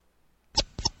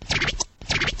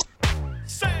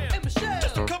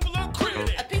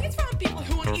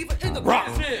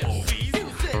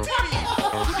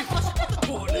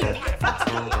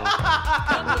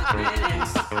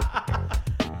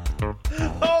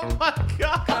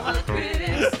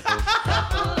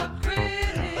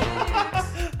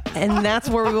And that's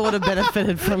where we would have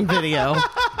benefited from video.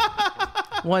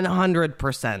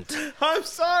 100%. I'm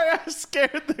sorry, I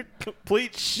scared the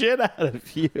complete shit out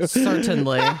of you.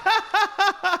 Certainly.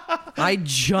 I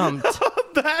jumped.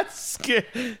 That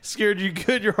scared you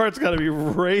good. Your heart's got to be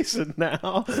racing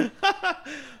now.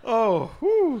 Oh,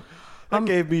 whew. That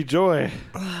gave me joy.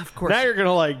 Of course. Now you're going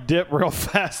to like dip real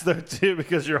fast though too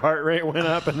because your heart rate went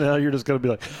up and now you're just going to be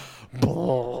like,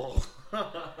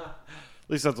 at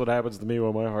least that's what happens to me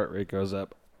when my heart rate goes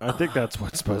up. I think that's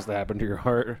what's supposed to happen to your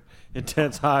heart.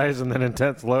 Intense highs and then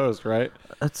intense lows, right?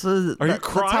 Are you crying?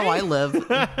 That's how I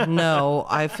live. No,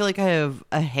 I feel like I have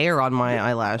a hair on my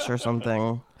eyelash or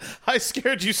something. I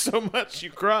scared you so much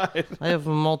you cried. I have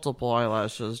multiple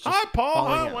eyelashes. Hi, Paul.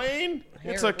 falling Hi, out. Wayne.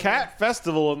 It's a cat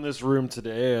festival in this room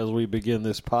today as we begin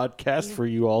this podcast for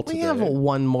you all today. We have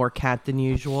one more cat than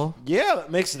usual. Yeah,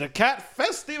 that makes it a cat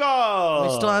festival.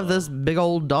 We still have this big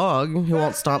old dog who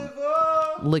won't stop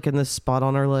licking this spot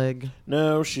on her leg.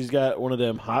 No, she's got one of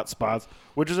them hot spots,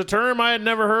 which is a term I had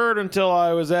never heard until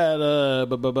I was at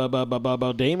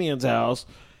Damien's house,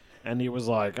 and he was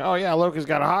like, "Oh yeah, Loki's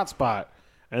got a hot spot,"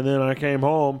 and then I came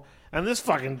home, and this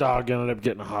fucking dog ended up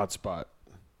getting a hot spot.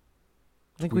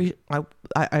 I think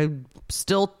I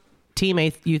still team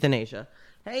euthanasia.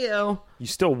 Hey yo, You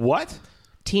still what?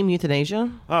 team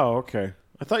euthanasia. Oh, okay.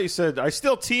 I thought you said I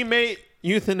still teammate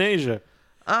euthanasia.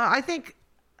 I think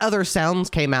other sounds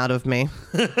came out of me.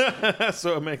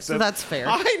 So it makes sense. So that's fair.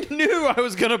 I knew I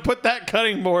was going to put that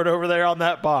cutting board over there on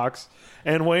that box,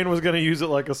 and Wayne was going to use it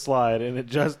like a slide, and it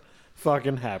just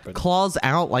fucking happened. Claws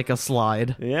out like a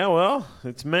slide. Yeah, well,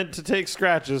 it's meant to take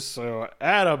scratches, so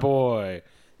attaboy.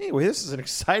 Anyway, this is an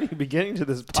exciting beginning to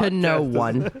this podcast. To no isn't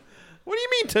one. it? What do you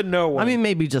mean to no one? I mean,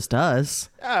 maybe just us.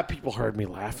 People heard me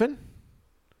laughing.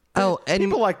 Oh, and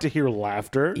People like to hear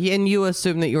laughter. and you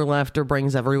assume that your laughter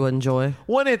brings everyone joy?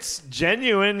 When it's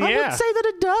genuine, I yeah. would say that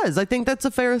it does. I think that's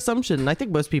a fair assumption. I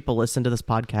think most people listen to this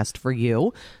podcast for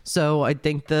you. So I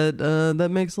think that that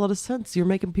makes a lot of sense. You're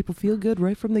making people feel good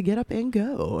right from the get up and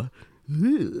go.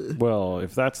 Ugh. Well,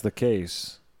 if that's the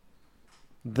case,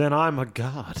 then I'm a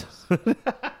god.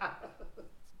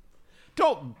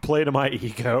 Don't play to my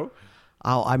ego.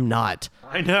 Oh, I'm not.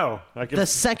 I know. The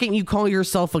second you call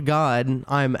yourself a god,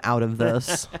 I'm out of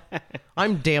this.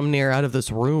 I'm damn near out of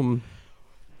this room.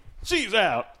 She's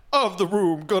out of the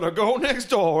room. Gonna go next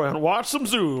door and watch some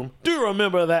Zoom. Do you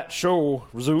remember that show,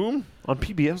 Zoom? On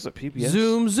PBS at PBS?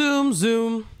 Zoom, zoom,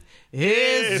 zoom.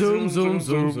 Hey, zoom, zoom,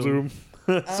 zoom, zoom.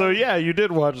 So, yeah, you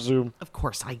did watch Zoom. Of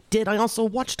course I did. I also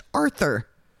watched Arthur.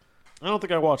 I don't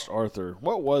think I watched Arthur.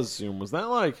 What was Zoom? Was that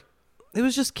like... It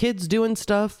was just kids doing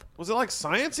stuff. Was it like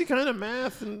sciencey kind of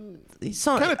math and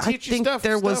Kind of teach you I think stuff?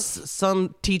 there was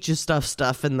some teach you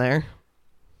stuff in there.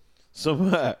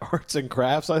 Some arts and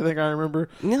crafts, I think I remember.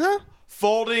 Yeah.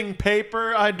 Folding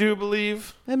paper, I do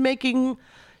believe. And making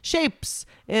shapes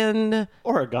and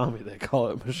Origami, they call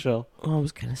it, Michelle. I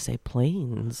was going to say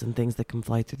planes and things that can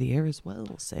fly through the air as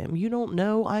well, Sam. You don't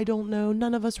know. I don't know.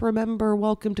 None of us remember.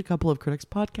 Welcome to Couple of Critics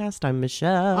podcast. I'm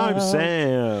Michelle. I'm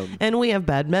Sam. And we have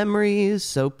bad memories,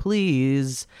 so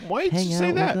please Why did hang you out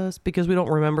say that? with us because we don't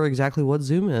remember exactly what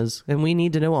Zoom is, and we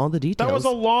need to know all the details. That was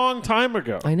a long time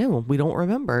ago. I know. We don't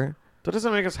remember. That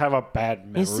doesn't make us have a bad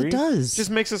memory. Yes, it does. It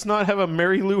just makes us not have a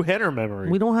Mary Lou Henner memory.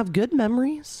 We don't have good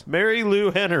memories. Mary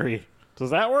Lou Henry. Does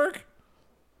that work?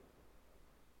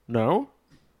 No?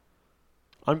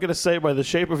 I'm going to say by the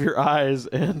shape of your eyes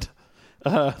and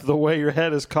the way your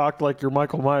head is cocked like you're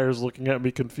Michael Myers looking at me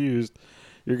confused,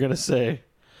 you're going to say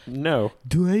no.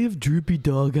 Do I have droopy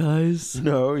dog eyes?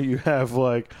 No, you have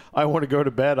like, I want to go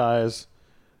to bed eyes.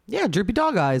 Yeah, droopy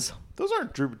dog eyes. Those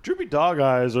aren't droopy. Droopy dog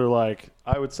eyes are like,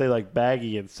 I would say like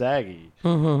baggy and saggy.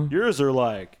 Mm-hmm. Yours are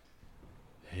like,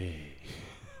 hey.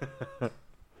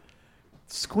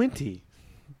 Squinty.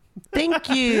 Thank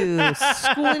you.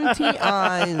 Squinty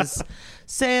eyes.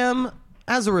 Sam,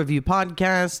 as a review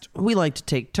podcast, we like to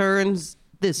take turns.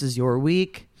 This is your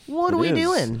week. What are we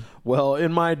doing? Well,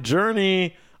 in my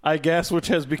journey, I guess, which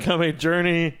has become a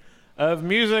journey of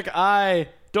music I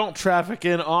don't traffic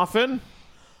in often,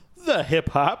 the hip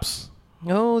hops.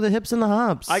 Oh, the hips and the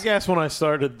hops. I guess when I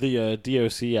started the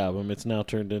DOC album, it's now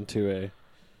turned into a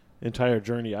entire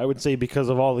journey. I would say because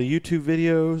of all the YouTube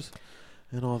videos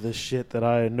and all this shit that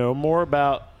I know more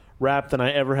about rap than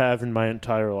I ever have in my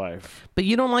entire life. But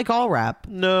you don't like all rap.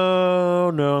 No,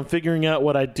 I'm figuring out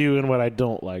what I do and what I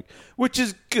don't like, which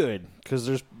is good because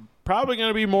there's probably going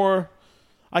to be more.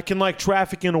 I can like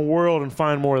traffic in a world and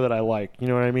find more that I like. You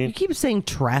know what I You mean? keep saying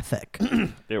traffic.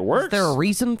 It works. Is there a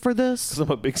reason for this? 'Cause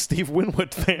I'm a big Steve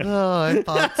Winwood fan. Oh, I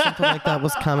thought something like that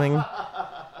was coming.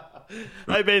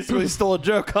 I basically stole a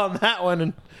joke on that one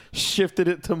and shifted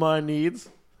it to my needs.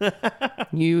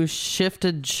 You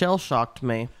shell-shocked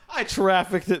me. I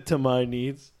trafficked it to my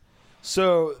needs.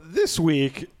 So this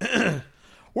week,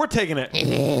 we're taking it.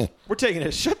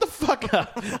 Shut the fuck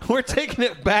up. We're taking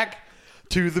it back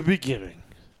to the beginning,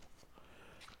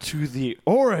 to the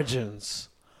origins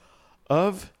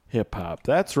of hip hop.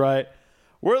 That's right.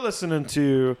 We're listening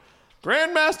to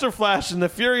Grandmaster Flash and the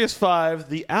Furious Five,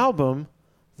 the album,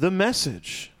 The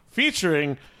Message,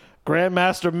 featuring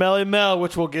Grandmaster Melly Mel,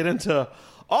 which we'll get into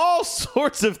all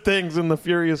sorts of things in the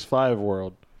Furious Five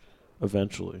world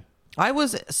eventually. I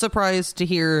was surprised to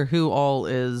hear who all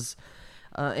is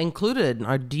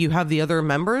included. Do you have the other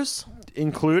members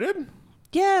Included?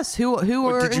 Yes. Who are Did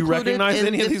you included recognize in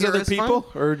any of the these other Furious people?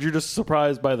 Five? Or you're just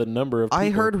surprised by the number of people? I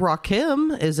heard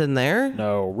Rakim is in there.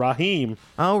 No, Raheem.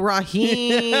 Oh,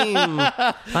 Raheem.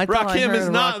 Rakim is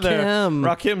not there.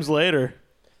 Rakim's later.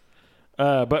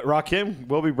 But Rakim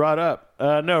will be brought up.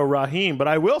 No, Raheem. But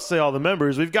I will say all the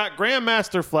members. We've got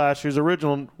Grandmaster Flash, whose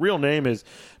real name is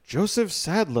Joseph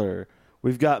Sadler.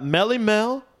 We've got Melly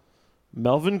Mel,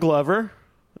 Melvin Glover.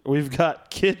 We've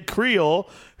got Kid Creole,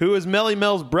 who is Melly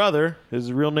Mel's brother.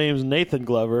 His real name's Nathan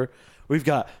Glover. We've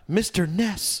got Mr.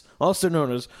 Ness, also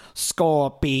known as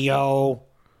Scorpio.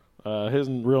 His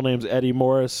real name's Eddie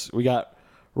Morris. We got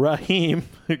Raheem,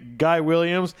 Guy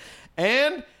Williams,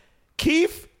 and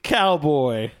Keith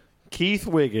Cowboy, Keith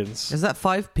Wiggins. Is that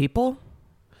 5 people?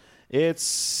 It's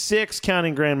 6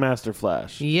 counting Grandmaster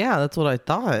Flash. Yeah, that's what I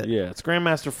thought. Yeah, it's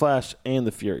Grandmaster Flash and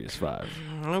the Furious Five.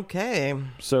 Okay.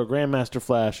 So Grandmaster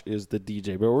Flash is the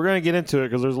DJ. But we're going to get into it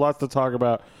because there's lots to talk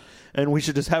about. And we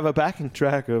should just have a backing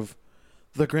track of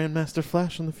the Grandmaster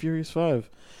Flash and the Furious Five.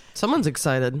 Someone's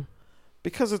excited.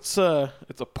 Because it's a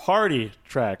party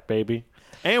track, baby.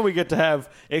 And we get to have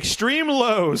extreme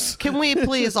lows. Can we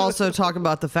please also talk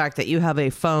about the fact that you have a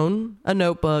phone, a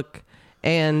notebook,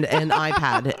 and an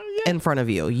iPad in front of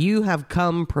you? You have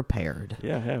come prepared.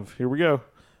 Yeah, I have. Here we go.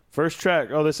 First track.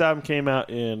 Oh, this album came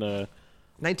out in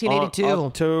 1982.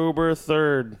 October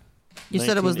 3rd. You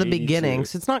said it was the beginning.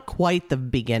 So it's not quite the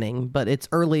beginning, but it's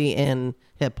early in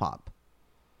hip-hop.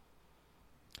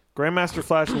 Grandmaster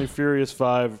Flash and the Furious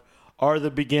Five are the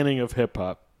beginning of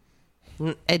hip-hop.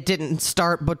 It didn't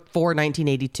start before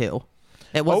 1982.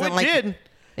 It wasn't did.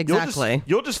 Exactly.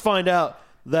 You'll just find out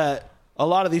that a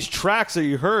lot of these tracks that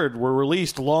you heard were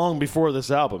released long before this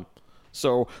album.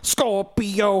 So,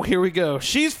 Scorpio, here we go.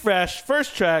 She's Fresh.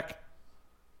 First track.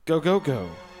 Go, go, go.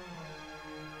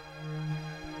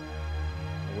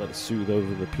 I'll let it soothe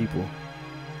over the people.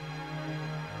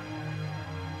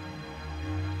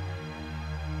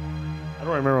 I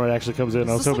don't remember what actually comes in.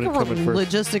 I was hoping it'd come in first.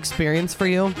 Religious experience for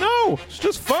you? No, it's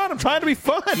just fun. I'm trying to be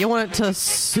fun. You want it to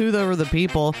soothe over the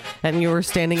people, and you were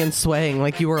standing and swaying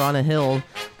like you were on a hill,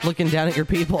 looking down at your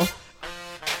people.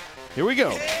 Here we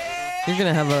go. You're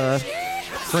gonna have a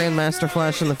Grandmaster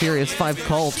Flash and the Furious Five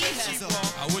cult.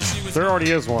 There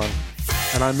already is one,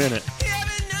 and I'm in it.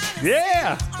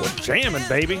 Yeah, we're jamming,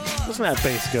 baby. Listen to that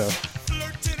bass go.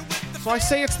 So I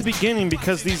say it's the beginning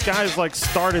because these guys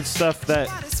started stuff that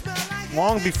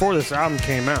long before this album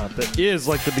came out that is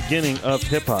the beginning of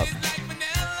hip-hop.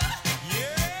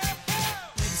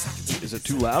 Is it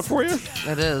too loud for you?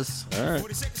 It is. All right.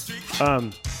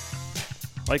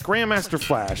 Grandmaster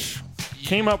Flash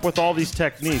came up with all these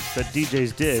techniques that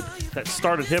DJs did that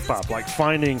started hip-hop, like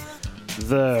finding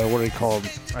the, what are they called?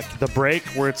 The break,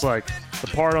 where it's the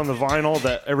part on the vinyl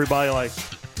that everybody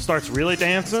starts really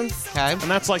dancing. Okay. And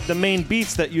that's the main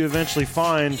beats that you eventually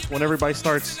find when everybody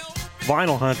starts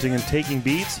vinyl hunting and taking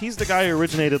beats. He's the guy who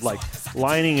originated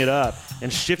lining it up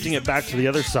and shifting it back to the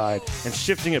other side and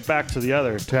shifting it back to the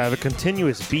other to have a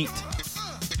continuous beat.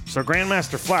 So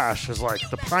Grandmaster Flash is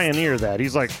the pioneer of that.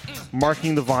 He's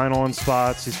marking the vinyl in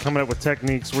spots. He's coming up with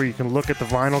techniques where you can look at the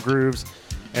vinyl grooves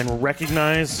and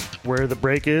recognize where the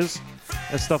break is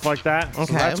and stuff like that. Okay.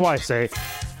 So that's why I say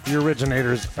the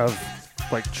originators of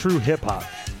true hip hop.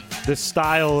 This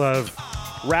style of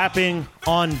rapping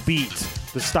on beat.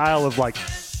 The style of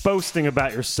boasting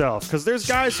about yourself. Because there's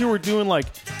guys who are doing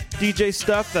DJ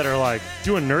stuff that are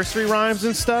doing nursery rhymes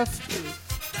and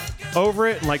stuff over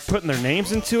it and putting their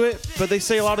names into it. But they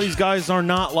say a lot of these guys are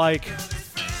not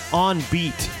on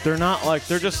beat. They're not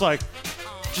they're just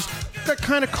that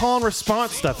kind of call and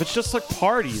response stuff. It's just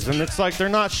parties, and it's they're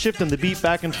not shifting the beat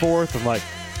back and forth and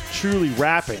truly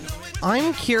rapping.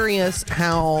 I'm curious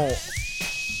how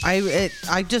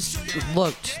I just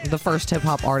looked the first hip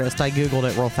hop artist. I googled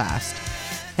it real fast,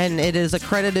 and it is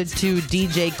accredited to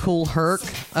DJ Kool Herc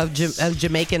of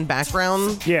Jamaican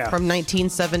background. Yeah. From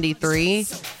 1973.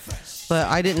 But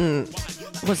I didn't.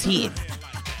 Was he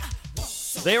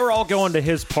they were all going to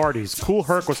his parties. Kool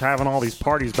Herc was having all these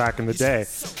parties back in the day.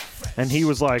 And he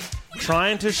was like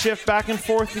trying to shift back and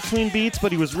forth between beats,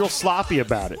 but he was real sloppy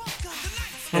about it.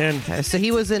 And Okay, so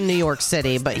he was in New York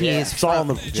City, but he's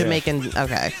from Jamaican.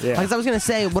 Okay, Yeah. because I was gonna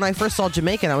say when I first saw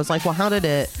Jamaican, I was like, well, how did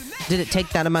it take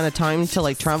that amount of time to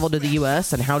like travel to the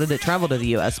U.S. and how did it travel to the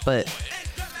U.S.? But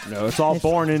no, it's all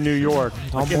born in New York,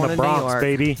 all like born in the in Bronx, New York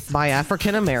baby. by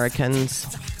African Americans.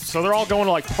 So they're all going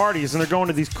to like parties, and they're going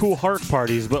to these Kool Herc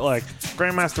parties. But like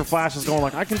Grandmaster Flash is going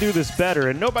like, I can do this better,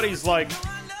 and nobody's like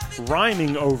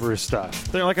rhyming over stuff.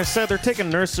 They're like I said, they're taking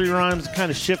nursery rhymes, kind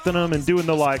of shifting them, and doing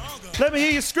the like, let me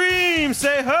hear you scream,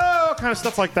 say ho, kind of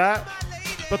stuff like that.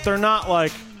 But they're not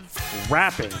like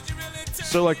rapping.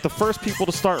 So like the first people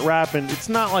to start rapping, it's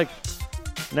not like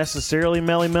necessarily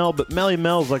Melly Mel, but Melly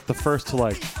Mel's like the first to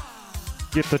like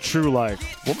get the true like,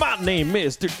 well, my name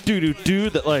is do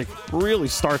that like really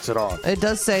starts it off. It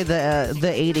does say that the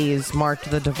 80s marked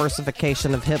the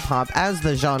diversification of hip-hop as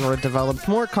the genre developed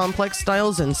more complex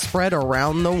styles and spread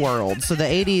around the world. So the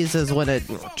 80s is when it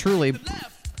truly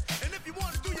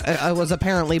was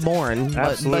apparently born.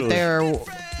 But there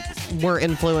were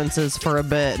influences for a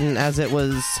bit, and as it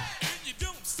was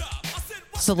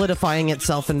solidifying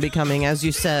itself and becoming, as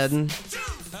you said,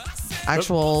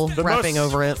 actual the rapping most,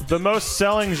 over it. The most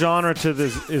selling genre to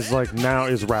this is like now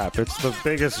is rap. It's the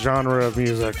biggest genre of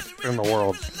music in the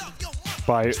world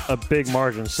by a big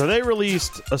margin. So they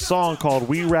released a song called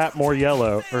We Rap More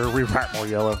Mellow in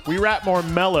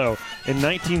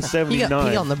 1979. You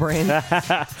got pee on the brain. In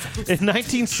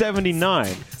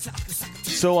 1979.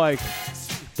 So like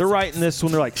they're writing this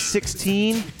when they're like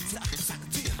 16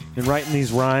 and writing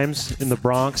these rhymes in the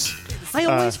Bronx. I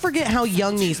always forget how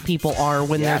young these people are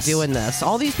when they're doing this.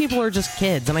 All these people are just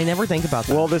kids, and I never think about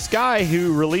that. Well, this guy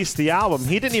who released the album,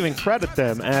 he didn't even credit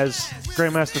them as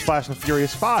Grandmaster Flash and the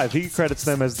Furious 5. He credits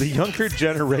them as the younger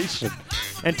generation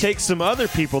and takes some other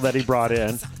people that he brought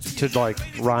in to, like,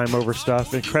 rhyme over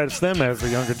stuff and credits them as the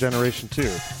younger generation,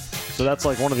 too. So that's,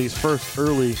 like, one of these first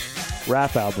early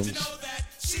rap albums.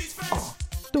 Oh,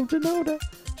 don't you know that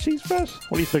she's fresh?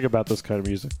 What do you think about this kind of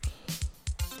music?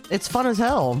 It's fun as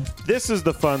hell. This is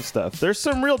the fun stuff. There's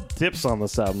some real dips on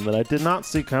this album that I did not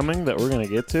see coming that we're going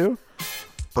to get to.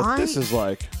 But this is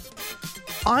like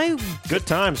good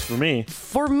times for me.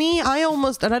 For me, I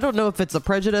almost, and I don't know if it's a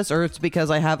prejudice or it's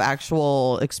because I have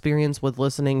actual experience with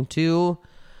listening to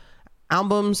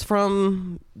albums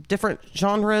from different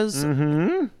genres,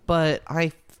 but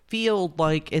I feel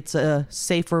like it's a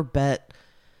safer bet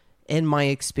in my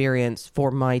experience for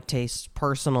my taste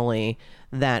personally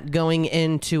that going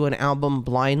into an album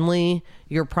blindly,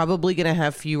 you're probably going to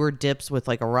have fewer dips with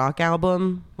like a rock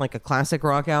album, like a classic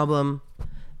rock album,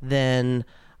 than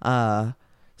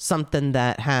something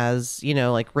that has, you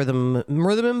know, like rhythm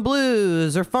and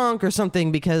blues or funk or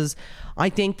something, because I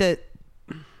think that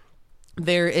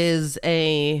there is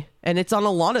and it's on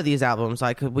a lot of these albums.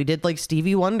 Like we did like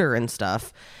Stevie Wonder and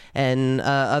stuff and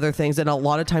other things. And a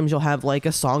lot of times you'll have like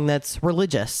a song that's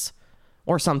religious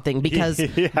or something because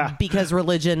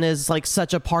religion is like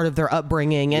such a part of their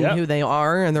upbringing and who they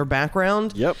are and their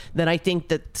background. Then I think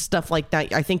that stuff like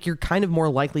that, I think you're kind of more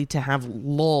likely to have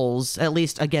lulls, at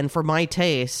least again for my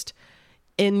taste,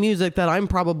 in music that I'm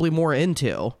probably more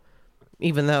into,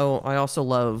 even though I also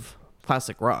love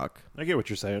classic rock. I get what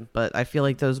you're saying, but I feel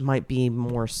like those might be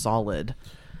more solid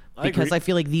because I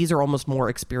feel like these are almost more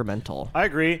experimental. I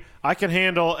agree. I can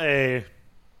handle a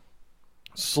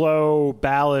slow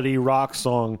ballady rock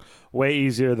song way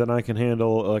easier than I can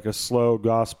handle like a slow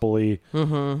gospel-y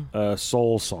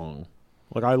soul song.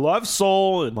 Like I love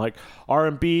soul and like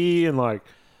R&B and like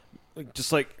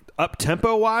just like up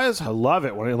tempo wise, I love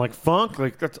it when it like funk,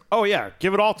 like that's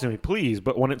give it all to me, please.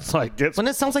 But when it's like when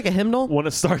it sounds like a hymnal, when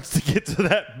it starts to get to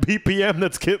that BPM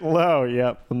that's getting low,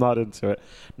 I'm not into it.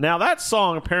 Now that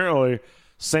song apparently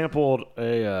sampled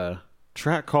a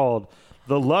track called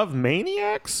 "The Love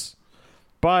Maniacs"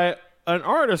 by an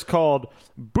artist called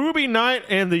Booby Night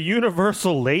and the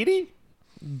Universal Lady.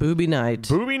 Booby Night.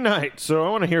 So I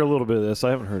want to hear a little bit of this.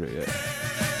 I haven't heard it yet.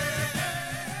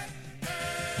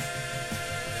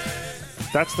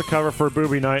 That's the cover for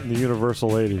Booby Night and the Universal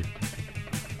Lady.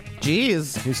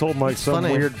 Jeez. He's holding like some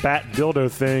weird bat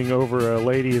dildo thing over a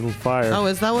lady in fire. Oh,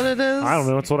 is that what it is? I don't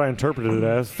know. That's what I interpreted it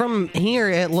as. From here,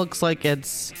 it looks like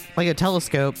it's like a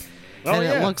telescope. Oh, and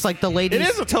it looks like the lady. It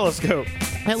is a telescope.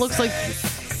 It looks like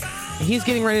he's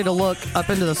getting ready to look up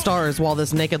into the stars while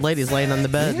this naked lady's laying on the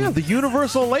bed. Yeah, the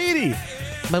Universal Lady.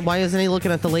 But why isn't he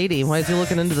looking at the lady? Why is he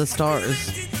looking into the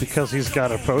stars? Because he's got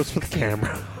to pose for the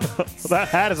camera. That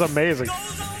hat is amazing.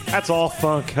 That's all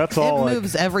funk. That's all. It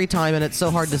moves every time, and it's so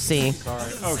hard to see.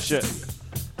 Sorry. Oh shit.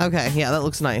 Okay, yeah, that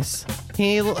looks nice.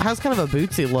 He has kind of a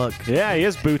bootsy look. Yeah, he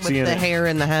is bootsy with in the it. hair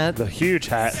and the hat. The huge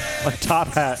hat. Like top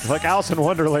hat. Like Alice in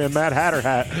Wonderland Mad Hatter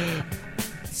hat.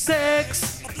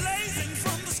 6.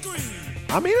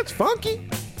 I mean, it's funky.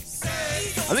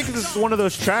 I think this is one of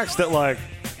those tracks that, like,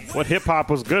 what hip-hop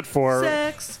was good for.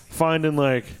 6. Finding,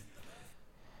 like,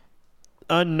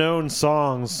 unknown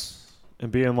songs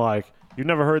and being like, you've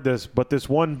never heard this, but this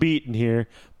one beat in here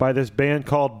by this band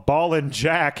called Ballin'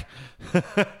 Jack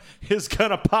is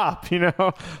gonna pop, you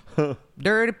know?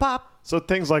 Dirty pop. So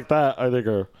things like that, I think,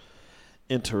 are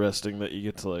interesting that you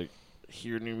get to, like,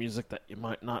 hear new music that you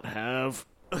might not have.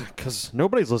 Because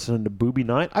nobody's listening to Booby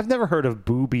Night. I've never heard of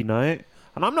Booby Night.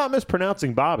 And I'm not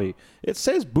mispronouncing Bobby. It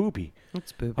says Booby.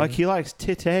 It's Booby. Like he likes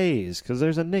titties because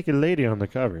there's a naked lady on the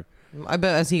cover. I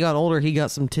bet as he got older, he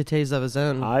got some titties of his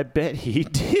own. I bet he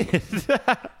did.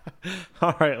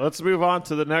 All right, let's move on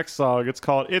to the next song. It's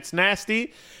called It's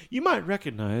Nasty. You might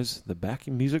recognize the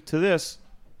backing music to this.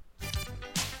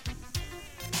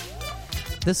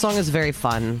 This song is very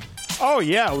fun. Oh,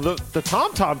 yeah. The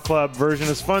Tom Tom Club version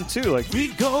is fun, too. Like, we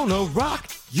gonna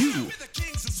rock you.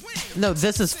 No,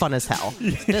 this is fun as hell.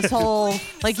 This whole,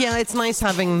 like, yeah, it's nice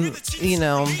having, you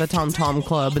know, the Tom Tom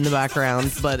Club in the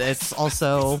background, but it's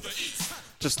also...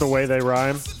 Just the way they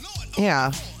rhyme.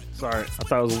 Yeah. Sorry, I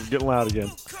thought I was getting loud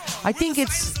again. I think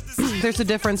it's... There's a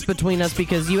difference between us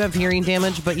because you have hearing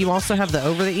damage, but you also have the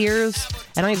over-the-ears,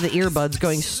 and I have the earbuds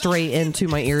going straight into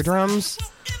my eardrums,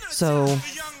 so...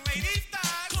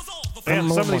 And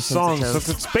some of these songs, since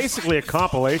it's basically a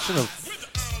compilation of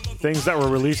things that were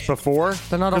released before.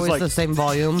 They're not always the same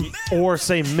volume. Or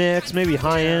same mix. Maybe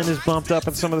high end is bumped up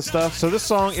in some of the stuff. So this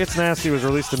song, It's Nasty, was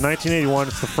released in 1981.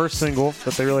 It's the first single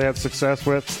that they really had success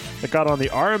with. It got on the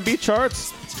R&B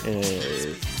charts.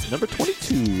 Number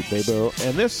 22, baby.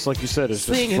 And this, like you said, is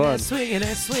just fun. Swinging.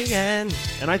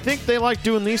 And I think they like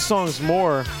doing these songs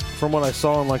more from what I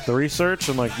saw in like the research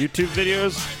and like YouTube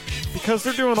videos because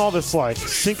they're doing all this like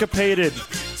syncopated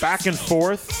back and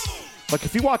forth. Like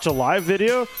if you watch a live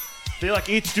video, they like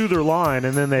each do their line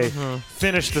and then they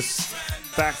finish this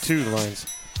back two lines.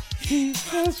 He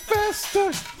was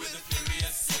faster.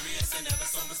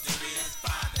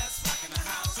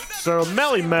 So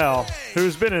Melly Mel,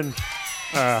 who's been in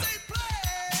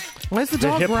why is the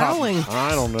dog growling?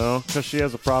 I don't know, because she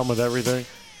has a problem with everything.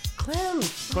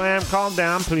 Clam, calm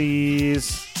down,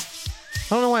 please.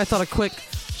 I don't know why I thought a quick,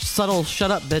 subtle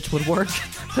shut up bitch would work,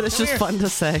 but it's just fun to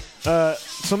say.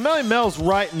 So Melly Mel's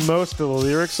writing most of the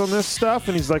lyrics on this stuff,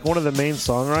 and he's like one of the main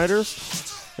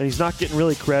songwriters, and he's not getting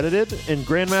really credited. And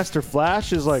Grandmaster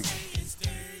Flash is like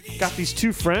got these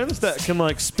two friends that can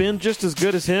like spin just as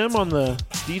good as him on the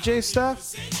DJ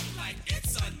stuff.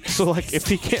 So like if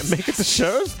he can't make it to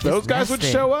shows, those guys would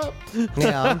show up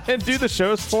and do the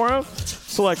shows for him.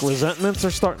 So like resentments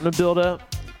are starting to build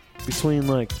up between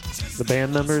like the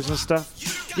band members and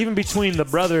stuff. Even between the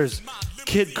brothers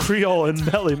Kid Creole and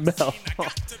Melly Mel.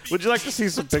 Would you like to see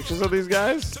some pictures of these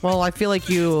guys? Well, I feel like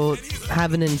you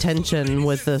have an intention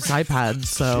with this iPad,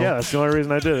 so... Yeah, that's the only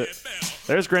reason I did it.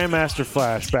 There's Grandmaster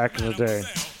Flash back in the day.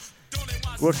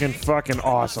 Looking fucking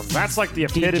awesome. That's like the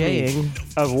epitome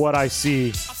DJing. Of what I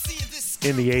see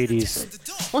in the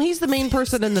 80s. Well, he's the main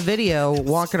person in the video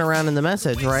walking around in the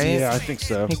message, right? Yeah, I think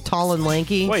so. He's tall and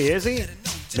lanky. Wait, is he?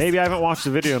 Maybe I haven't watched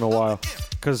the video in a while.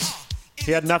 Because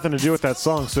he had nothing to do with that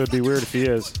song, so it'd be weird if he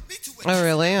is. Oh,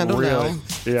 really? I don't know.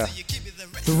 Yeah.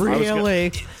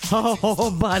 Really?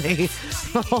 Oh, buddy.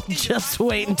 Oh, just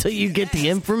wait until you get the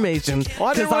information. Well,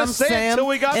 I didn't want to say it until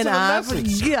we got to the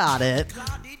message. Got it.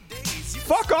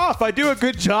 Fuck off. I do a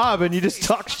good job, and you just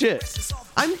talk shit.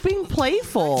 I'm being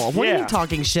playful. What are you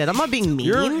talking shit? I'm not being mean.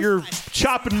 You're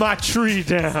chopping my tree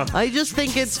down. I just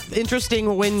think it's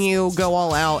interesting when you go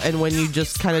all out and when you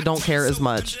just kind of don't care as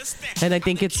much. And I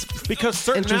think it's because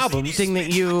certain albums that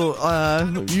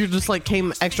you just like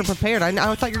came extra prepared. I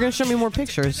thought you were gonna show me more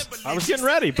pictures. I was getting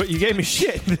ready, but you gave me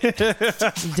shit.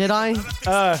 Did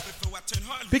I?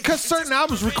 Because certain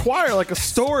albums require like a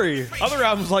story. Other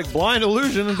albums like Blind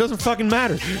Illusion, it doesn't fucking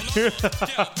matter.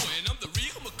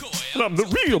 I'm the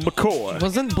real McCoy.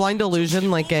 Wasn't Blind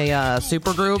Illusion like a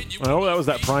super group? Oh, that was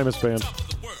that Primus band.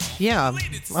 Yeah.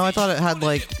 Oh, I thought it had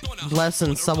like less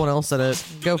than someone else in it.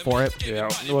 Go for it. Yeah,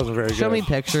 it wasn't very good. Show me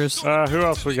pictures. Who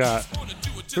else we got?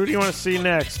 Who do you want to see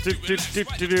next?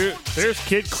 There's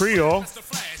Kid Creole.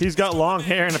 He's got long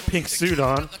hair and a pink suit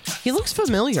on. He looks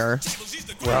familiar.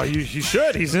 Well, you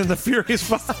should. He's in the Furious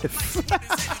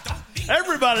Five.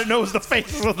 Everybody knows the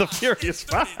faces of the Furious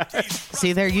Five.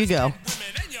 See, there you go.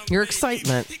 Your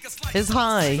excitement is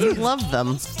high. You love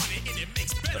them.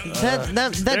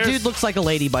 That dude looks like a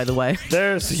lady, by the way.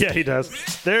 He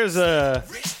does. There's a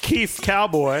Keith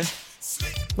Cowboy.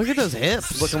 Look at those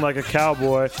hips. Looking like a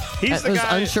cowboy. He's the those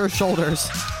guy. unsure shoulders.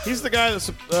 He's the guy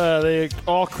that they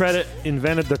all credit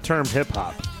invented the term hip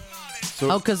hop.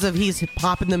 So because he's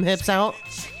popping them hips out?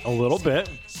 A little bit.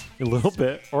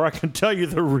 Or I can tell you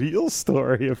the real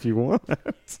story if you want.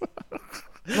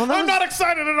 Well, I'm not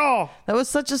excited at all. That was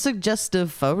such a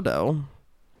suggestive photo.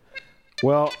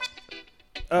 Well,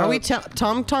 are we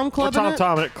Tom Clubbing Tom it?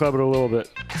 Tom it, club it a little bit,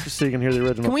 just so you can hear the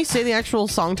original. Can we say the actual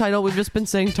song title? We've just been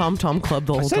saying Tom Club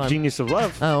the whole I said time. Genius of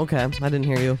Love. Oh, okay. I didn't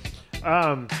hear you.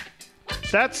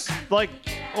 That's like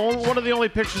one of the only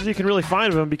pictures you can really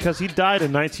find of him because he died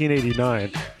in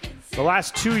 1989. The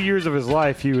last 2 years of his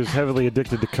life, he was heavily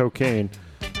addicted to cocaine.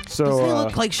 So does he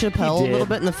look like Chappelle a little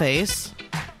bit in the face?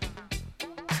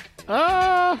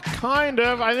 Kind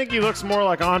of. I think he looks more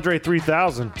like Andre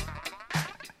 3000.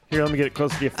 Here, let me get it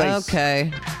close to your face.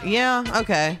 Okay. Yeah,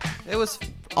 okay. It was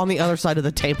on the other side of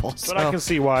the table. So. But I can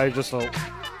see why. Just a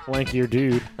lankier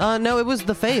dude. No, it was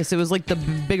the face. It was like the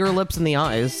bigger lips and the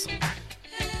eyes.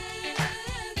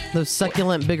 Those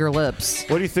succulent bigger lips.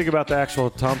 What do you think about the actual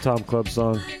Tom Tom Club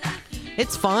song?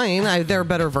 It's fine. There are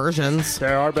better versions.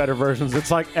 There are better versions.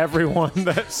 It's like everyone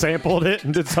that sampled it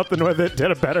and did something with it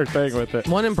did a better thing with it.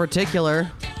 One in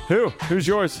particular. Who? Who's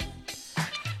yours?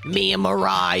 Me and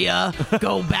Mariah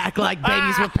go back like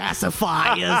babies with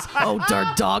pacifiers. Oh,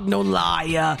 dirt dog, no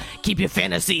liar. Keep your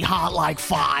fantasy hot like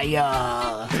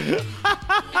fire. Is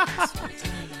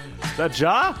that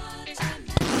Ja?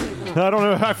 I don't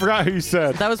know. I forgot who you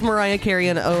said. That was Mariah Carey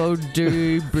and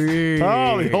ODB.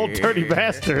 Oh, the old dirty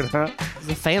bastard, huh? It's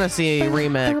a fantasy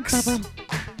remix.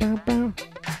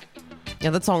 Yeah,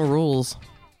 that song rules.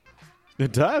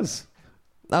 It does.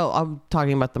 Oh, I'm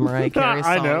talking about the Mariah Carey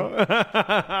song. I know.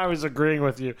 I was agreeing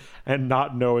with you and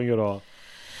not knowing at all.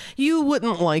 You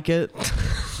wouldn't like it.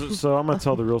 So I'm going to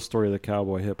tell the real story of the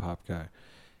cowboy hip-hop guy.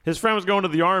 His friend was going to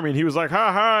the army, and he was like,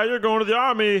 ha ha, you're going to the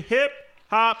army. Hip,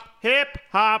 hop, hip,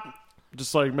 hop.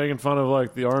 Just like making fun of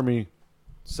like the army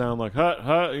sound like hut,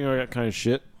 that kind of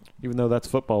shit. Even though that's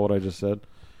football, what I just said.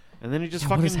 And then he just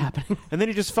what is happening? And then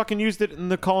he just fucking used it in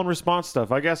the call and response stuff.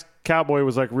 I guess Cowboy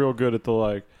was like real good at the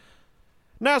like,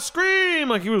 now scream!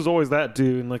 Like he was always that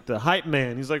dude, and like the hype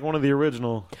man. He's like one of the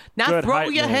original. Now throw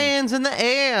your hands in the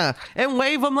air and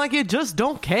wave them like you just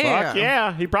don't care. Fuck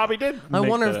yeah, he probably did. I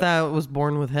wonder if that was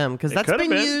born with him, because that's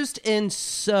been used in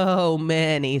so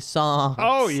many songs.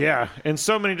 Oh yeah, and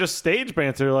so many just stage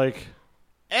banter. Like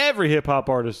every hip hop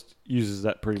artist uses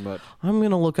that pretty much. I'm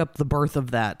gonna look up the birth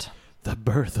of that. The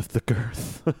birth of the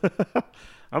girth.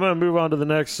 I'm gonna move on to the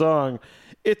next song.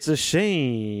 It's a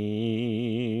shame.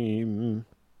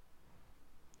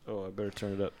 Oh, I better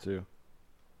turn it up too.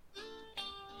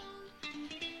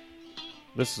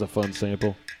 This is a fun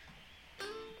sample.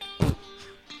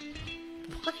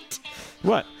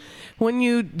 What? When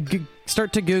you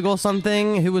start to Google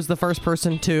something, who was the first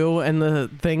person to, and the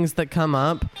things that come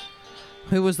up,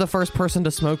 who was the first person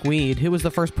to smoke weed? Who was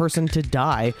the first person to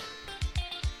die?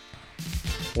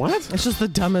 What? It's just the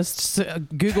dumbest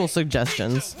Google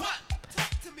suggestions.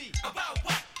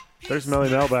 There's Melly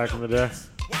Mel back in the day.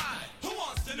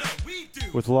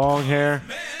 With long hair.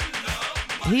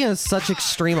 He has such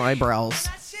extreme eyebrows.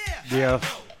 Yeah.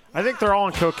 I think they're all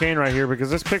on cocaine right here because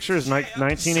this picture is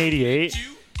 1988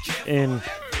 and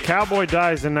Cowboy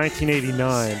dies in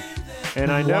 1989. And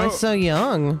I know. Why so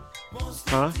young?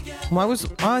 Huh?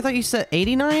 I thought you said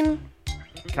 89?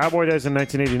 Cowboy dies in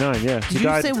 1989, yeah. Did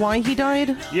you say why he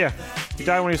died? Yeah. He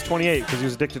died when he was 28 because he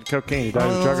was addicted to cocaine. He died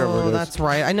of drug overdose. Oh, that's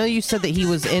right. I know you said that he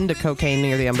was into cocaine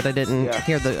near the end, but I didn't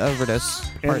hear the overdose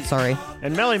part. Sorry.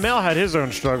 And Melly Mel had his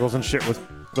own struggles and shit with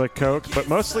like coke, but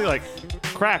mostly like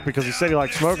crack because he said he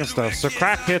liked smoking stuff. So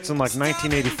crack hits in like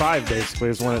 1985 basically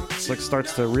is when it like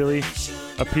starts to really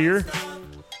appear.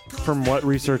 From what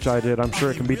research I did, I'm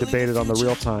sure it can be debated on the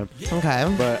real time.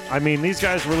 Okay. But I mean, these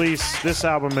guys released this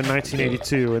album in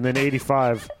 1982, and then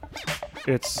 85,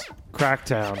 it's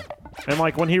Cracktown. And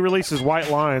like when he releases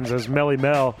White Lines as Melly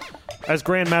Mel, as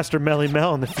Grandmaster Melly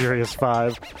Mel in the Furious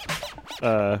 5,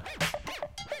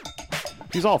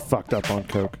 he's all fucked up on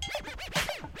coke.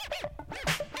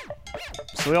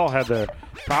 So they all had their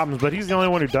problems, but he's the only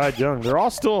one who died young. They're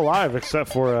all still alive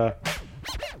except for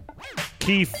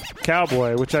Keith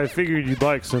Cowboy, which I figured you'd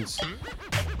like since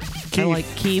Keith. I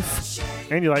like Keith.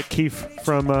 And you like Keith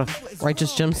from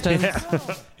Righteous Gemstones. Yeah.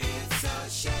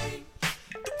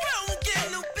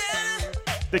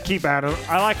 They keep adding.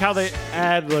 I like how they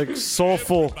add like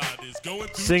soulful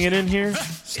singing in here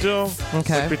still.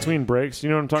 Okay. Like between breaks. You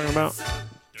know what I'm talking about?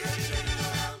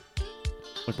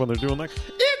 Like when they're doing like,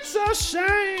 it's a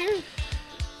shame.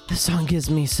 This song gives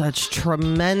me such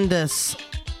tremendous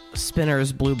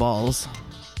Spinners blue balls.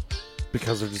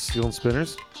 Because they're just stealing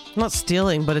spinners? I'm not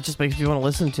stealing, but it just makes you want to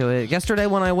listen to it. Yesterday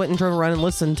when I went and drove around and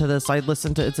listened to this, I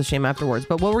listened to It's a Shame afterwards.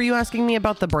 But what were you asking me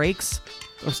about the breaks?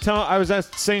 I was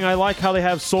saying I like how they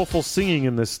have soulful singing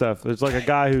in this stuff. There's like a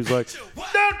guy who's like,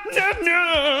 no, no,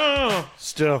 no.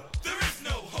 Still.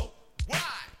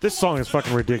 This song is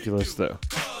fucking ridiculous, though.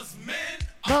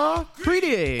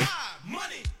 Pretty.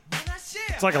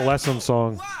 It's like a lesson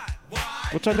song,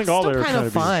 which I think all Still they're kind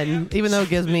of fun, even though it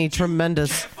gives me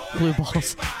tremendous blue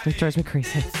balls. It drives me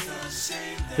crazy.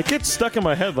 It gets stuck in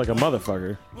my head like a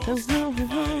motherfucker.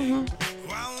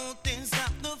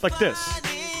 Like this.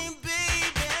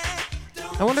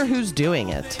 I wonder who's doing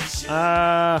it.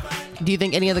 Do you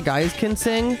think any of the guys can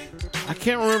sing? I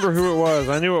can't remember who it was.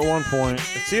 I knew at one point.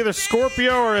 It's either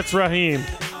Scorpio or it's Raheem.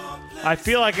 I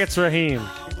feel like it's Raheem.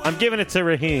 I'm giving it to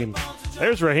Raheem.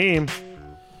 There's Raheem.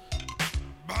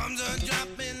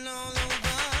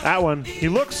 That one. He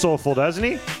looks soulful, doesn't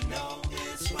he?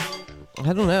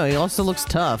 I don't know. He also looks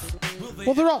tough.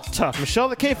 Well, they're all tough, Michelle.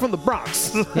 That came from the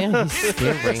Bronx. Yeah, he's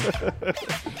scary.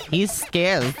 He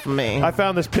scares me. I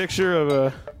found this picture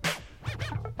of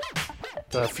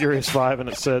the Furious 5, and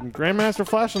it said, Grandmaster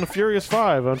Flash and the Furious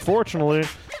 5. Unfortunately,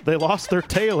 they lost their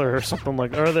tailor or something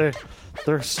like that. Or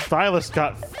their stylist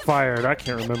got fired. I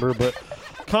can't remember, but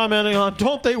commenting on,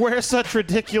 don't they wear such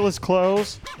ridiculous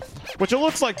clothes? Which it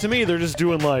looks like to me they're just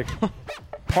doing like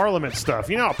Parliament stuff.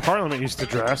 You know how Parliament used to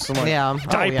dress, and like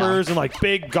diapers and like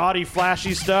big gaudy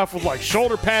flashy stuff with like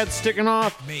shoulder pads sticking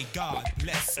off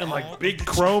and like big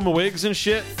chrome wigs and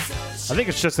shit. I think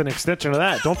it's just an extension of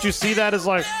that. Don't you see that as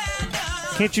like,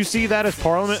 can't you see that as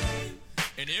Parliament?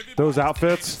 Those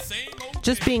outfits?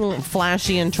 Just being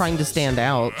flashy and trying to stand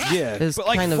out. Yeah, is but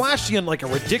like kind flashy in like a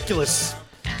ridiculous,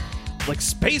 like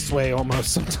space way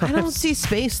almost sometimes. I don't see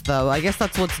space though. I guess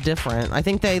that's what's different. I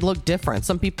think they look different.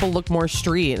 Some people look more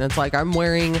street, and it's like I'm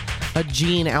wearing a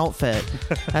jean outfit,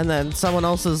 and then someone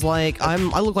else is like I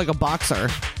look like a boxer.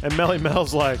 And Melly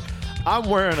Mel's like, I'm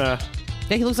wearing a.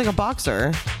 Yeah, he looks like a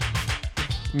boxer.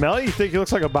 Melly, you think he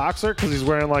looks like a boxer because he's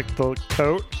wearing like the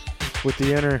coat with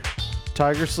the inner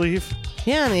tiger sleeve?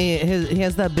 Yeah, and he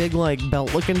has that big like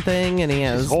belt looking thing, and he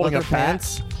has holding leather a bat.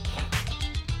 pants.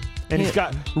 And he's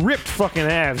got ripped fucking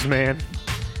abs, man.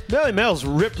 Melly Mel's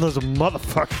ripped as a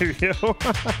motherfucker, yo.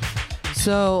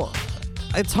 So,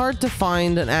 it's hard to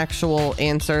find an actual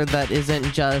answer that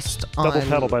isn't just on... Double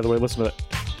pedal, by the way. Listen to that.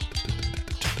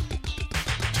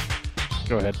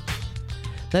 Go ahead.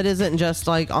 That isn't just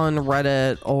like on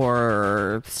Reddit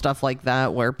or stuff like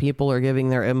that where people are giving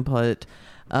their input.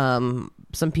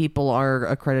 Some people are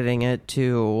accrediting it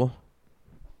to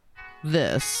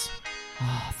this.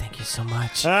 Oh, thank you so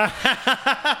much. You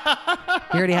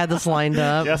already had this lined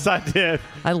up. Yes, I did.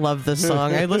 I love this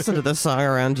song. I listened to this song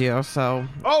around you, so...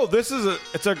 Oh,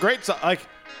 it's a great song. Like,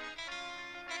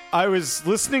 I was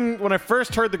listening when I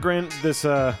first heard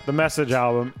the Message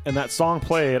album, and that song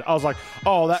played. I was like,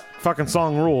 oh, that fucking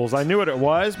song rules. I knew what it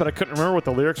was, but I couldn't remember what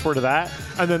the lyrics were to that.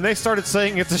 And then they started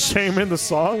saying "It's a Shame" in the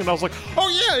song, and I was like, oh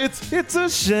yeah, it's a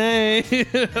shame.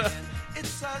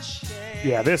 It's a shame.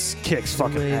 Yeah, this kicks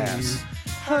fucking ass.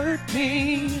 Hurt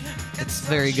me. It's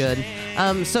very good.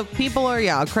 So people are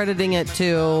accrediting it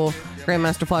to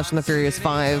Grandmaster Flash and the Furious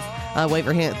 5. Wave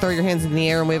your hand, throw your hands in the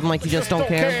air and wave them like you just don't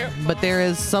care. But there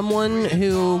is someone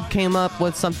who came up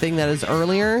with something that is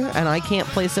earlier, and I can't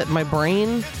place it in my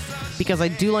brain because I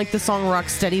do like the song "Rock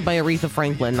Steady" by Aretha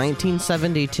Franklin,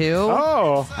 1972.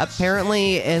 Oh.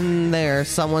 Apparently in there,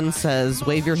 someone says,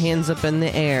 "Wave your hands up in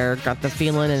the air, got the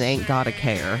feeling and ain't gotta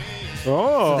care."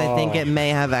 Oh. So they think it may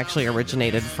have actually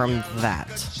originated from that.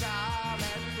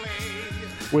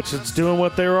 Which it's doing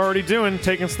what they were already doing,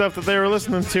 taking stuff that they were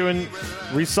listening to and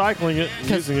recycling it and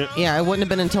using it. Yeah, it wouldn't have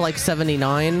been until like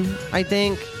 79, I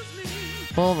think.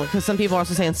 Well, because some people are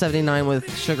also saying 79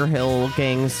 with Sugar Hill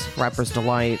Gang's Rapper's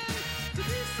Delight.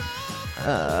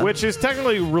 Which is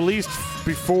technically released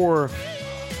before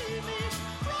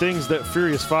things that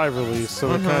Furious 5 released, so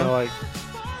they're kind of like...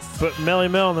 But Melly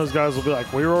Mel and those guys will be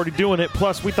like, we were already doing it,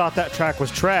 plus we thought that track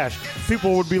was trash.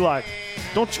 People would be like,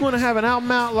 don't you want to have an album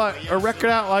out, like a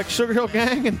record out like Sugar Hill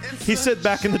Gang? And he said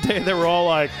back in the day they were all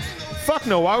like, fuck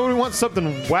no, why would we want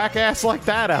something whack-ass like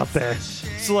that out there?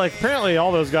 So like apparently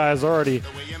all those guys already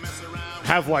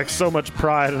have like so much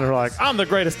pride and they're like, I'm the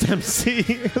greatest MC.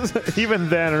 Even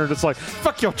then, and they're just like,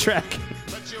 fuck your track.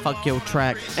 Fuck your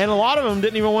track. And a lot of them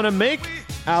didn't even want to make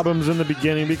albums in the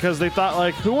beginning because they thought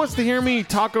like, who wants to hear me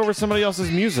talk over somebody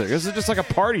else's music? This is just like a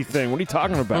party thing. What are you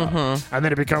talking about? And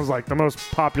then it becomes like the most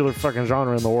popular fucking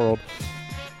genre in the world.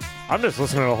 I'm just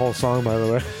listening to the whole song, by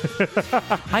the way.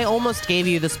 I almost gave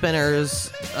you the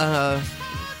Spinners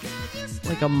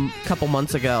like a couple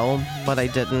months ago, but I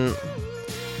didn't.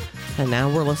 And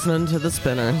now we're listening to the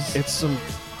Spinners. It's some,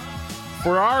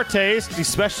 for our taste,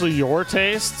 especially your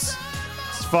tastes,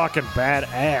 it's fucking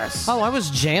badass. Oh, I was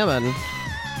jamming.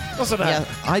 Listen to Yeah, that.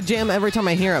 I jam every time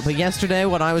I hear it. But yesterday,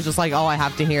 when I was just like, oh, I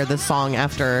have to hear this song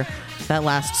after that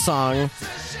last song,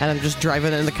 and I'm just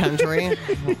driving in the country,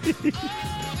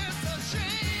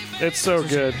 It's so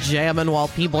good. jamming while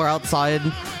people are outside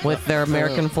with their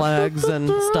American flags and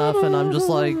stuff, and I'm just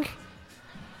like,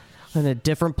 on a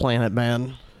different planet,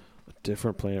 man.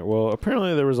 Different planet. Well,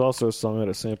 apparently there was also a song that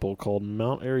a sample called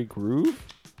Mount Airy Groove,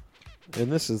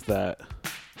 and this is that.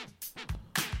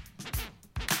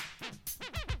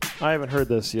 I haven't heard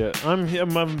this yet. I'm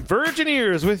virgin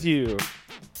ears with you.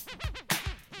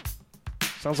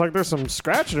 Sounds like there's some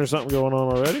scratching or something going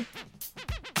on already.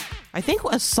 I think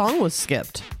a song was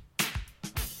skipped.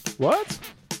 What?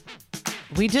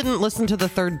 We didn't listen to the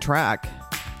third track.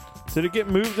 Did it get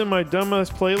moved in my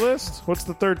dumbass playlist? What's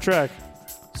the third track?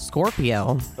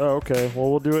 Scorpio. Oh, okay.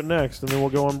 Well, we'll do it next, and then we'll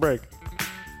go on break.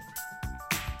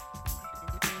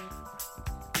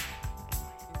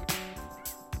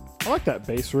 I like that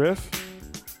bass riff.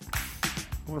 I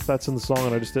wonder if that's in the song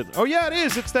and I just didn't. Oh, yeah, it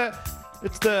is. It's that.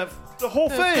 It's the whole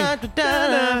thing.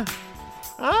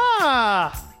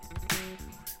 Ah!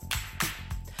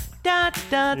 Da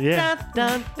da Yeah.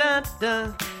 da da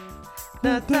da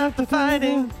da da da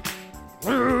fighting.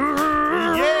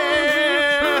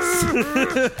 Yes!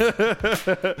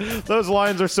 Those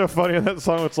lines are so funny in that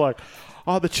song. It's like,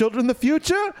 are the children the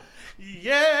future?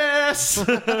 Yes!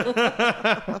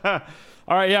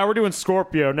 All right, yeah, we're doing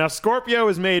Scorpio. Now, Scorpio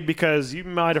is made because you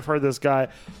might have heard this guy,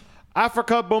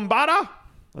 Africa Bombada.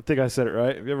 I think I said it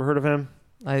right. Have you ever heard of him?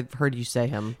 I've heard you say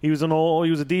him. He was a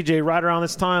DJ right around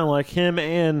this time, like him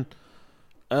and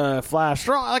Flash.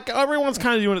 Like everyone's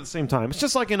kind of doing it at the same time. It's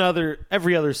just like in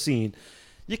every other scene.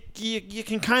 You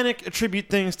can kind of attribute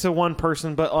things to one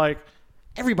person, but like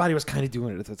everybody was kind of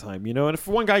doing it at the time, you know. And if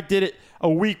one guy did it a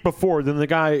week before, then the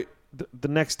guy the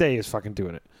next day is fucking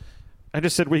doing it. I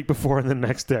just said week before and the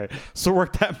next day, so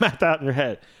work that math out in your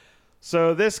head.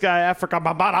 So this guy, Africa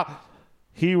Bambata,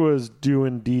 he was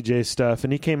doing DJ stuff,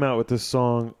 and he came out with this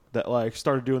song that like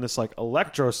started doing this like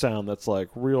electro sound that's like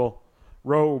real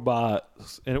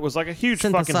robots, and it was like a huge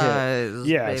fucking hit. Synthesized,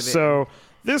 Yeah, baby. so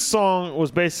this song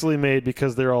was basically made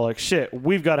because they're all like, shit,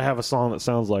 we've got to have a song that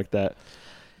sounds like that.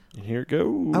 And here it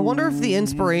goes. I wonder if the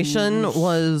inspiration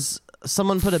was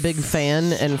someone put a big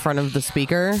fan in front of the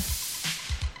speaker.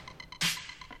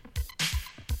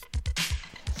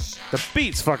 The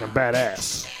beat's fucking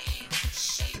badass.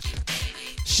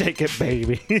 Shake it,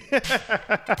 baby.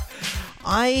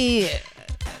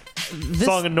 This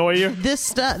Song annoy you?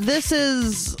 This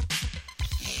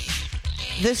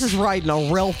is riding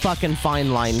a real fucking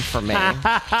fine line for me.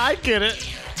 I get it.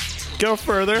 Go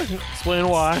further. Explain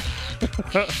why.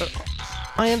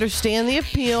 I understand the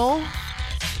appeal.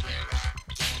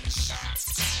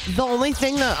 The only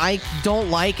thing that I don't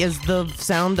like is the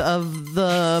sound of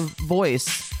the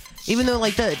voice. Even though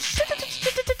like the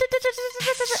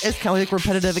it's kind of like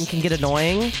repetitive and can get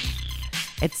annoying.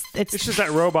 It's just that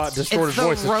robot distorted it's the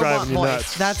voice that's robot driving you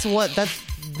voice. nuts.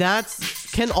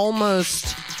 That's can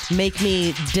almost make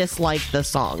me dislike the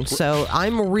song. So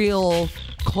I'm real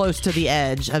close to the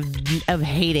edge of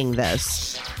hating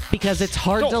this because it's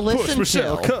hard to listen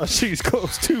Michelle, to. 'cause she's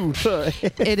close to her.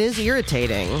 It is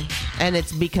irritating, and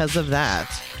it's because of that.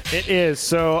 It is.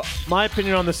 So my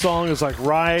opinion on this song is like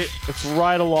it's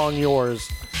right along yours.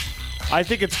 I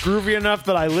think it's groovy enough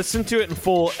that I listen to it in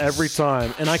full every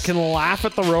time, and I can laugh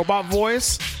at the robot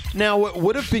voice. Now, what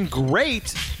would have been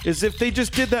great is if they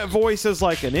just did that voice as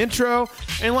like an intro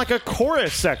and like a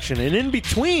chorus section, and in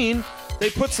between they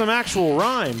put some actual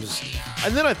rhymes,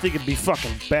 and then I think it'd be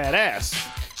fucking badass.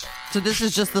 So this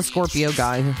is just the Scorpio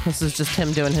guy. This is just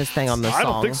him doing his thing on this song. I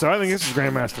don't think so. I think this is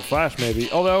Grandmaster Flash, maybe.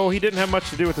 Although he didn't have much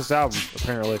to do with this album,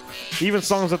 apparently. Even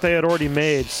songs that they had already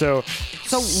made. So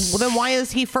then why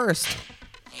is he first?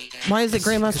 Why is it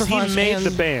Grandmaster Flash? He made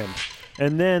the band.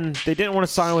 And then they didn't want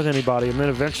to sign with anybody. And then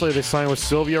eventually they signed with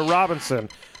Sylvia Robinson,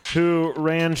 who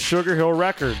ran Sugar Hill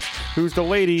Records, who's the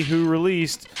lady who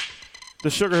released the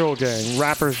Sugar Hill Gang,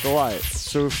 Rapper's Delight.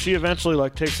 So she eventually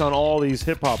like takes on all these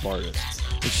hip-hop artists.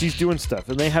 And she's doing stuff.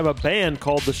 And they have a band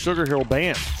called the Sugar Hill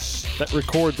Band that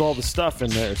records all the stuff in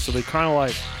there. So they kind of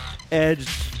like edged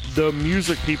the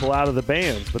music people out of the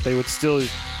bands, but they would still...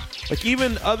 Like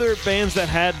even other bands that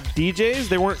had DJs,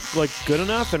 they weren't like good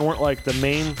enough and weren't like the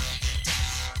main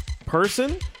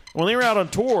person. when they were out on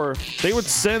tour, they would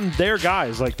send their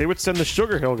guys, like they would send the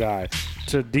Sugar Hill guy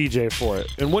to DJ for it,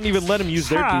 and wouldn't even let him use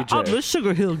their DJ. I'm the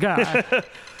Sugar Hill guy.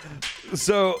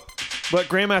 So, but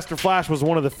Grandmaster Flash was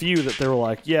one of the few that they were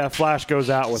like, yeah, Flash goes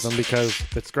out with him because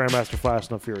it's Grandmaster Flash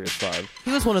and the Furious Five.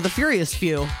 He was one of the Furious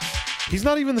few. He's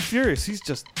not even the Furious. He's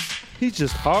just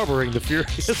harboring the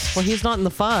Furious. Well, he's not in the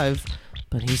 5,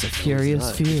 but he's a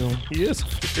Furious few. He is.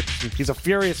 He's a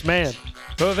furious man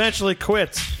who eventually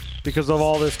quits because of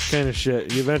all this kind of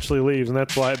shit. He eventually leaves, and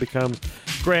that's why it becomes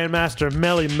Grandmaster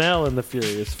Melly Mel in the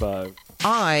Furious Five.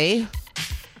 I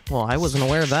wasn't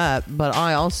aware of that, but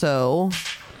I also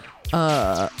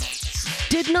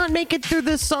did not make it through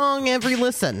this song every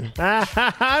listen.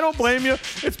 I don't blame you.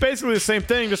 It's basically the same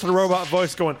thing, just a robot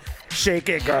voice going, "Shake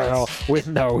it, girl," with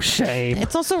no shame.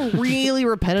 It's also really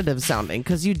repetitive sounding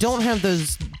because you don't have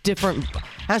those different...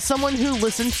 As someone who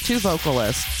listens to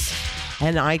vocalists,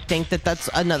 and I think that that's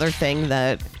another thing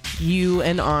that you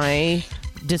and I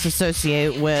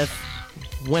disassociate with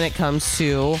when it comes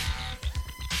to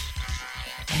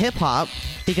hip-hop,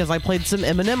 because I played some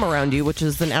Eminem around you, which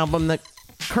is an album that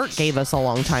Kurt gave us a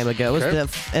long time ago. It's the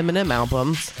Eminem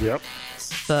album. Yep.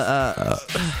 The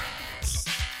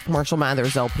Marshall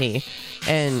Mathers LP.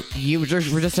 And you were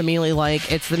just immediately like,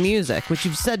 it's the music, which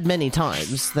you've said many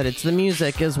times, that it's the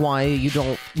music is why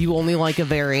you only like a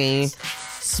very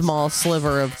small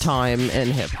sliver of time in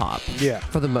hip-hop. Yeah.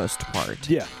 For the most part.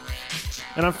 Yeah.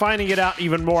 And I'm finding it out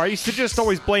even more. I used to just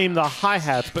always blame the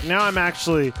hi-hats, but now I'm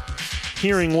actually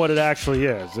hearing what it actually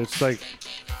is. It's like,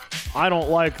 I don't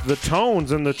like the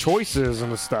tones and the choices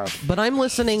and the stuff. But I'm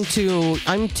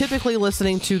typically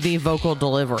listening to the vocal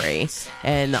delivery,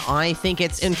 and I think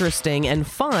it's interesting and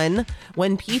fun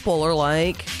when people are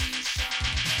like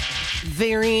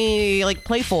very like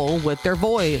playful with their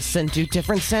voice and do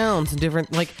different sounds and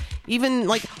different like even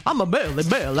like I'm a belly like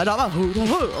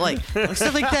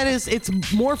stuff like that.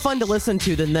 It's more fun to listen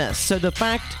to than this. So the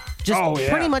fact,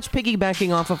 pretty much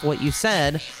piggybacking off of what you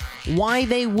said, why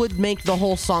they would make the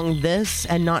whole song this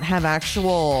and not have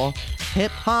actual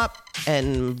hip hop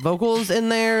and vocals in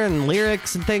there and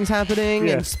lyrics and things happening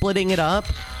and splitting it up,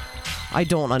 I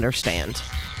don't understand.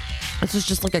 This is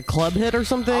just like a club hit or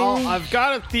something? I've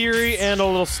got a theory and a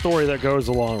little story that goes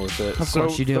along with it. Of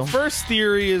course you do. The first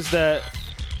theory is that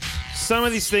some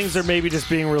of these things are maybe just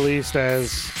being released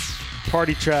as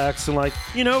party tracks and like,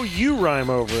 you rhyme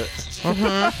over it. Wee.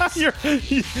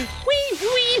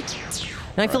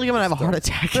 And I feel like I'm going to have a heart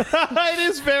attack. It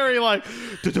is very like...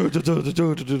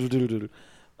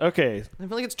 Okay. I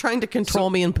feel like it's trying to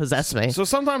control me and possess me. So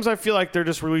sometimes I feel like they're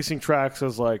just releasing tracks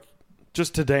as like,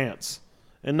 just to dance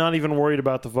and not even worried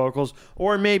about the vocals.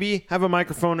 Or maybe have a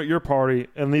microphone at your party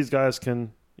and these guys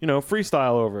can,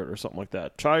 freestyle over it or something like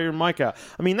that. Try your mic out.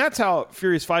 I mean, that's how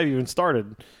Furious 5 even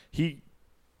started.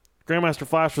 Grandmaster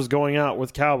Flash was going out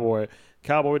with Cowboy.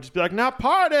 Cowboy would just be like, "Now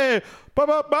party, ba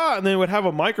ba ba," and then would have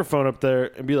a microphone up there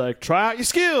and be like, "Try out your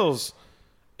skills."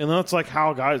 And that's like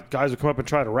how guys would come up and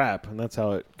try to rap, and that's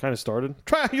how it kind of started.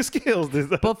 Try out your skills.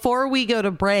 Before we go to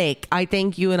break, I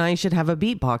think you and I should have a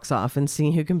beatbox off and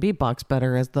see who can beatbox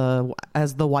better as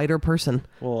the whiter person.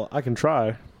 Well, I can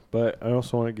try, but I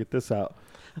also want to get this out.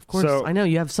 Of course, I know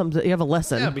you have you have a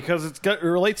lesson. Yeah, because it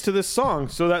relates to this song.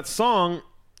 So that song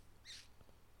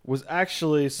was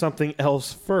actually something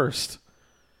else first.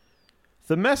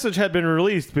 The Message had been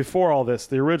released before all this.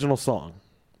 The original song,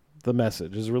 The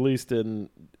Message, is released in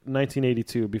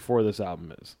 1982 before this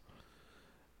album is.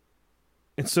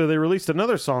 And so they released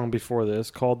another song before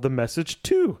this called The Message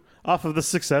 2 off of the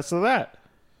success of that.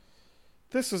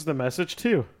 This is The Message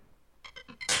 2.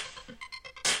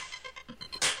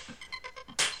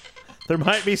 There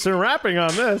might be some rapping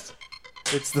on this.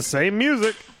 It's the same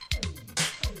music.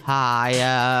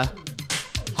 Hiya,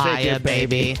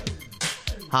 baby.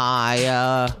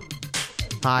 Hiya,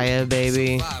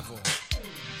 baby.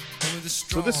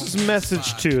 So this is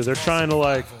Message 2. They're trying to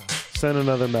like send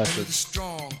another message.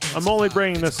 I'm only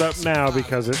bringing this up now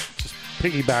because it just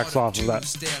piggybacks off of that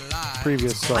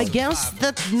previous song. I guess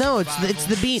it's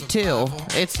the beat too.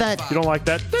 It's that. You don't like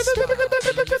that?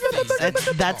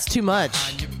 That's too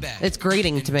much. It's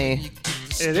grating to me.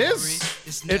 It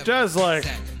is. It does like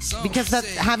because that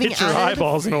having hit your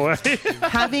eyeballs in a way.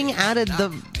 Having added the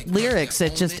lyrics,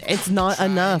 it's not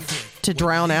enough to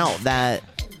drown out that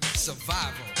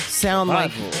sound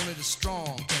like.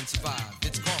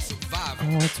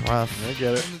 Oh, it's rough. I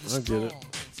get it.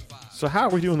 So how are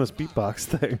we doing this beatbox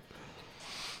thing?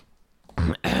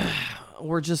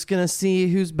 We're just gonna see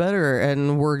who's better,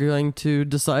 and we're going to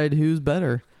decide who's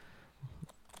better.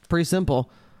 Pretty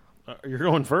simple. You're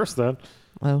going first then.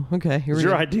 Oh, okay. It's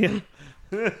your idea.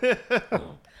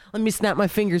 Let me snap my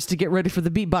fingers to get ready for the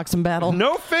beatboxing battle.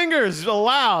 No fingers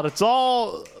allowed. It's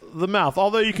all the mouth.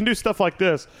 Although you can do stuff like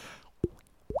this.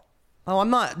 Oh, I'm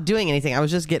not doing anything. I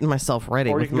was just getting myself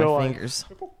ready with my fingers.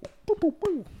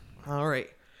 All right.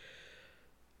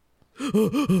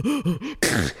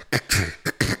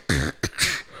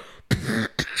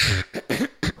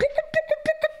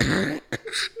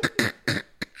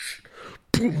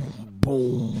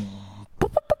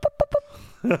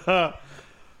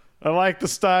 I like the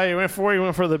style you went for. You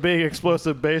went for the big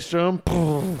explosive bass drum.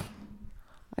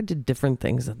 I did different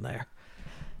things in there.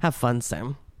 Have fun,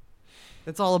 Sam.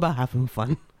 It's all about having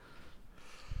fun.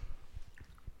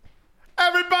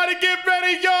 Everybody get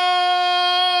ready, y'all!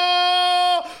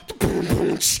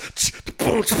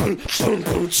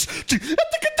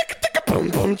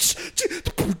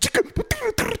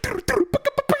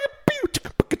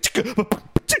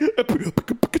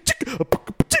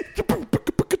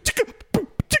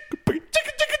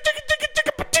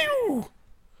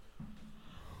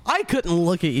 I couldn't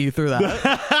look at you through that.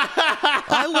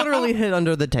 I literally hid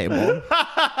under the table.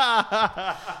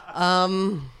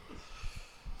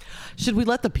 Should we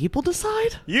let the people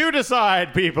decide? You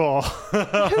decide, people.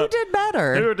 Who did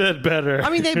better? Who did better? I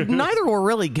mean, they neither were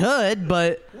really good,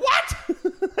 but What?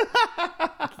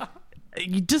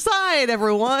 you decide,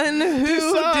 everyone. Who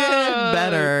did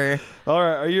better? All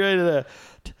right, are you ready to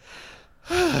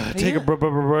take a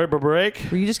break?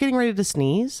 Were you just getting ready to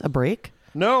sneeze? A break?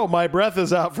 No, my breath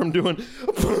is out from doing.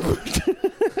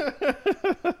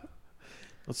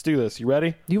 Let's do this. You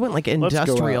ready? You went like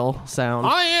industrial sound.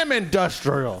 I am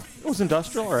industrial. It was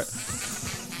industrial. All right.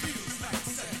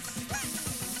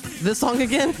 This song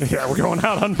again? Yeah, we're going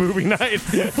out on movie night.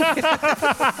 Yeah.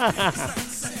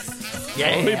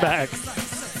 We'll be back.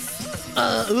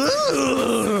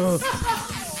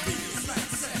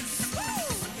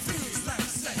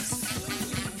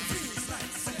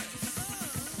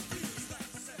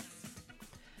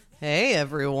 Hey,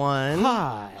 everyone.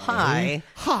 Hi. Hi.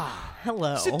 Hi.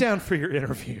 Hello. Sit down for your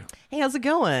interview. Hey, how's it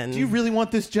going? Do you really want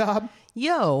this job?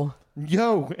 Yo.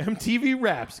 Yo, MTV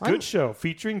Raps. Good show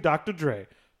featuring Dr. Dre.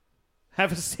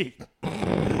 Have a seat.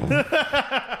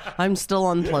 I'm still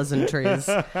on pleasantries.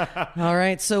 All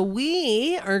right, so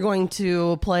we are going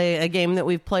to play a game that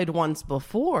we've played once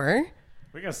before.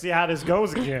 We're going to see how this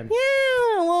goes again.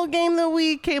 Yeah, a little game that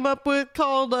we came up with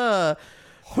called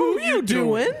Who You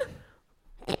Doin?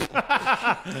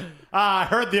 I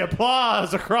heard the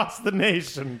applause across the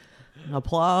nation.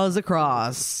 Applause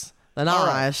across the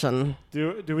nation.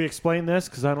 Do we explain this?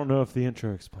 Because I don't know if the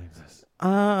intro explains this.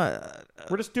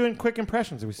 We're just doing quick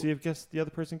impressions, and we see if the other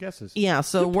person guesses. Yeah,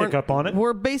 so we'll pick up on it.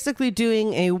 We're basically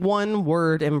doing a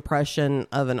one-word impression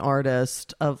of an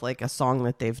artist of like a song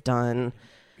that they've done.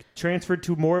 Transferred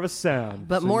to more of a sound.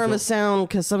 But more of a sound,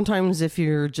 because sometimes if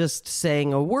you're just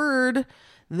saying a word,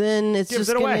 then it's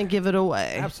just going to give it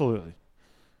away. Absolutely.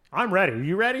 I'm ready. Are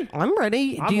you ready? I'm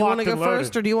ready. Do you want to go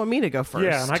first, or do you want me to go first?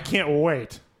 Yeah, and I can't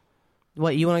wait.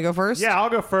 What, you want to go first? Yeah, I'll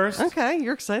go first. Okay,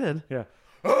 you're excited. Yeah.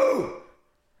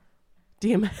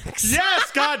 DMX.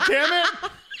 Yes, God damn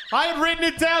it! I had written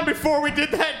it down before we did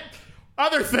that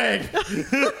other thing.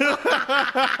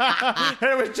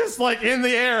 It was just like in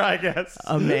the air, I guess.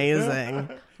 Amazing.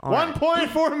 1 point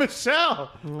for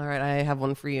Michelle. All right, I have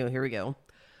one for you. Here we go.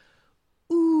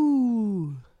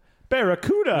 Ooh.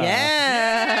 Barracuda.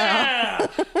 Yeah.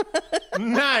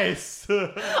 Nice.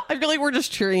 I feel like we're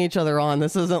just cheering each other on.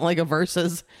 This isn't like a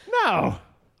versus. No.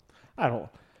 I don't.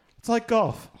 It's like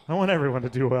golf. I want everyone to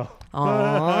do well.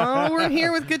 Aw, we're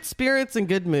here with good spirits and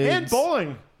good moods. And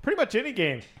bowling. Pretty much any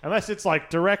game. Unless it's like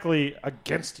directly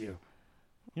against you.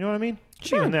 You know what I mean?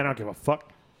 Sure. Even then, I don't give a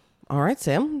fuck. All right,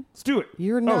 Sam. Let's do it.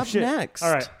 You're up next.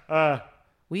 All right.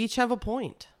 We each have a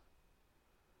point.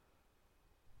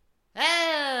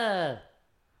 Are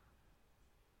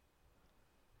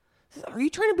you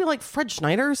trying to be like Fred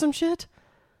Schneider or some shit?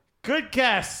 Good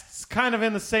guess. It's kind of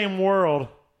in the same world.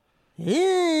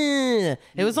 Yeah.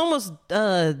 It was almost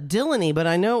Dylan-y, but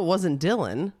I know it wasn't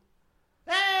Dylan.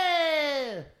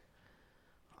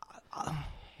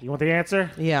 You want the answer?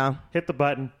 Yeah. Hit the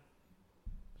button.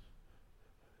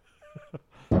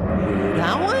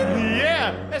 That one?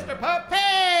 Yeah, Mr.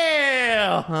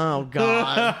 Popale. Oh,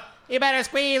 God. You better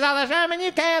squeeze all the Sherman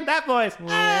you can. That voice.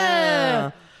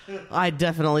 Yeah. I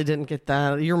definitely didn't get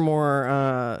that. You're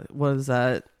more, what is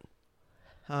that?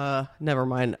 Never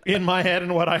mind. In my head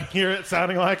and what I hear it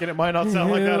sounding like, and it might not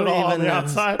sound like that at all on the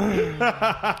outside.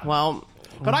 Well,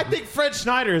 but I think Fred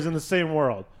Schneider is in the same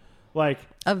world. Like,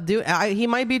 he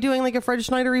might be doing like a Fred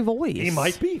Schneider-y voice. he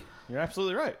might be. You're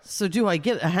absolutely right. So do I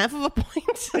get a half of a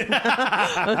point?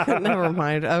 Never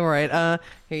mind. All right.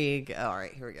 Here you go. All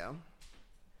right. Here we go.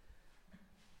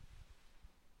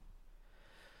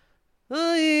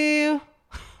 Believe.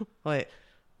 Wait.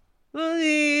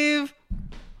 Believe.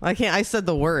 I can't. I said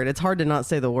the word. It's hard to not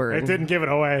say the word. It didn't give it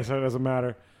away, so it doesn't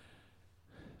matter.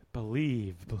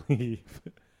 Believe.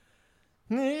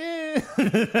 I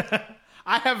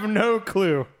have no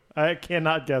clue. I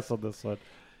cannot guess on this one.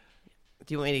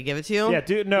 Do you want me to give it to you? Yeah,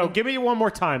 no, give me one more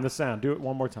time, the sound. Do it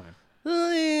one more time.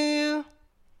 Believe.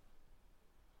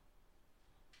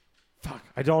 Fuck,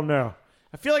 I don't know.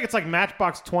 I feel like it's like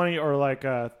Matchbox 20 or like,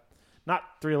 not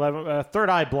 311, Third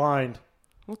Eye Blind.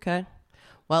 Okay.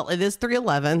 Well, it is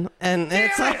 311, and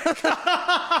it's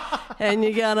and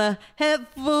you got a head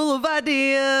full of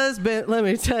ideas, but let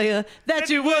me tell you that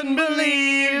you wouldn't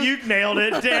believe. You nailed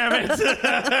it, damn it.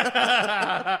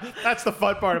 That's the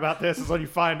fun part about this is when you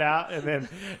find out, and then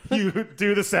you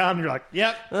do the sound, and you're like,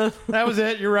 yep, that was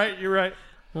it. You're right.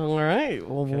 All right.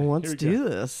 Well, Okay, let's do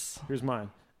this. Here's mine.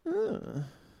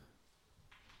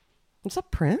 What's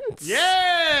up, Prince?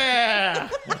 Yeah!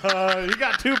 You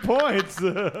got 2 points.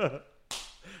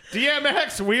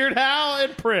 DMX, Weird Al,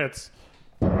 and Prince.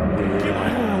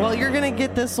 Well, you're going to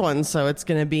get this one, so it's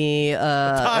going to be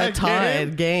a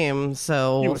tied game.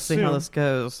 So we'll see how this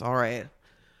goes. All right.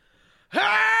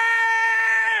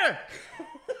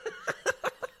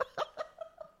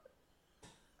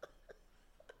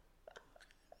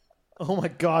 Oh my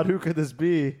God, who could this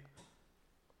be?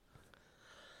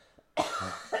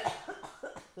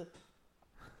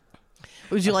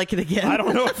 Would you like it again? I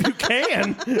don't know if you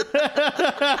can.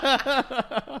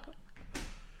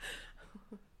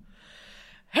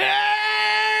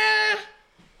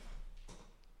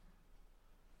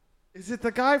 Is it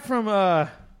the guy from oh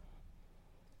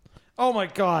my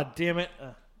God, damn it.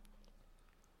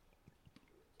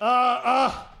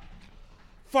 Fuck,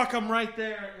 I'm right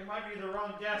there. It might be the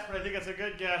wrong guess, but I think it's a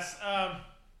good guess. Oh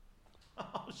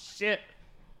shit.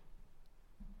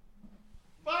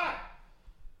 Fuck.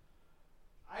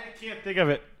 I can't think of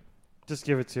it. Just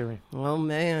give it to me. Oh,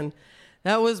 man.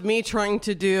 That was me trying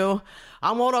to do,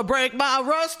 I'm going to break my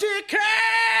rusty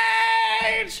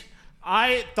cage.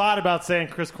 I thought about saying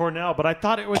Chris Cornell, but I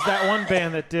thought it was that one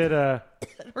band that did... It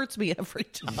hurts me every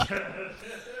time.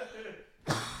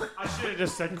 I should have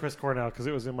just said Chris Cornell because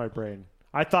it was in my brain.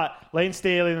 I thought Lane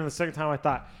Staley, and then the second time I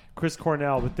thought Chris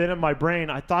Cornell, but then in my brain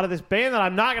I thought of this band that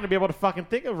I'm not going to be able to fucking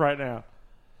think of right now.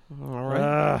 All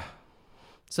right.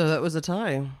 So that was a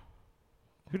tie.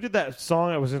 Who did that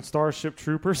song that was in Starship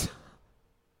Troopers?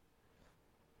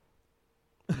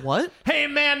 What? Hey,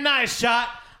 man, nice shot.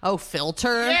 Oh,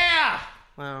 Filter? Yeah.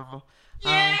 Wow.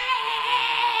 Yeah,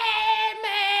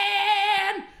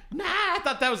 man. Nah, I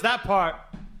thought that was that part.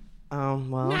 Oh,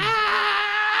 well.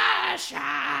 Nice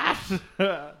shot.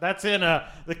 That's in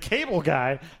The Cable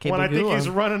Guy. Cable when I think Gula. he's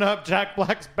running up Jack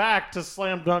Black's back to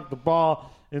slam dunk the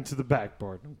ball into the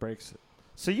backboard and breaks it.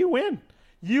 So you win.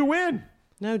 You win.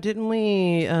 No, didn't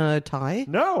we tie?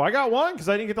 No, I got one because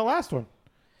I didn't get the last one.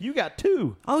 You got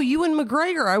 2. Oh, you and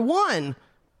McGregor. I won.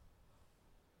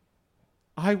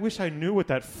 I wish I knew what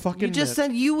that fucking You just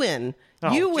meant. said you win.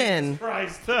 Oh, You Jesus win.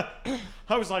 Christ.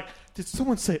 I was like, did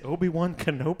someone say Obi-Wan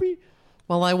Kenobi?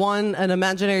 Well, I won an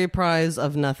imaginary prize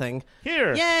of nothing.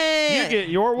 Here. Yay! You get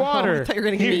your water. Oh, I thought you were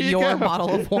going to give me your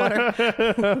bottle of water.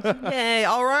 Yay.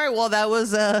 All right. Well, that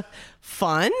was a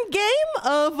fun game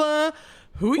of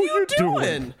Who You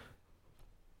Doin?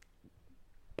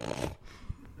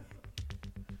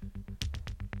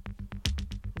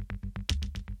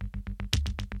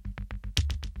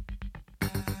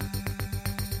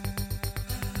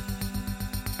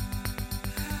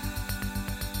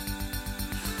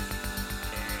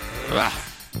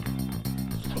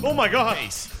 Oh, my God.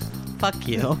 Fuck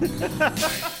you.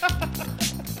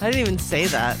 I didn't even say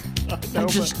that. I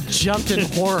just jumped in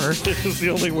horror. This is the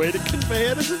only way to convey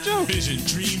it as a joke. Vision,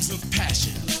 dreams of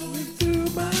passion. Through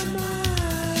my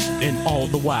mind. And all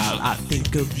the while I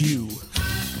think of you.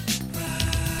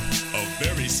 A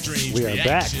very strange We are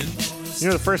reaction. back. You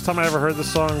know, the first time I ever heard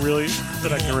this song really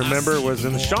that I can remember was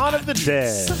in Shaun of the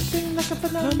Dead.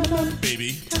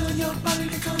 Baby.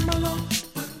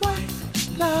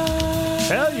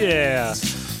 Hell yeah.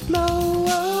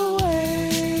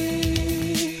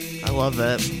 I love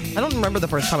it. I don't remember the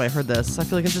first time I heard this. I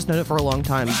feel like I've just known it for a long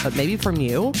time. But maybe from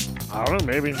you? I don't know.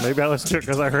 Maybe I listened to it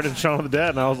because I heard it in Shaun of the Dead,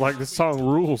 and I was like, this song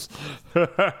rules.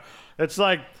 It's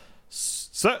like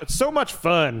so much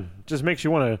fun. Just makes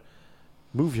you want to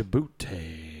move your booty.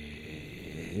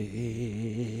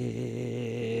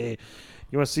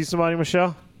 You want to see somebody,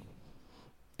 Michelle?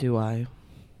 Do I?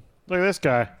 Look at this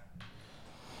guy.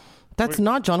 That's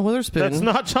not John Witherspoon. That's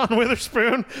not John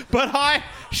Witherspoon, but I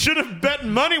should have bet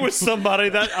money with somebody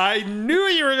that I knew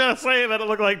you were going to say that it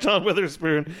looked like John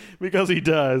Witherspoon because he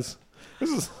does.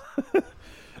 This is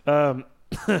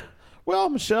Well,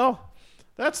 Michelle,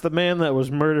 that's the man that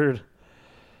was murdered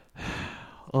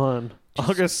on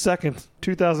August 2nd,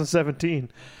 2017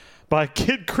 by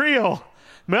Kid Creole,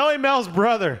 Melly Mel's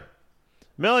brother.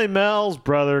 Melly Mel's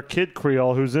brother, Kid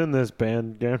Creole, who's in this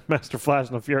band, Grandmaster Flash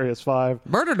and the Furious 5,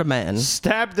 Murdered a man.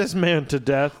 stabbed this man to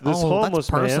death, this homeless that's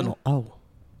personal. man. Oh.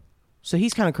 So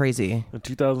he's kind of crazy. In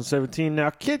 2017.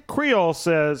 Now, Kid Creole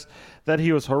says that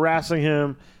he was harassing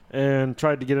him and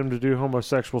tried to get him to do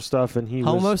homosexual stuff, and he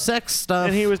Homosex stuff.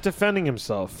 and he was defending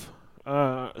himself.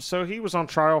 So he was on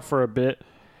trial for a bit,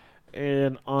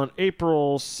 and on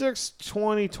April 6,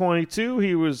 2022,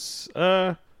 he was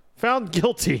found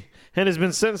guilty and has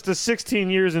been sentenced to 16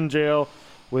 years in jail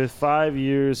with 5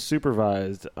 years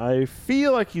supervised. I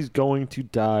feel like he's going to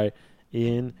die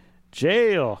in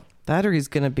jail. That or he's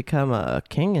going to become a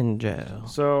king in jail.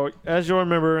 So, as you'll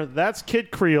remember, that's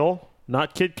Kid Creole,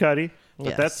 not Kid Cudi. But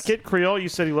Yes. that's Kid Creole. You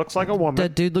said he looks like a woman.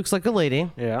 That dude looks like a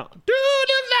lady. Yeah. Dude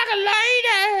looks like a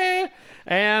lady.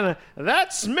 And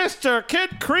that's Mr.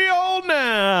 Kid Creole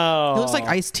now. He looks like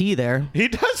Ice-T there. He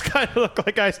does kind of look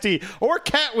like Ice-T. Or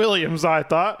Cat Williams, I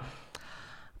thought.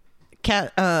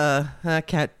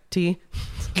 Cat T.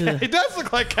 He does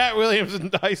look like Cat Williams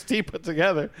and Ice-T put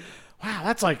together. Wow,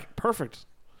 that's like perfect.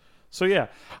 So, yeah,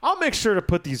 I'll make sure to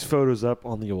put these photos up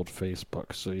on the old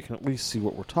Facebook so you can at least see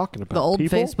what we're talking about. The old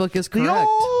people. Facebook is The correct.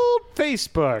 old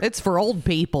Facebook. It's for old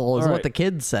people, is All what right. the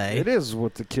kids say. It is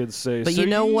what the kids say. But So you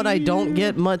know what I don't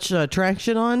get much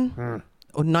traction on?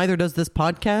 Oh, neither does this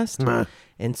podcast. Nah.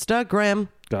 Instagram.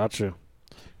 Gotcha.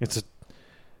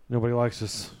 Nobody likes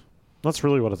us. That's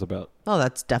really what it's about. Oh,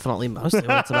 that's definitely mostly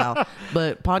what it's about.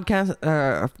 But podcast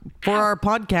for our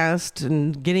podcast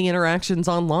and getting interactions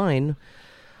online.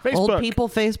 Facebook. Old people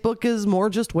Facebook is more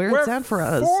just where it's at for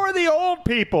us. For the old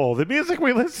people. The music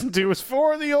we listen to is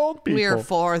for the old people. We're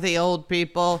for the old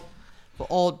people. For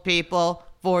old people.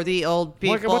 For the old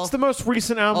people. What's the most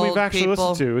recent album we've Old actually people.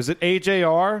 listened to? Is it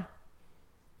AJR?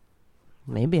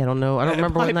 Maybe, I don't know. I don't It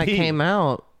remember when might that be. came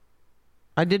out.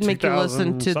 I did make you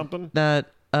listen 2000 to something?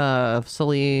 that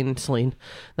Celine,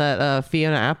 that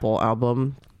Fiona Apple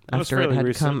album That was after it fairly had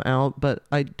recent. come out, but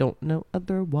I don't know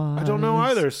otherwise. I don't know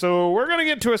either. So we're going to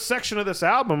get to a section of this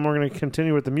album. We're going to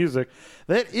continue with the music.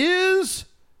 That is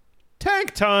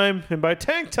Tank Time. And by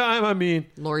Tank Time, I mean...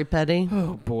 Lori Petty,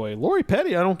 Oh, boy. Lori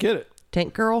Petty, I don't get it.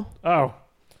 Tank Girl. Oh.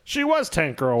 She was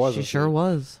Tank Girl, wasn't She she? sure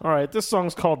was. All right, this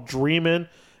song's called Dreamin',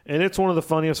 and it's one of the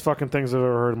funniest fucking things I've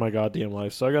ever heard in my goddamn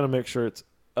life. So I got to make sure it's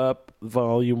up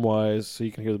volume-wise so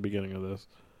you can hear the beginning of this.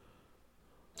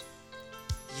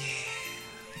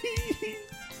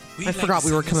 I forgot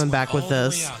we were coming back with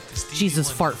this. Jesus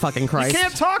fart fucking Christ. You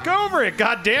can't talk over it,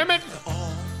 goddammit!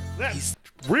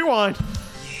 Rewind.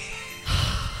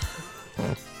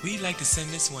 We'd like to send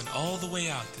this one all the way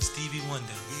out to Stevie Wonder.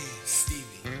 Yeah,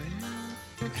 Stevie.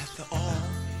 After all,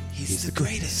 he's the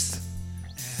greatest.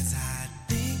 As I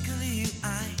think of you,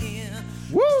 I hear.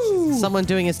 Woo! Someone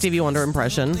doing a Stevie Wonder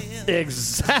impression.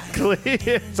 Exactly.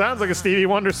 It sounds like a Stevie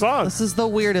Wonder song. This is the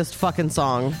weirdest fucking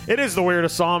song. It is the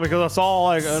weirdest song because it's all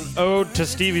like an ode to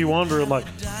Stevie Wonder. Like,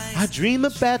 I dream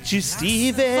about you,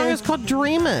 Stevie. The song is called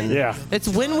Dreamin'. Yeah. It's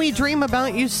when we dream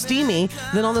about you, steamy,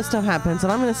 then all this stuff happens.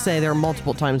 And I'm going to say there are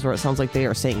multiple times where it sounds like they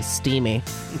are saying steamy.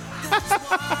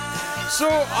 So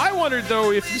I wondered,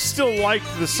 though, if you still liked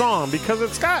the song because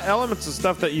it's got elements of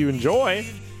stuff that you enjoy.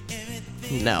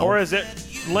 No. Or is it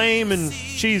lame and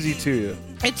cheesy to you?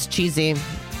 It's cheesy.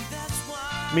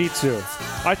 Me too.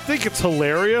 I think it's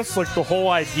hilarious, like the whole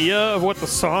idea of what the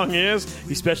song is,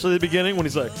 especially the beginning when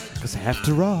he's like, because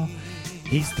after all,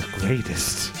 he's the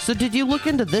greatest. So did you look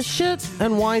into this shit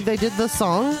and why they did this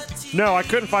song? No, I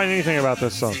couldn't find anything about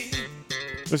this song.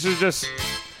 This is just,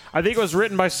 I think it was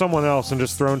written by someone else and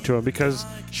just thrown to him because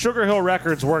Sugar Hill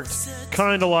Records worked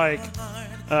kind of like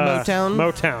Motown?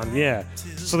 Motown, yeah.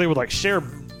 So they would like share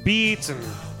beats and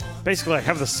basically like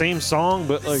have the same song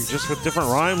but like just with different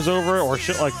rhymes over it or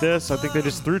shit like this. I think they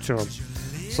just threw to him.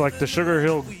 So like the Sugar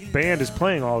Hill band is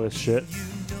playing all this shit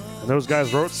and those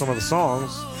guys wrote some of the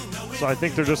songs. So I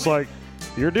think they're just like,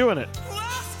 you're doing it.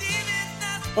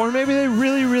 Or maybe they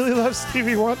really, really love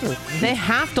Stevie Wonder. They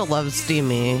have to love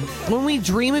Steamy. When we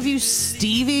dream of you,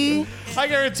 Stevie. I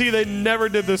guarantee they never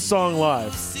did this song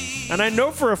live. And I know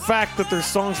for a fact that there's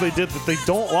songs they did that they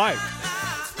don't like.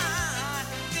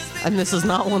 And this is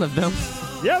not one of them.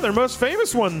 Yeah, their most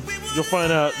famous one, you'll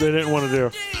find out they didn't want to do.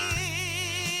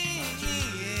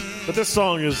 But this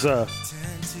song is,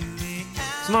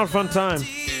 it's not a fun time.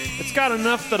 It's got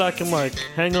enough that I can, like,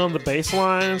 hang on the bass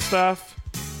line and stuff.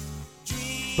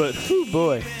 But, whew,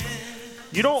 boy.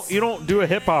 You don't do a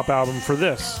hip-hop album for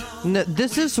this. No,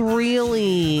 this is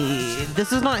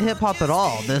not hip hop at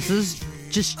all. This is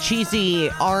just cheesy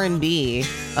R&B.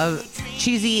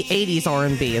 Cheesy 80s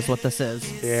R&B is what this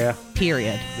is. Yeah.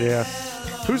 Period. Yeah.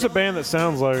 Who's a band that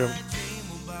sounds like him?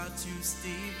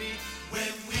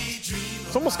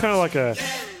 It's almost kind of like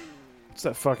what's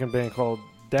that fucking band called?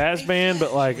 Daz Band,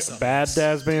 but like a bad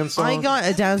Daz Band song. I got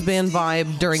a Daz Band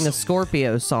vibe during the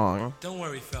Scorpio song. Don't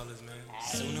worry, fellas, man.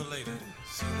 Sooner or later.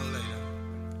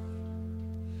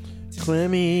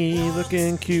 Clemmy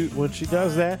looking cute when she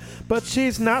does that, but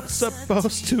she's not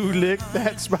supposed to lick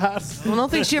that spot. I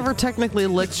don't think she ever technically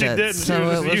licked She it, didn't. She so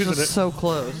was it was using just it. so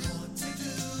close.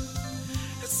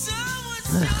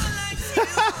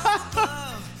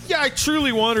 Yeah, I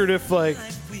truly wondered if, like,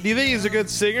 do you think he's a good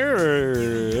singer or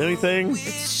anything?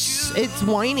 It's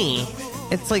whiny.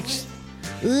 It's like...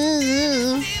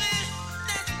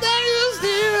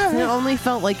 It only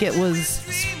felt like it was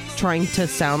trying to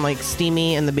sound like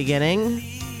Steamy in the beginning,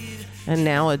 and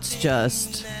now it's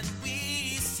just...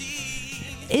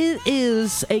 It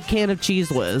is a can of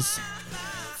Cheese Whiz.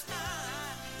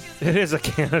 It is a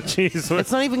can of cheese.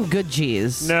 It's not even good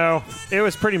cheese. No, it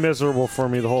was pretty miserable for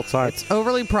me the whole time. It's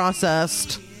overly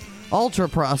processed. Ultra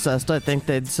processed, I think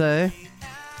they'd say.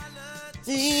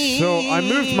 So I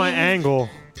moved my angle.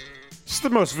 This is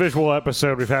the most visual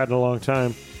episode we've had in a long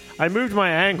time. I moved my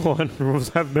angle and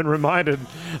have been reminded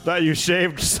that you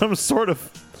shaved some sort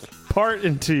of part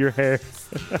into your hair.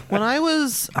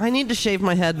 I need to shave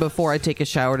my head before I take a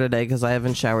shower today because I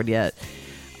haven't showered yet.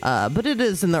 But it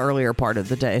is in the earlier part of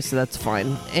the day, so that's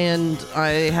fine. And I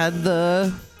have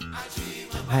the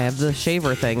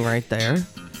shaver thing right there.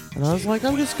 And I was like,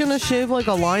 I'm just gonna shave like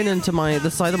a line into the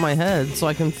side of my head so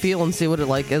I can feel and see what it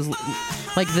is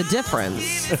like the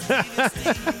difference.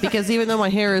 Because even though my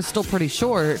hair is still pretty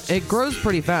short, it grows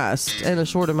pretty fast in a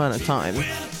short amount of time.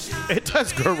 It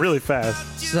does grow really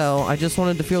fast. So I just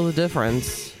wanted to feel the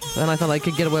difference. And I thought I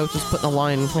could get away with just putting a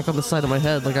line like on the side of my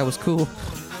head like I was cool.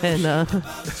 And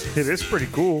it is pretty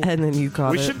cool. And then you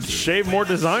caught We it. should shave more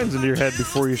designs into your head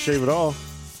before you shave it all.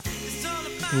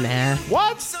 Nah.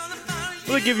 What?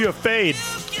 Let me give you a fade.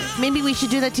 Maybe we should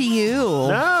do that to you.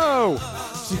 No.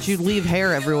 Since you leave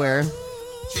hair everywhere.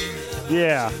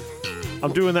 Yeah.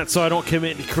 I'm doing that so I don't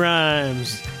commit any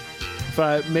crimes. If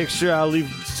I make sure I leave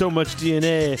so much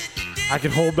DNA, I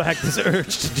can hold back this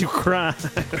urge to do crime.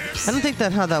 I don't think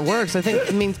that's how that works. I think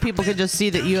it means people can just see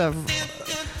that you have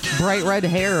bright red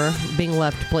hair being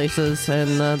left places,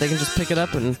 and they can just pick it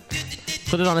up and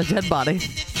put it on a dead body.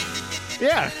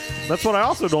 Yeah, that's what I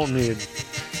also don't need.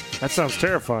 That sounds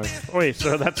terrifying. Wait,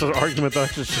 so that's an argument that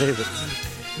I should shave it.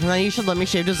 Now you should let me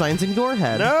shave designs in your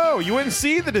head. No, you wouldn't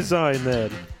see the design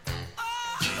then.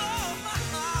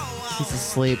 He's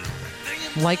asleep.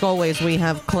 Like always, we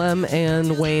have Clem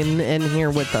and Wayne in here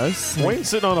with us. Wayne's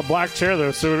sitting on a black chair,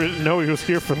 though, so we didn't know he was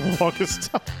here for the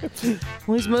longest time.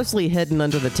 Well, he's mostly hidden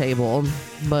under the table,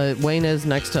 but Wayne is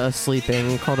next to us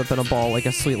sleeping, curled up in a ball like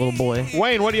a sweet little boy.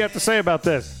 Wayne, what do you have to say about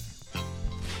this?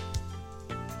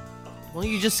 Well,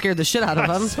 you just scared the shit out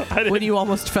of him when you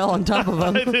almost fell on top of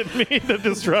him. I didn't mean to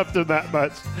disrupt him that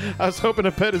much. I was hoping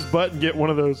to pet his butt and get one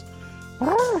of those.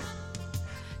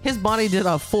 His body did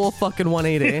a full fucking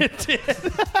 180. It did.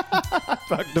 I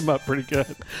fucked him up pretty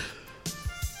good.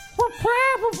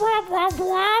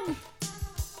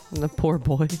 The poor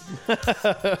boy.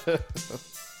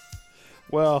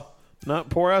 Well, not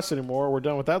poor us anymore. We're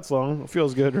done with that song. It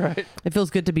feels good, right? It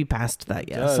feels good to be past that,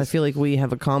 yes. does. I feel like we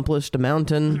have accomplished a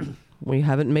mountain. We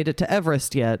haven't made it to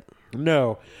Everest yet.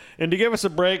 No. And to give us a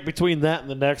break between that and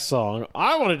the next song,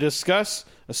 I want to discuss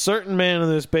a certain man in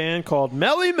this band called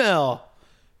Melly Mel.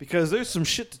 Because there's some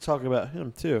shit to talk about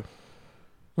him, too.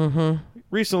 Mm-hmm.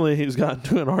 Recently, he's gotten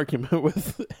into an argument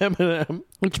with Eminem.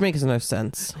 Which makes no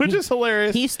sense. Which is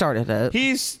hilarious. He started it.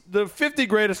 He's the 50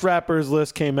 greatest rappers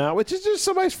list came out, which is just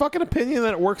somebody's fucking opinion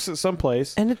that it works at some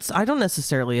place. And I don't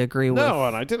necessarily agree with No,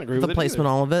 and I didn't agree with the it placement,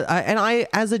 either. all of it. I,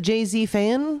 as a Jay-Z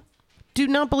fan, do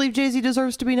not believe Jay-Z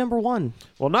deserves to be number one.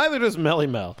 Well, neither does Melly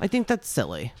Mel. I think that's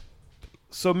silly.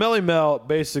 So Melly Mel,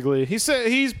 basically, he said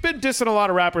he's been dissing a lot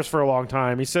of rappers for a long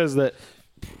time. He says that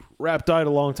rap died a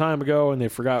long time ago and they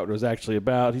forgot what it was actually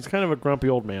about. He's kind of a grumpy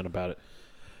old man about it.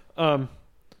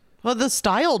 Well, the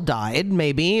style died,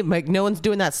 maybe. Like, no one's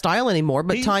doing that style anymore,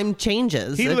 but time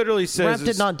changes. He literally says rap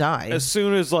did not die. As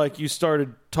soon as like you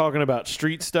started talking about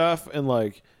street stuff and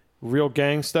like real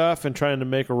gang stuff and trying to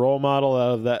make a role model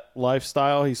out of that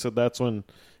lifestyle, he said that's when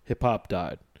hip hop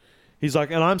died. He's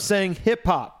like, and I'm saying hip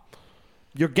hop.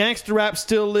 Your gangster rap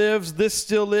still lives. This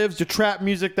still lives. Your trap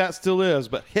music, that still lives.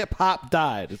 But hip hop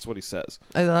died. That's what he says.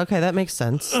 Okay, that makes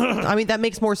sense. I mean, that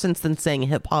makes more sense than saying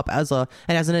hip hop as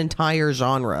an entire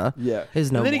genre. Yeah.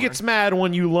 Is no and then more. he gets mad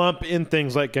when you lump in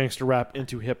things like gangster rap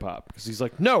into hip hop because he's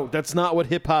like, no, that's not what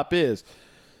hip hop is.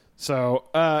 So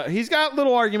he's got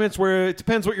little arguments where it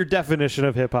depends what your definition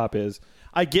of hip hop is.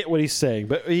 I get what he's saying,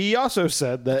 but he also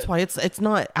said that That's why it's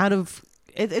not out of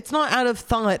it's not out of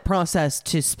thought process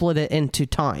to split it into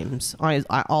times. I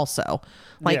also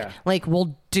like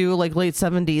we'll do like late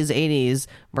 70s, 80s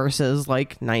versus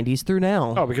like 90s through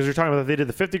now. Oh, because you're talking about they did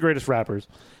the 50 greatest rappers,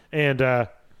 and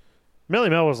Melly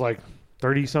Mel was like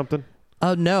 30 something.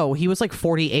 Oh no, he was like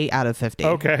 48 out of 50.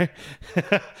 Okay,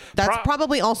 That's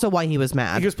probably also why he was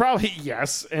mad. he was probably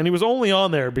yes, and he was only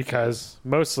on there because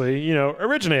mostly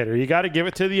originator. You got to give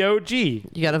it to the OG. You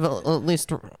gotta at least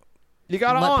You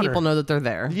got to let honor people know that they're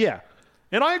there. Yeah,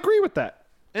 and I agree with that.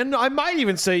 And I might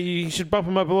even say you should bump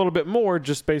him up a little bit more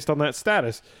just based on that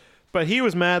status. But he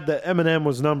was mad that Eminem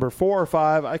was number 4 or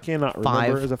 5. I cannot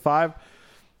remember. 5. Is it 5?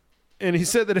 And he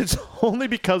said that it's only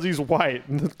because he's white.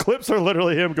 And the clips are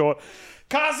literally him going,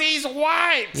 "'Cause he's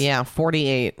white." Yeah,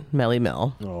 48 Melly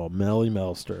Mel. Oh, Melly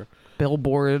Melster.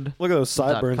 Billboard. Look at those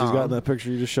sideburns he's got in that picture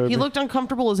you just showed me. He looked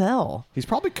uncomfortable as hell. He's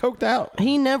probably coked out.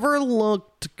 He never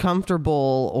looked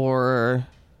comfortable or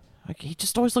like he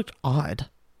just always looked odd.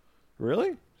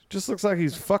 Really? Just looks like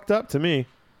he's fucked up to me.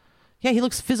 Yeah, he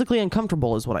looks physically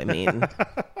uncomfortable is what I mean.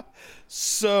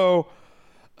 So,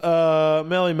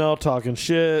 Melly Mel talking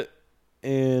shit,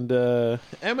 and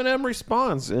Eminem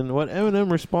responds. And what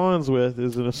Eminem responds with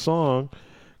is in a song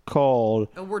called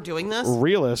Oh, we're doing this?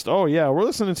 Realist. Oh, yeah. We're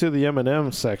listening to the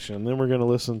Eminem section. Then we're going to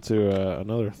listen to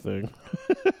another thing.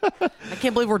 I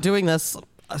can't believe we're doing this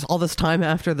all this time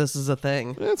after this is a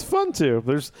thing. It's fun, too.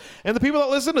 And the people that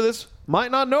listen to this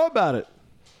might not know about it.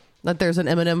 That there's an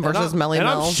Eminem versus Melly And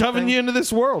Mel. I'm shoving you into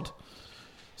this world.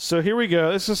 So here we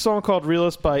go. This is a song called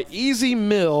Realist by Easy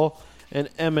Mill and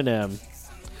Eminem.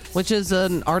 Which is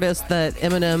an artist that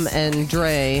Eminem and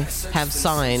Dre have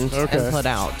signed and put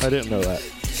out. I didn't know that.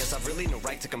 Guess I've really no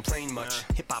right to complain much.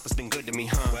 Hip-hop has been good to me,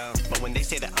 huh? But when they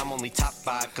say that I'm only top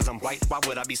 5 cause I'm white, why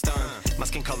would I be stunned? My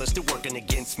skin color's still working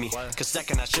against me. Cause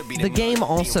second I should be The Game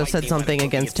also said something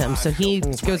against him, so he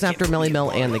goes after Melly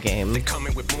Mel and The Game. They're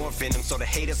coming with more venom, so the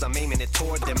haters I'm aiming it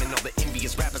toward them. And all the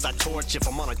envious rappers I torch if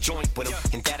I'm on a joint with them.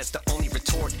 And that is the only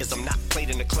retort, is I'm not played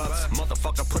in the clubs.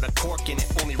 Motherfucker put a cork in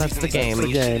it. Only That's reason The they Game.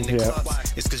 play The shit in Game, the yeah.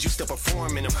 clubs is cause you still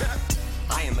performing them.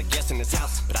 I am a guest in this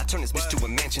house, but I turn this bitch to a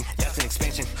mansion. That's an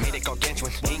expansion, made it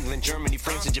gargantuan. England, Germany,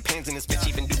 France, and Japan's in this bitch,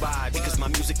 even Dubai. Because my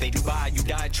music they do buy. You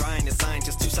died trying to sign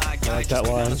just 2 side guys. I like that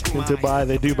Just line. to screw In my Dubai,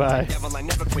 they do buy. Devil, I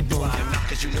never quit doing them.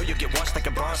 Cause you know you get washed like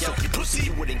a bar soap. You pussy,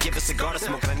 you wouldn't give a cigar to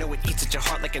smoke. And I know it eats at your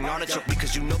heart like an artichoke.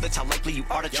 Because you know that's how likely you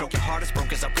are to choke. Your heart is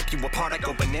broke as I rip you apart. I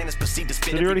go bananas, proceed to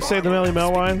spit. Did he already say the Melly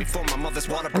Mel line?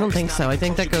 I don't think so. I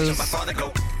think that goes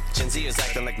Gen Z is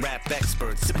acting like rap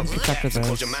experts. Sip up your after caps and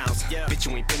close this. your mouths. Bitch,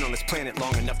 you ain't been on this planet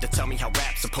long enough to tell me how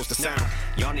rap's supposed to sound.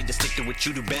 Y'all need to stick to what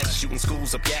you do best. Shooting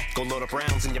schools up, yeah. Go load up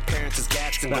rounds and your parents is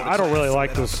gats. And Now, go to I don't really class, like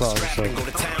let this off song, strap so- and go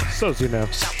to town. So you know.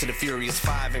 Shout to the Furious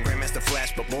 5 and Grandmaster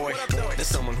Flash, but boy, there's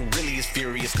someone who really is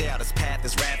furious. Stay out his path,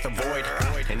 his wrath avoid.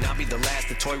 And I'll be the last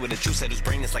to toy with a juice head whose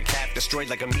brain is like half destroyed,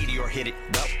 like a meteor hit it.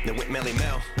 Well, then went Melly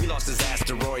Mel. We lost his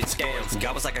asteroid scams.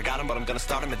 God was like, I got him, but I'm gonna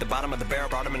start him at the bottom of the barrel.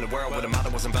 Brought him in the world where the mother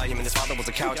wasn't value and his father was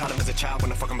a coward. Taught him as a child when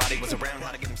the fucking body was around.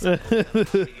 How to get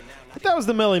him That was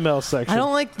the Melly Mel section. I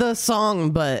don't like the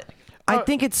song, but I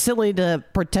think it's silly to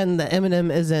pretend that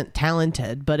Eminem isn't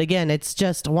talented. But again, it's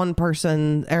just one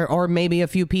person or maybe a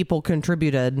few people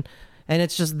contributed, and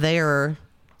it's just their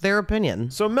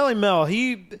opinion. So Melly Mel,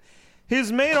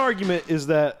 his main argument is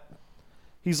that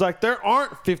he's like, there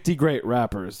aren't 50 great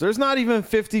rappers. There's not even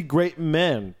 50 great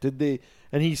men.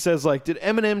 And he says, like, did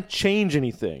Eminem change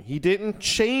anything? He didn't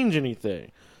change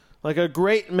anything. Like a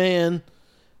great man,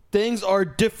 things are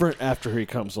different after he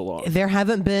comes along. There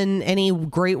haven't been any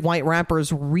great white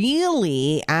rappers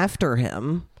really after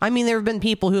him. I mean, there have been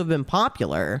people who have been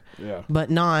popular, but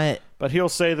not. But he'll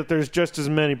say that there's just as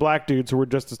many black dudes who are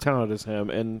just as talented as him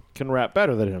and can rap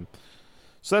better than him.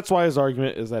 So that's why his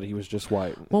argument is that he was just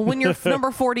white. Well, when you're number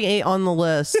 48 on the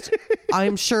list,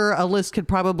 I'm sure a list could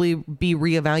probably be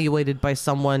reevaluated by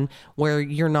someone where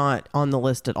you're not on the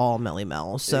list at all, Melly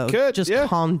Mel. So just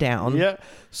calm down. Yeah.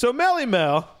 So Melly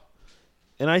Mel,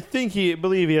 and I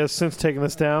believe he has since taken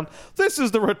this down. This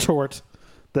is the retort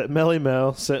that Melly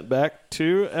Mel sent back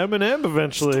to Eminem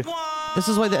eventually. This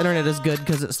is why the internet is good,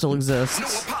 because it still exists. No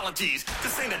apologies.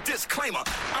 This ain't a disclaimer.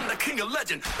 I'm the king of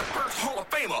legend, the first Hall of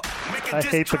Famer. Making I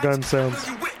hate the gun sounds.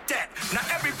 You with that. Now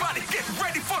everybody get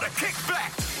ready for the kick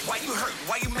back. Why you hurt?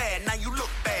 Why you mad? Now you look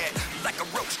bad. Like a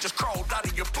roach just crawled out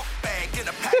of your book bag. In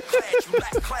a pack class, you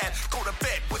lack class. Go to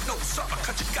bed with no supper,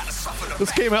 cause you gotta suffer the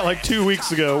This came out like 2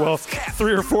 weeks ago. Well,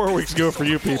 3 or 4 weeks ago for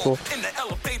you people. In the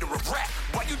elevator of rap.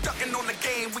 Why you ducking on the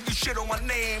game when you shit on my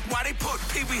name? Why they put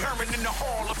Pee Wee Herman in the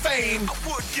Hall of Fame? I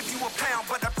would give you a pound,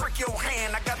 but I break your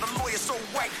hand. I got the lawyer so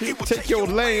white, he will take your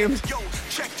land. Yo,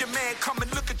 check your man, come and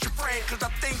look at your friend, cause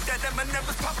I think that Eminem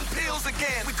is popping pills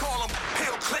again. We call him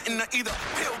Pill Clinton or either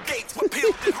Pill Gates. What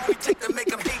pill did homie take to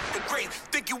make him hate the great?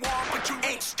 Think you are, but you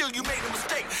ain't. Still, you made a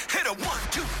mistake. Hit a 1,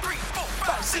 2, 3, 4,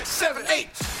 5, 6, 7, 8.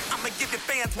 I'ma give your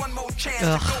fans one more chance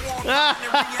to go on and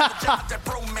re-energize that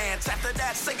bromance. After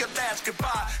that, say your last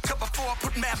goodbye. Cause before I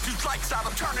put Matthew's lights out,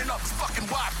 I'm turning up his fucking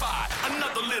Wi-Fi.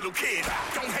 Another little kid,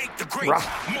 don't hate the great.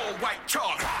 More white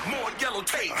chalk, more yellow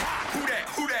tape. Who that?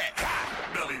 Who that?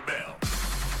 Billy Bell.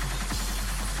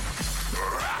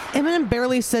 Eminem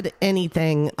barely said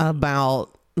anything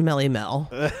about Melly Mel.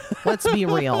 Let's be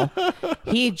real.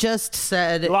 He just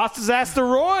said, Lost his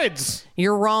asteroids.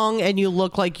 you're wrong and you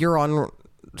look like you're on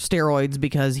steroids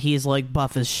because he's like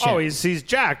buff as shit. Oh, he's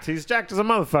jacked. He's jacked as a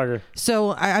motherfucker.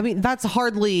 So, I mean, that's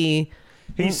hardly...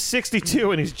 He's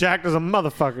 62 and he's jacked as a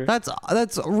motherfucker.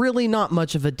 That's really not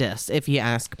much of a diss, if you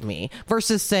ask me.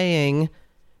 Versus saying...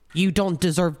 you don't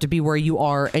deserve to be where you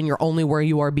are and you're only where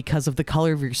you are because of the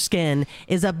color of your skin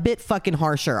is a bit fucking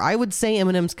harsher. I would say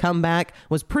Eminem's comeback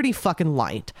was pretty fucking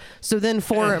light. So then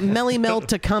for Melly Mel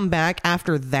to come back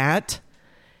after that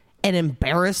and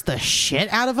embarrass the shit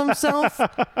out of himself.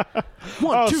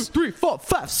 1, 2, 3, 4,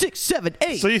 5, 6, 7,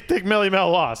 8. So you think Melly Mel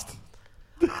lost?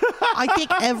 I think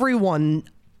everyone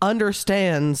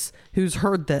understands who's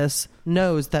heard this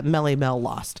knows that Melly Mel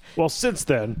lost. Well, since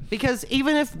then. Because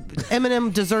even if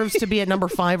Eminem deserves to be at number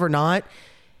 5 or not,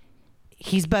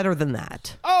 he's better than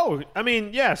that. Oh, I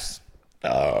mean, yes.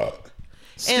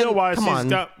 Skill-wise, he's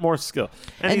got more skill.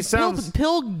 And he sounds...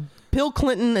 Pill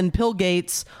Clinton and Pill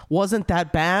Gates wasn't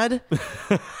that bad.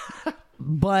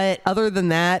 But other than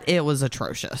that, it was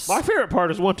atrocious. My favorite part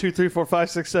is 1, 2, 3, 4, 5,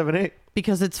 6, 7, 8.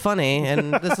 Because it's funny,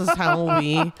 and this is how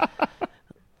we...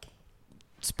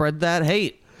 spread that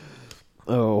hate.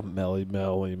 Oh, Melly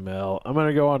Mel. I'm going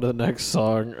to go on to the next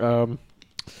song.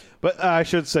 But I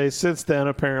should say, since then,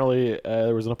 apparently,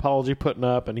 there was an apology put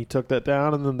up, and he took that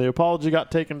down, and then the apology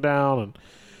got taken down, and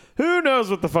who knows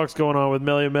what the fuck's going on with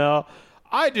Melly Mel.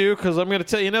 I do, because I'm going to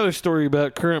tell you another story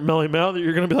about current Melly Mel that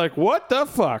you're going to be like, what the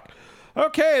fuck?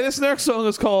 Okay, this next song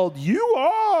is called You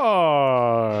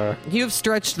Are. You've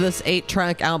stretched this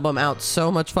 8-track album out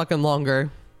so much fucking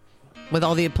longer. With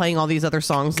playing all these other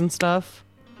songs and stuff.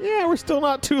 Yeah, we're still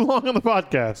not too long on the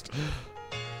podcast.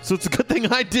 So it's a good thing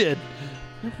I did.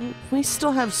 We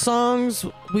still have songs.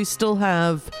 We still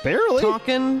have... Barely.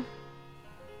 Talking.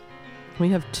 We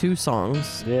have 2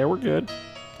 songs. Yeah, we're good.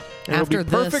 After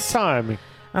this, perfect timing.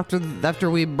 After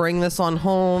we bring this on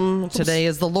home, today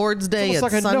is the Lord's Day. It's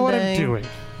like Sunday. I know what I'm doing.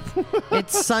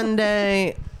 It's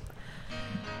Sunday.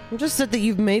 I'm just sad that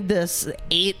you've made this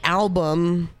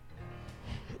 8-album...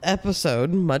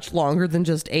 episode much longer than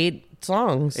just 8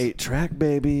 songs. 8-track,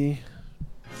 baby.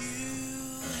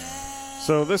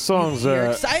 So this song's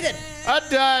You're excited. a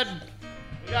dud.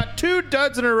 We got 2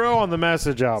 duds in a row on the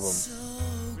Message album.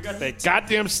 We got that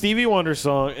goddamn Stevie Wonder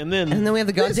song, and then we have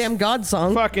the goddamn God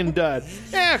song. Fucking dud.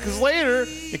 Yeah, because later,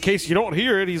 in case you don't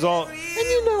hear it, he's all, and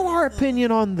you know our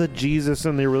opinion on the Jesus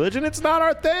and the religion. It's not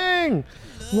our thing.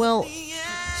 Well,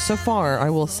 so far,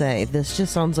 I will say, this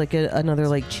just sounds like another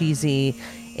like cheesy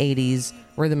 80s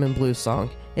rhythm and blues song.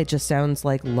 It just sounds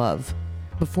like love.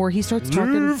 Before he starts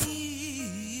talking,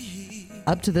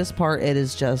 up to this part, it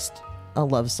is just a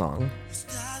love song.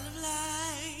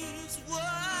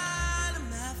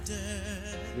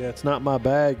 Yeah, it's not my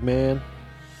bag, man.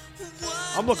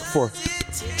 I'm looking for it.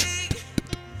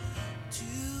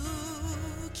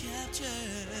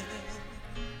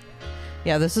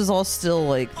 Yeah, this is all still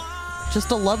like just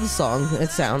a love song, it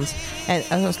sounds. And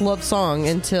a love song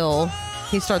until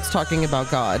he starts talking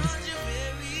about God.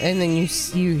 And then you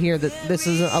hear that this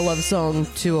is a love song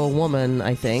to a woman,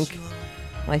 I think,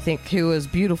 who is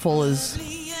beautiful as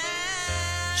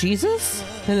Jesus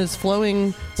and his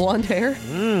flowing blonde hair.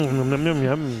 Yum, yum,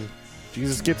 yum.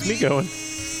 Jesus gets me going.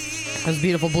 Has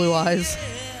beautiful blue eyes.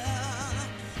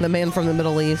 The man from the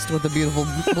Middle East with the beautiful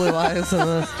blue eyes and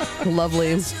the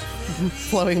lovely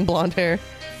flowing blonde hair.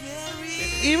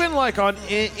 Even like on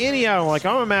any album, like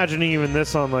I'm imagining even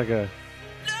this on like a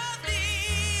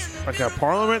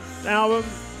Parliament album,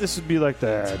 this would be like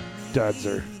the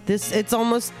Dudzer. It's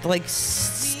almost like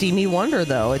Stevie Wonder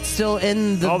though. It's still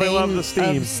in the they love vein the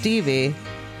steam. of Stevie.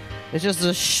 It's just a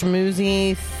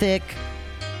schmoozy, thick,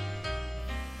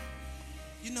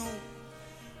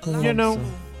 You know.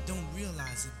 Don't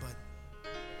realize it, but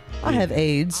I have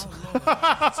AIDS.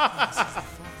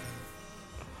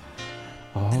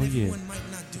 Oh, yeah.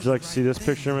 Would you like to see this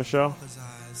picture, Michelle?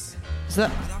 Is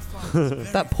that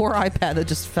that poor iPad that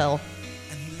just fell?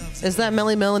 Is that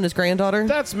Melly Mel and his granddaughter?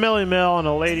 That's Melly Mel and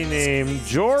a lady named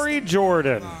Jory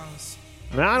Jordan.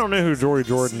 Now, I don't know who Jory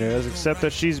Jordan is, except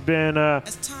that she's been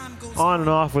on and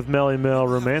off with Melly Mel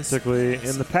romantically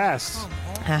in the past.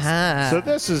 Haha. So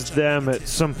this is them at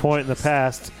some point in the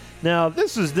past. Now,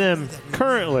 this is them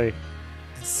currently.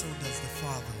 and so does the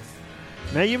Father.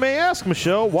 Now, you may ask,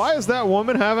 Michelle, why does that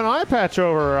woman have an eye patch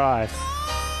over her eye?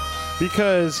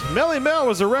 Because Melly Mel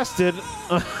was arrested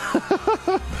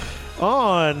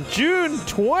on June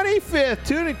 25th,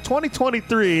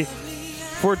 2023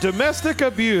 for domestic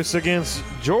abuse against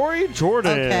Jory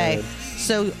Jordan. Okay,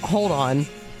 so hold on.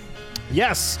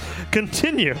 Yes,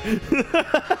 continue.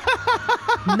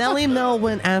 Melly Mel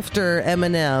went after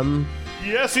Eminem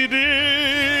Yes, he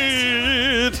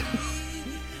did.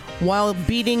 while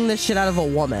beating the shit out of a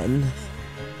woman.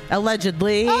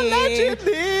 Allegedly.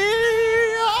 Allegedly.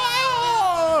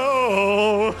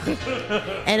 Oh.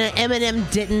 And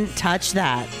Eminem didn't touch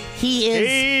that. He is...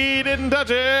 He didn't touch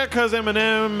it because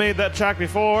Eminem made that track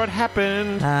before it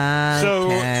happened. Okay. So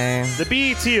the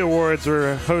BET Awards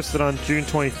were hosted on June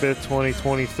 25th,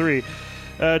 2023.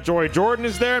 Jory Jordan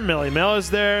is there. Melly Mel is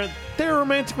there. They were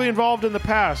romantically involved in the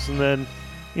past, and then,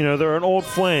 you know, they're an old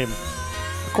flame.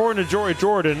 According to Jory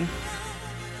Jordan,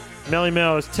 Melly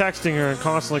Mel is texting her and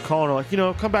constantly calling her like, you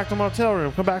know, come back to my hotel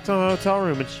room, come back to my hotel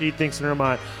room. And she thinks in her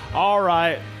mind, all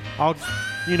right, I'll,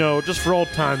 you know, just for old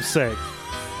time's sake,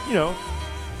 you know,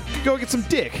 go get some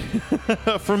dick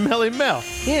from Melly Mel.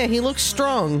 Yeah, he looks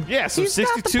strong. Yeah, some He's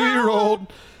got the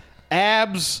 62-year-old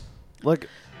abs, like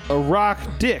a rock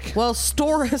dick. Well,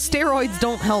 steroids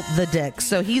don't help the dick,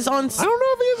 so he's on... I don't know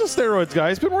if he is a steroids guy.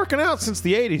 He's been working out since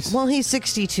the 80s. Well, he's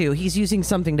 62. He's using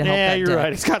something to help Yeah, that you're dick.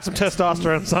 right. He's got some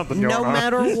testosterone, something going No on.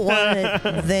 matter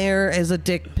what, there is a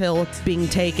dick pill being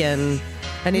taken.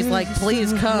 And he's like,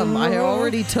 please come. I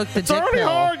already took the It's dick already pill.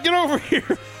 hard. Get over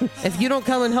here. If you don't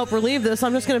come and help relieve this,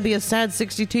 I'm just going to be a sad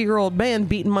 62-year-old man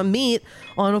beating my meat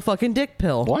on a fucking dick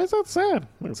pill. Why is that sad?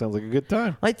 That sounds like a good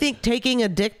time. I think taking a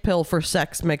dick pill for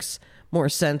sex makes more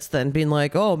sense than being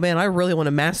like, oh, man, I really want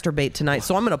to masturbate tonight,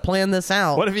 so I'm going to plan this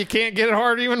out. What if you can't get it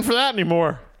hard even for that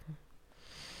anymore?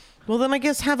 Well, then I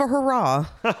guess have a hurrah.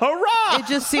 Hurrah! It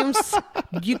just seems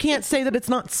you can't say that it's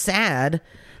not sad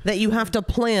that you have to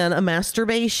plan a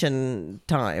masturbation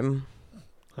time.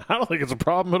 I don't think it's a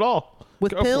problem at all.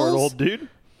 With Go pills? for it, old dude.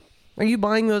 Are you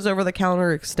buying those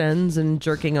over-the-counter extends and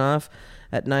jerking off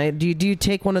at night? Do you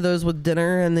take one of those with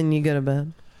dinner and then you go to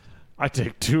bed? I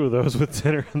take 2 of those with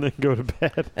dinner and then go to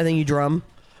bed. And then you drum?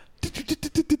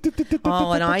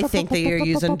 Oh, and I think that you're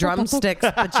using drumsticks,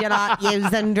 but you're not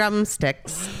using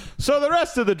drumsticks. So the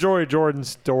rest of the Jory Jordan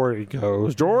story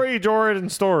goes. Jory Jordan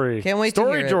story. Can't wait to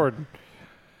Story hear it. Jordan.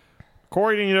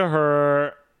 According to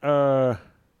her, I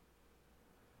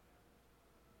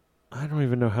don't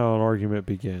even know how an argument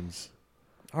begins.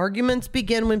 Arguments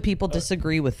begin when people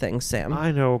disagree with things, Sam.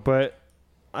 I know, but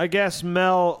I guess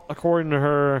Mel, according to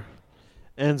her,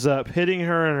 ends up hitting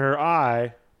her in her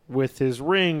eye with his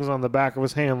rings on the back of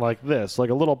his hand like this, like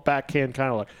a little backhand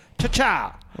kind of like,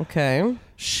 cha-cha. Okay.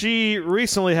 She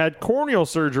recently had corneal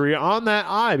surgery on that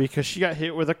eye because she got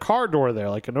hit with a car door there,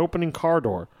 like an opening car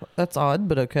door. That's odd,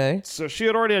 but okay. So she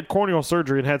had already had corneal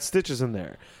surgery and had stitches in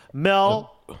there.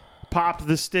 Mel popped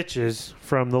the stitches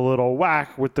from the little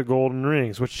whack with the golden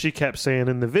rings, which she kept saying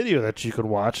in the video that you could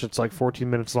watch. It's like 14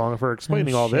 minutes long of her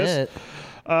explaining all this.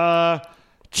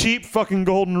 Cheap fucking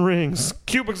golden rings.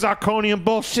 Cubic zirconium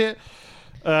bullshit.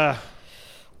 Wow.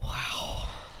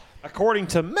 According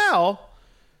to Mel,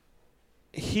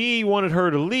 he wanted her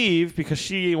to leave because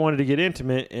she wanted to get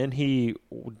intimate, and he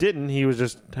didn't. He was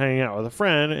just hanging out with a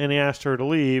friend, and he asked her to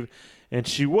leave, and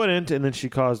she wouldn't, and then she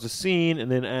caused a scene,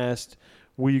 and then asked,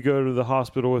 will you go to the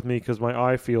hospital with me because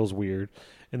my eye feels weird?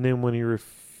 And then when he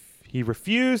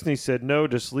refused, and he said, no,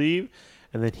 just leave.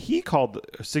 And then he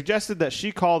suggested that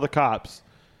she call the cops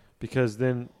because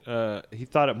then he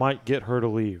thought it might get her to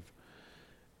leave.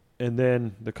 And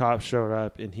then the cops showed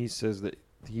up, and he says that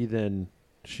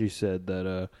she said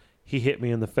that he hit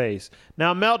me in the face.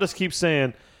 Now, Mel just keeps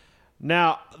saying,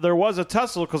 now, there was a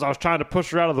tussle because I was trying to push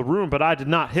her out of the room, but I did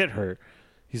not hit her.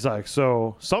 He's like,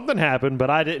 so something happened, but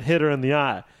I didn't hit her in the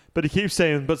eye. But he keeps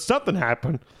saying, but something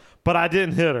happened, but I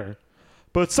didn't hit her.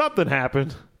 But something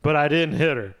happened, but I didn't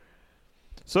hit her.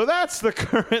 So that's the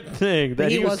current thing. That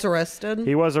he was arrested?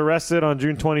 He was arrested on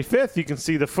June 25th. You can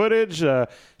see the footage.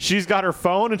 She's got her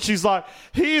phone, and she's like,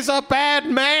 he's a bad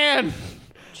man.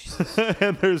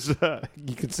 And there's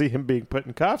you can see him being put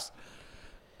in cuffs.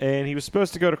 And he was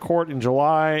supposed to go to court in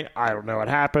July. I don't know what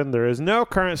happened. There is no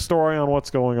current story on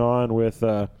what's going on with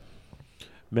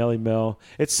Melly Mel.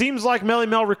 It seems like Melly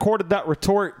Mel recorded that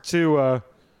retort to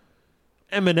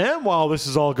Eminem while this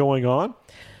is all going on.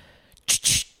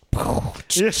 And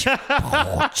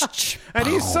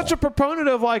he's such a proponent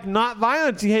of like not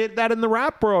violence. He hated that in the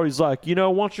rap world. He's like,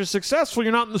 once you're successful,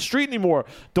 you're not in the street anymore.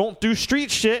 Don't do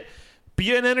street shit.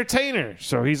 Be an entertainer.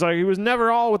 So he's like, he was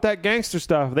never all with that gangster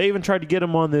stuff. They even tried to get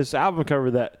him on this album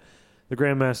cover that the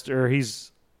Grandmaster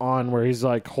he's on, where he's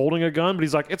like holding a gun, but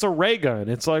he's like, it's a ray gun.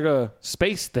 It's like a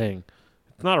space thing.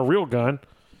 It's not a real gun.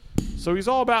 So he's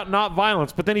all about not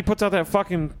violence. But then he puts out that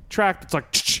fucking track that's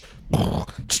like,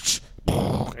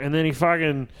 and then he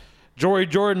fucking Jory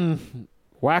Jordan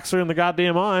whacks her in the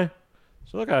goddamn eye.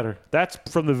 So look at her. That's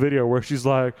from the video where she's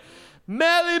like,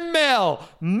 Melly Mel,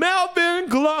 Melvin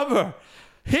Glover,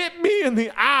 hit me in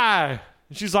the eye.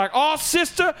 And she's like, oh,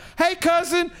 sister, hey,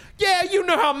 cousin, yeah, you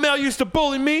know how Mel used to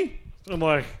bully me. I'm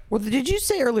like... Well, did you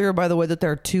say earlier, by the way, that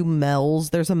there are two Mels?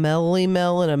 There's a Melly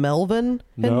Mel and a Melvin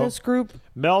in this group?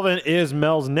 Melvin is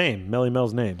Mel's name, Melly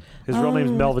Mel's name. His real name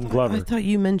is Melvin Glover. I thought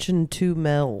you mentioned two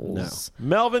Mels. No.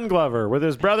 Melvin Glover with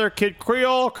his brother Kid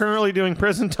Creole, currently doing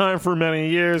prison time for many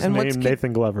years, and named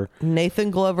Nathan Glover.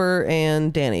 Nathan Glover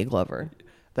and Danny Glover.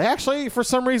 They actually, for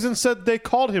some reason, said they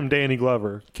called him Danny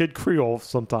Glover, Kid Creole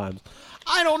sometimes.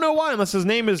 I don't know why, unless his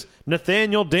name is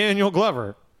Nathaniel Daniel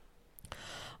Glover.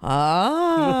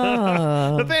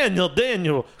 Nathaniel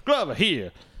Daniel Glover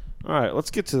here. All right,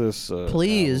 let's get to this.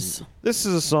 Please. This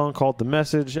is a song called The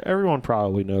Message. Everyone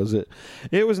probably knows it.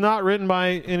 It was not written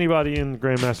by anybody in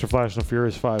Grandmaster Flash and the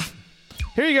Furious 5.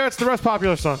 Here you go. It's the most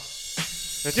popular song.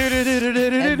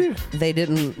 And they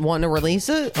didn't want to release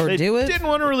it or do it? They didn't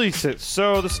want to release it.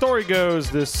 So the story goes,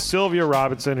 this Sylvia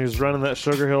Robinson, who's running that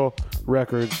Sugar Hill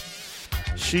Records,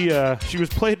 she was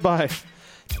played by...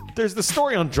 There's the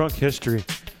story on Drunk History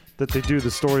that they do the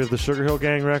story of the Sugar Hill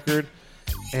Gang record.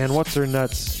 And what's her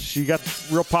nuts? She got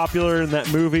real popular in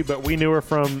that movie, but we knew her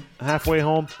from Halfway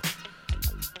Home.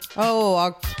 Oh,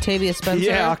 Octavia Spencer?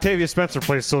 Yeah, Octavia Spencer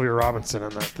plays Sylvia Robinson in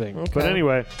that thing. Okay. But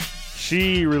anyway,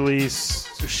 she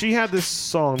had this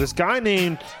song. This guy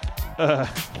named,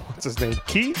 what's his name?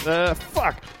 Keith?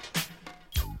 Fuck.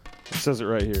 It says it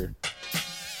right here.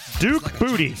 Duke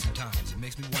Booty.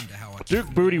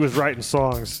 Duke Booty was writing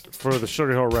songs for the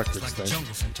Sugar Hill Records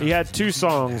thing. He had two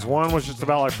songs. One was just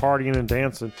about like partying and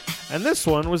dancing, and this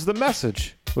one was The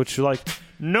Message, which like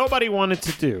nobody wanted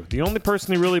to do. The only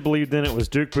person who really believed in it was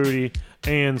Duke Booty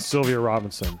and Sylvia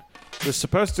Robinson. They're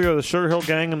supposed to go to the Sugar Hill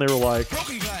Gang, and they were like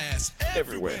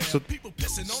everywhere. So,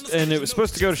 and it was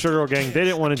supposed to go to Sugar Hill Gang. They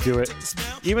didn't want to do it.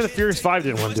 Even the Furious 5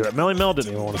 didn't want to do it. Melly Mel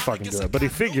didn't even want to fucking do it. But he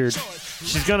figured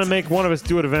she's gonna make one of us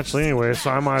do it eventually anyway, so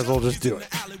I might as well just do it.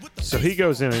 So he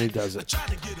goes in and he does it.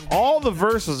 All the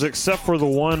verses except for the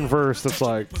one verse that's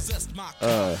like,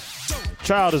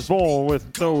 child is born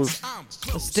with those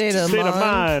state of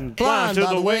mind, blind to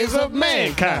the ways of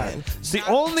mankind. It's the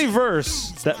only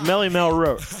verse that Melly Mel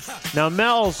wrote. Now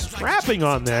Mel's rapping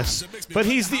on this, but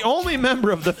he's the only member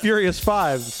of the Furious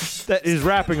 5 that is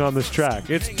rapping on this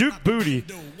track. It's Duke Booty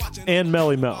and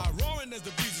Melly Mel.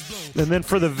 And then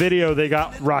for the video, they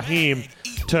got Raheem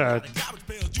to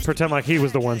pretend like he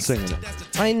was the one singing it.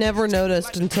 I never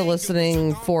noticed until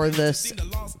listening for this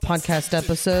podcast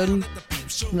episode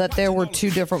that there were two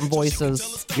different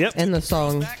voices in the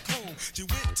song.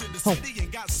 Oh.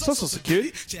 Social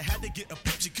Security.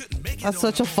 That's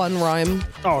such a fun rhyme.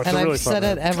 Oh, it's and a really I've fun said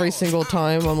rhyme. it every single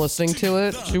time I'm listening to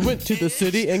it. She went to the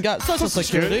city and got Social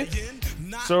Security.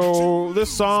 So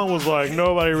this song was like,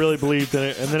 nobody really believed in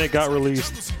it, and then it got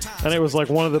released, and it was like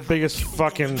one of the biggest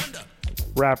fucking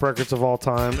rap records of all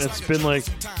time. It's been like,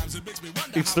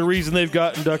 it's the reason they've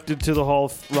got inducted to the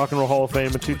Rock and Roll Hall of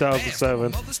Fame in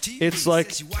 2007. It's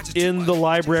like in the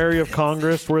Library of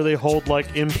Congress where they hold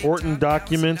like important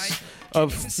documents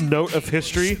of note of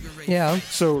history. Yeah.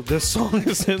 So this song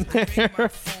is in there.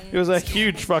 It was a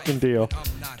huge fucking deal.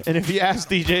 And if you ask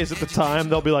DJs at the time,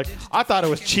 they'll be like, I thought it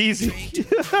was cheesy.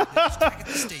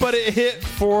 But it hit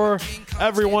for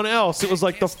everyone else. It was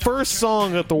like the first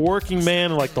song that the working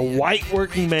man, like the white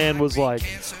working man, was like,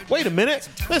 wait a minute,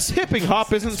 this hipping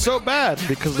hop isn't so bad.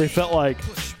 Because they felt like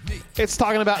it's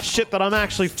talking about shit that I'm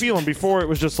actually feeling. Before it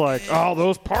was just like, oh,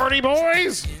 those party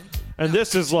boys. And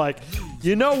this is like,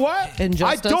 you know what?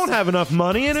 Injustice. I don't have enough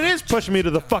money, and it is pushing me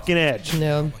to the fucking edge.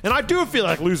 No. And I do feel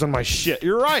like losing my shit.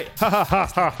 You're right. Ha ha ha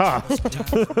ha ha.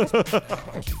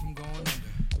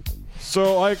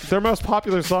 So, like, their most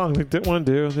popular song, they didn't want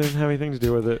to do. They didn't have anything to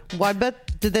do with it. Well, I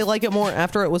bet, did they like it more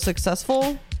after it was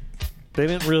successful? They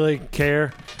didn't really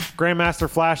care. Grandmaster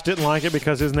Flash didn't like it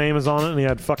because his name is on it and he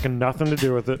had fucking nothing to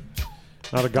do with it.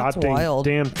 Not a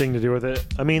goddamn thing to do with it.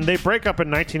 I mean, they break up in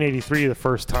 1983 the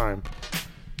first time.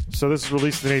 So this is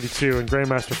released in 82 and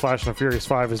Grandmaster Flash and the Furious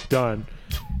 5 is done.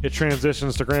 It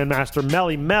transitions to Grandmaster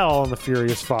Melly Mel on the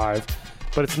Furious 5,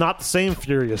 but it's not the same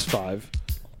Furious 5.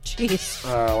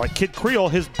 Jeez. Like Kid Creole,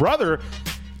 his brother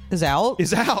is out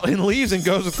and leaves and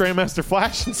goes with Grandmaster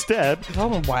Flash instead.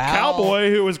 Oh, wow.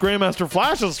 Cowboy, who was Grandmaster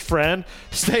Flash's friend,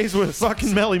 stays with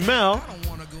fucking Melly Mel.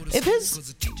 If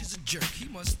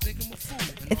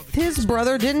his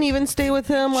brother didn't even stay with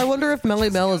him, I wonder if Melly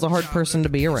Mel is a hard person to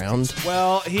be around.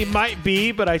 Well, he might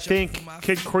be, but I think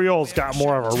Kid Creole's got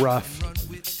more of a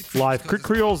rough life. Kid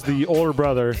Creole's the older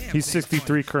brother. He's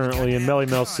 63 currently, and Melly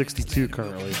Mel's 62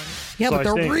 currently. Yeah, so but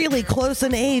they're really close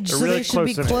in age, so really they should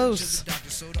be close.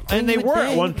 And they were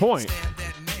at one point.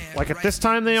 Like at this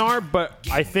time they are, but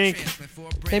I think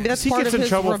maybe that's he part gets of in his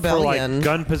trouble rebellion. for like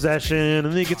gun possession, and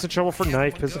then he gets in trouble for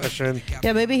knife possession.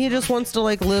 Yeah, maybe he just wants to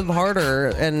like live harder,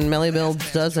 and Melly Mel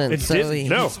doesn't.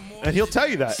 No, and he'll tell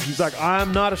you that. He's like,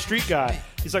 I'm not a street guy.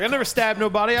 He's like, I never stabbed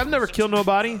nobody. I've never killed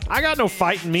nobody. I got no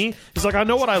fight in me. He's like, I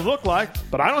know what I look like,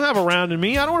 but I don't have a round in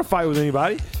me. I don't want to fight with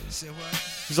anybody.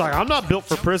 He's like, I'm not built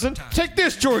for prison. Take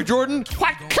this, Joy Jordan.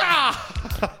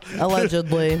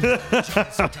 Allegedly.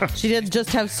 She did just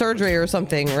have surgery or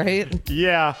something, right?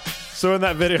 Yeah. So in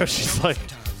that video, she's like,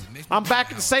 I'm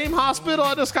back at the same hospital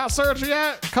I just got surgery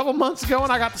at a couple months ago,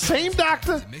 and I got the same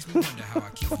doctor.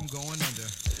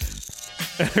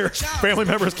 And her family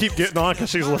members keep getting on because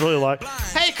she's literally like,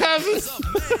 hey, cousin.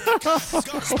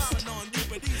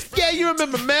 Yeah, you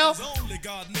remember Mel?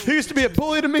 He used to be a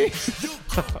bully to me.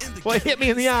 Well, he hit me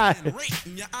in the eye.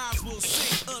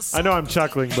 I know I'm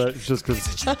chuckling, but it's just because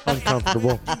it's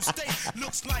uncomfortable.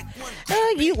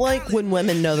 You like when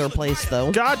women know their place,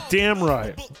 though. God damn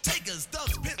right.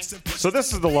 So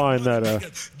this is the line that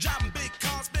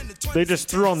they just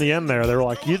threw on the end there. They were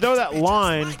like, you know that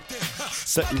line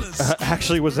that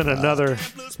actually was in another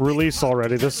release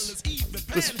already. This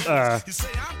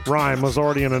rhyme was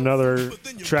already in another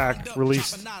track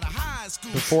released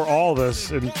before all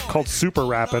this and called Super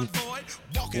Rappin'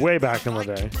 way back in the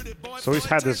day. So he's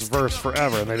had this verse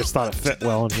forever, and they just thought it fit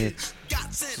well in here.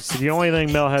 So the only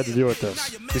thing Mel had to do with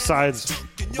this, besides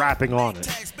rapping on it.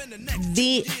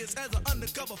 The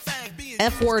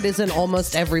F word is in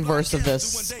almost every verse of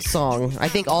this song. I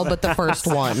think all but the first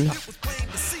one.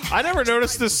 I never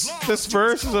noticed this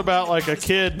verse is about like a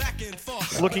kid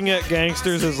looking at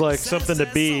gangsters as like something to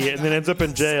be, and then ends up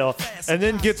in jail, and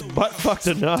then gets butt fucked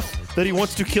enough that he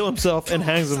wants to kill himself and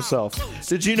hangs himself.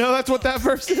 Did you know that's what that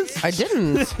verse is? I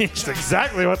didn't. It's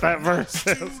exactly what that verse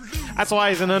is. That's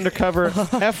why he's an undercover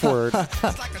F word,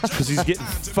 because he's getting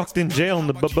fucked in jail in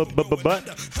the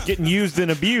butt, getting used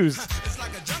and abused.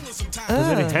 And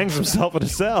then he hangs himself in a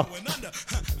cell.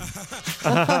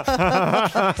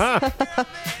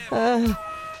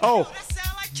 Oh,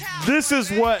 this is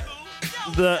what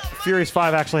the Furious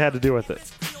 5 actually had to do with it.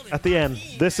 At the end,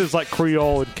 this is like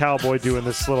Creole and Cowboy doing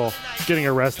this little getting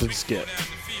arrested skit.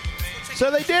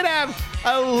 So they did have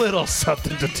a little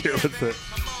something to do with it.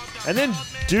 And then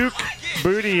Duke,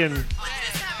 Booty, and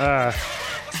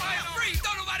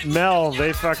Mel,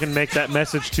 they fucking make that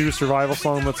Message 2 survival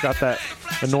song that's got that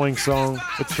annoying song.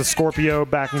 It's the Scorpio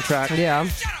backing track. Yeah.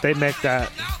 They make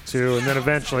that too. And then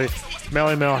eventually,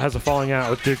 Melly Mel has a falling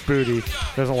out with Duke Booty.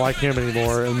 Doesn't like him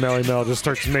anymore. And Melly Mel just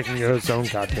starts making his own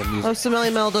goddamn music. Oh, so Melly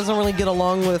Mel doesn't really get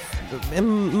along with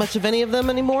much of any of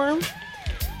them anymore?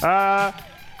 Last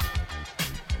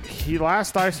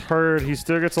I heard, he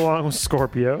still gets along with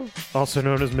Scorpio, also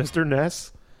known as Mr.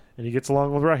 Ness. And he gets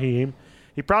along with Raheem.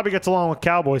 He probably gets along with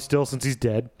Cowboy still since he's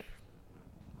dead.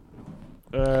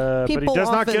 But he does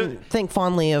not think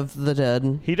fondly of the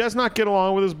dead. He does not get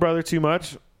along with his brother too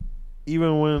much.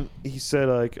 Even when he said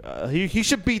like he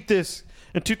should beat this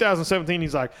in 2017,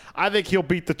 he's like, I think he'll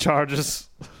beat the charges,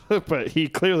 but he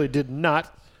clearly did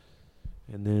not.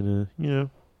 And then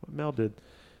what Mel did.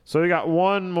 So we got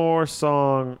one more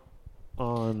song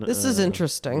on. This is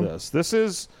interesting. This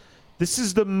is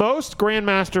the most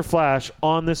Grandmaster Flash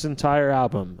on this entire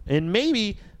album, and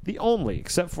maybe the only,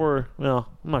 except for, well,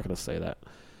 I'm not going to say that.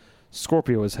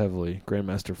 Scorpio is heavily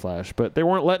Grandmaster Flash, but they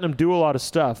weren't letting him do a lot of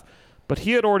stuff. But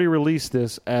he had already released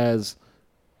this as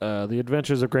The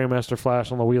Adventures of Grandmaster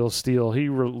Flash on the Wheel of Steel. He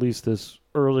released this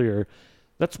earlier.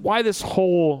 That's why this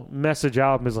whole Message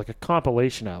album is like a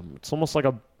compilation album. It's almost like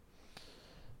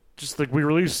just like we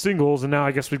released singles, and now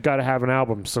I guess we've got to have an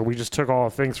album. So we just took all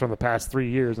the things from the past 3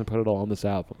 years and put it all on this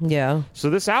album. Yeah. So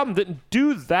this album didn't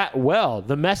do that well.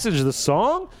 The Message, the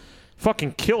song,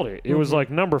 fucking killed it. It was like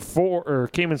number 4, or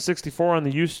came in 64 on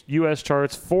the U.S.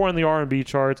 charts, 4 on the R&B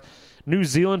charts. New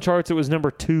Zealand charts, it was number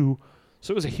 2.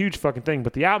 So it was a huge fucking thing.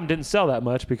 But the album didn't sell that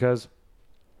much because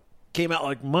it came out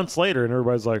like months later, and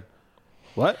everybody's like,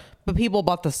 what? But people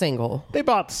bought the single. They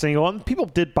bought the single, and people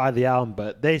did buy the album,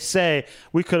 but they say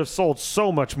we could have sold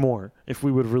so much more if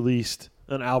we would have released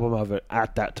an album of it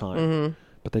at that time.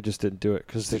 But they just didn't do it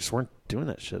because they just weren't doing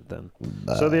that shit then.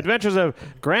 So the adventures of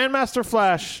Grandmaster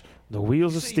Flash, the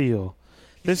Wheels of Steel.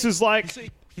 This is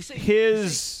like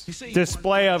his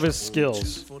display of his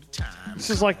skills. This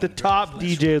is like the top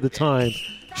DJ of the time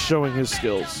showing his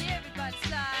skills.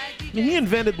 He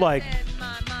invented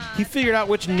he figured out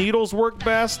which needles work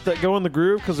best that go in the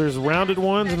groove, because there's rounded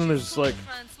ones and then there's like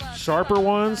sharper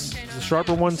ones. The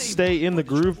sharper ones stay in the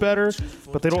groove better,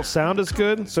 but they don't sound as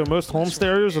good. So most home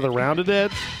stereos are the rounded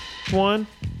edge one,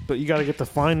 but you got to get the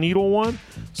fine needle one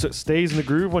so it stays in the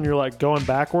groove when you're like going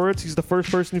backwards. He's the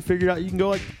first person who figured out you can go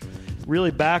like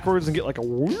really backwards and get like a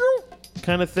whoop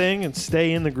kind of thing and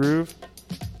stay in the groove.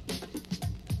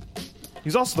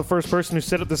 He's also the first person who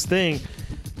set up this thing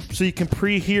so you can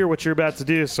pre-hear what you're about to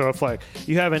do. So if like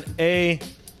you have an A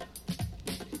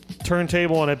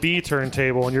turntable and a B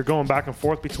turntable and you're going back and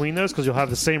forth between those, because you'll have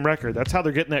the same record. That's how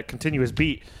they're getting that continuous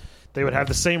beat. They would have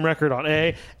the same record on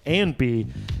A and B,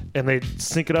 and they'd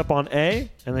sync it up on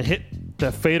A and then hit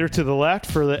the fader to the left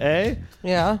for the A.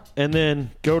 Yeah. And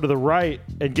then go to the right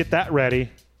and get that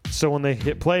ready. So when they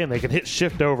hit play and they can hit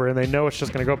shift over and they know it's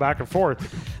just going to go back and forth,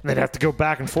 and they'd have to go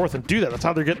back and forth and do that. That's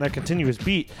how they're getting that continuous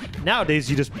beat.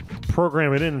 Nowadays, you just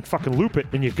program it in and fucking loop it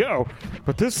and you go.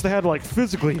 But this, they had to like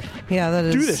physically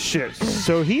do this shit.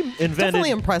 So he invented...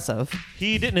 Definitely impressive.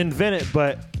 He didn't invent it,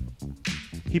 but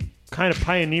he kind of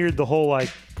pioneered the whole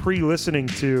like pre-listening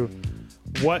to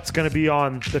what's going to be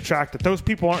on the track that those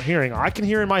people aren't hearing. I can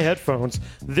hear in my headphones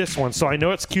this one, so I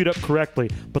know it's queued up correctly,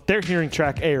 but they're hearing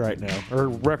track A right now, or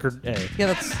record A. Yeah,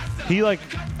 that's He like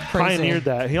crazy. Pioneered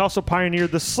that. He also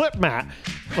pioneered the slip mat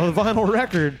on the vinyl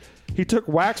record. He took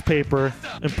wax paper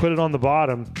and put it on the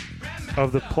bottom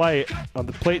of the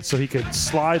plate so he could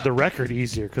slide the record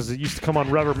easier, because it used to come on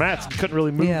rubber mats and couldn't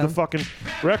really move the fucking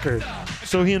record.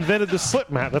 So he invented the slip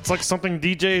mat. That's like something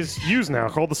DJs use now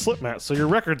called the slip mat, so your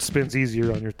record spins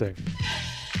easier on your thing.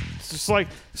 It's just like,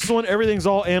 this is when everything's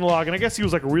all analog, and I guess he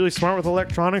was like really smart with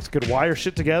electronics, could wire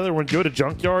shit together, when go to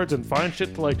junkyards and find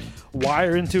shit to like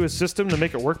wire into his system to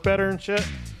make it work better and shit.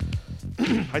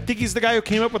 I think he's the guy who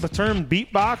came up with the term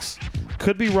beatbox.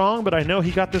 Could be wrong, but I know he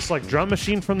got this like drum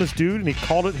machine from this dude and he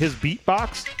called it his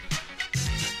beatbox.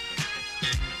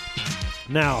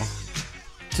 Now,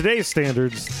 today's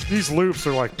standards, these loops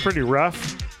are like pretty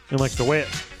rough and like the way it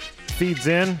feeds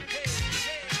in.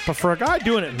 But for a guy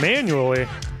doing it manually,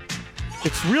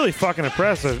 it's really fucking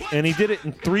impressive. And he did it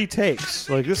in 3 takes.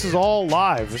 Like, this is all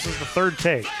live. This is the 3rd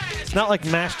take. It's not like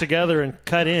mashed together and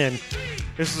cut in.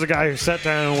 This is a guy who sat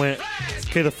down and went,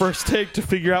 okay, the first take to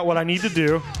figure out what I need to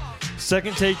do,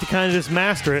 second take to kind of just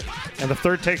master it, and the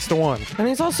 3rd take's the one. And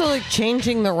he's also like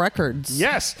changing the records.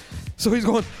 Yes. So he's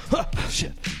going,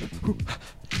 shit.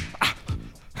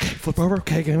 Okay, flip over.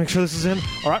 Okay, gotta make sure this is in.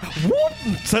 All right.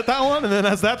 Whoop, set that one, and then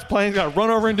as that's playing, got to run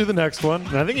over and do the next one.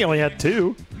 And I think he only had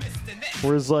 2.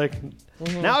 Whereas like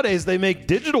nowadays they make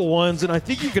digital ones, and I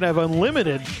think you can have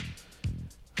unlimited.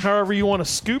 However you want to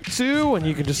scoop to, and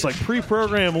you can just like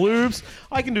pre-program loops.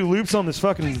 I can do loops on this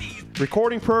fucking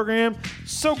recording program.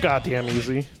 So goddamn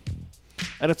easy.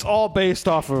 And it's all based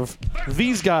off of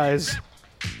these guys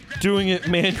doing it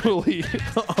manually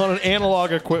on an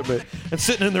analog equipment and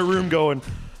sitting in their room going,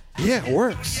 yeah, it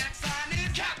works.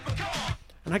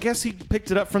 And I guess he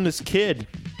picked it up from this kid.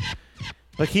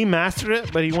 Like, he mastered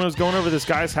it, but he was going over to this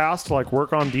guy's house to like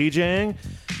work on DJing.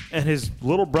 And his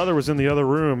little brother was in the other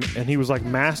room, and he was like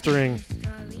mastering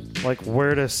like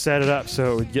where to set it up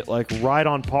so it would get like right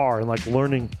on par, and like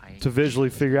learning to visually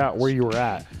figure out where you were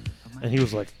at. And he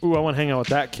was like, ooh, I want to hang out with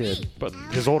that kid. But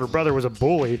his older brother was a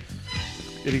bully,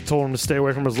 and he told him to stay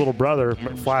away from his little brother.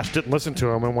 But Flash didn't listen to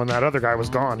him, and when that other guy was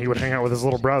gone, he would hang out with his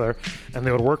little brother, and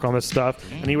they would work on this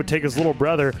stuff. And he would take his little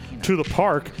brother to the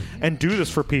park and do this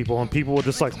for people, and people would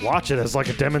just like watch it as like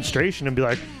a demonstration and be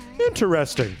like,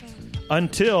 interesting.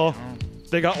 Until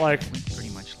they got like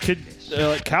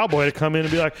like Cowboy to come in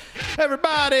and be like,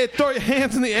 everybody throw your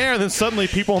hands in the air, and then suddenly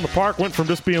people in the park went from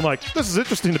just being like, this is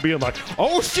interesting, to being like,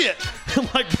 oh shit,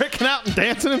 and like breaking out and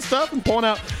dancing and stuff and pulling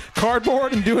out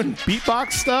cardboard and doing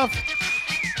beatbox stuff.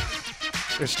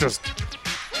 It's just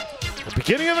the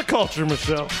beginning of the culture,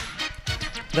 Michelle,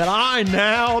 that I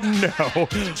now know.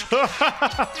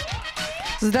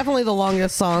 This is definitely the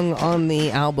longest song on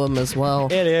the album as well.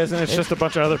 It is, and it's just a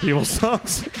bunch of other people's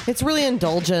songs. It's really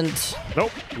indulgent.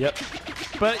 Nope. Yep.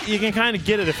 But you can kind of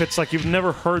get it if it's like you've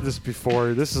never heard this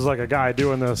before. This is like a guy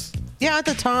doing this. Yeah, at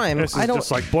the time. This is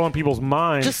just like blowing people's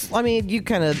minds. You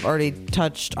kind of already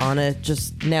touched on it.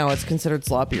 Just now it's considered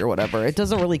sloppy or whatever. It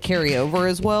doesn't really carry over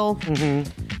as well.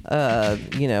 Mm-hmm.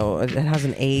 It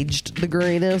hasn't aged the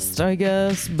greatest, I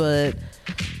guess. But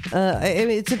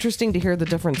it's interesting to hear the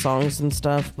different songs and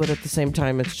stuff. But at the same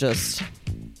time, it's just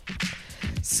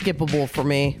skippable for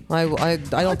me. I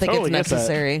don't think it's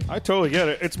necessary. I totally get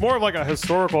it. It's more of like a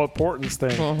historical importance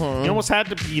thing. You almost had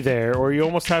to be there, or you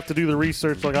almost have to do the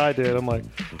research like I did. I'm like,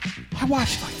 I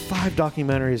watched like 5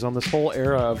 documentaries on this whole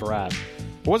era of rap.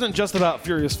 It wasn't just about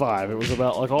Furious 5. It was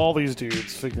about like all these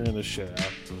dudes figuring this shit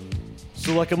out.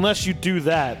 So like, unless you do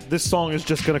that, this song is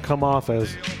just going to come off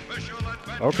as,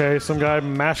 okay, some guy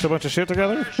mashed a bunch of shit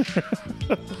together.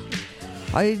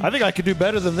 I think I could do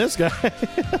better than this guy.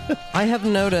 I have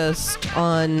noticed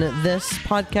on this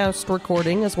podcast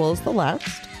recording, as well as the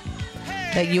last,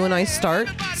 that you and I start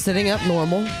sitting up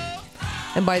normal,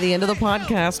 and by the end of the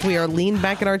podcast, we are leaned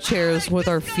back in our chairs with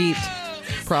our feet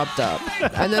propped up.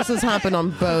 And this has happened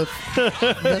on both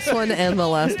this one and the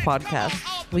last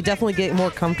podcast. We definitely get more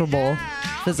comfortable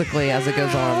physically as it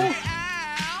goes on.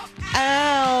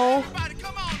 Ow!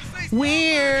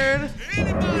 Weird!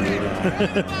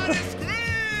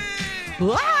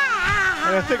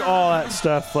 I think all that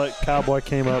stuff like Cowboy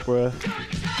came up with.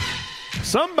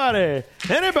 Somebody,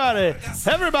 anybody,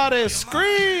 everybody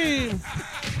scream!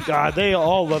 God, they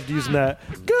all loved using that.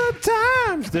 Good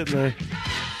times, didn't they?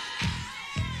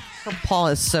 Her paw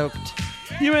is soaked.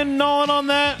 You been gnawing on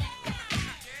that?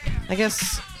 I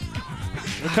guess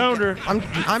We coned her.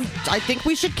 I think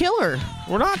we should kill her.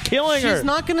 We're not killing her. She's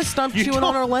not going to stop You chewing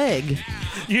on her leg.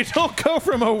 You don't go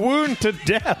from a wound to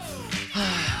death.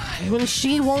 When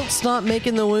she won't stop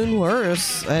making the wound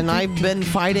worse, and I've been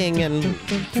fighting and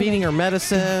feeding her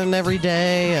medicine every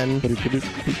day and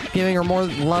giving her more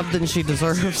love than she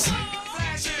deserves.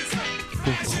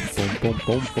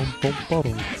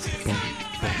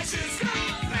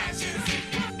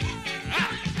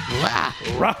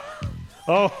 Rah.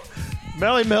 Oh,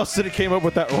 Melly Mel City came up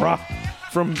with that rah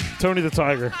from Tony the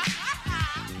Tiger.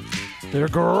 They're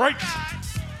great.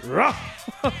 Rah.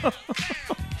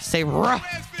 Say rah.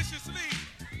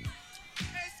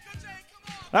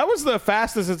 That was the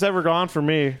fastest it's ever gone for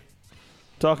me,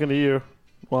 talking to you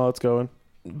while it's going.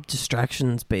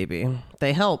 Distractions, baby.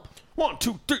 They help. 1,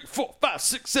 2, 3, 4, 5,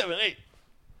 6, 7, 8.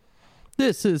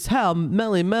 This is how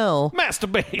Melly Mel...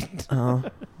 Masturbate. I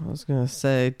was going to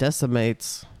say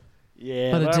decimates.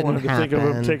 Yeah, but it I didn't wanted to think of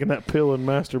him taking that pill and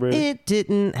masturbating. It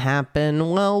didn't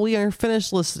happen. Well, we are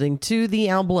finished listening to the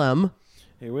album.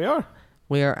 Here we are.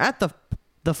 We are at the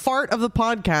fart of the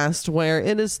podcast where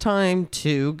it is time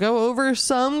to go over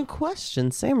some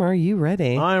questions. Sam, are you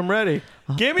ready? I am ready.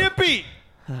 Give me a beat.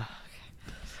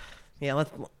 Yeah,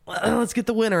 let's get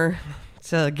the winner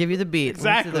to give you the beat.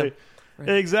 Exactly.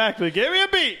 Exactly. Give me a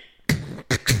beat.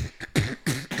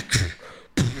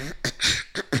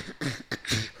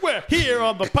 We're here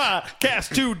on the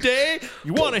podcast today.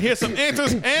 You want to hear some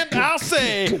answers? And I'll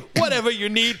say whatever you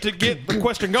need to get the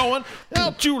question going.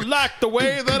 Don't you like the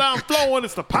way that I'm flowing?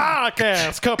 It's the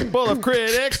podcast, couple of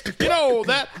critics. You know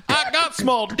that I got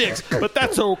small dicks, but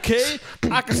that's okay.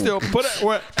 I can still put it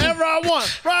wherever I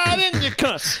want. Right in your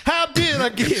cunt. How did I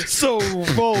get so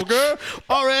vulgar?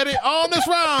 Already on this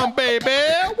round, baby.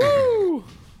 Woo!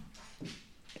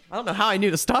 I don't know how I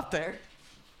knew to stop there.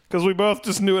 Because we both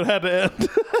just knew it had to end.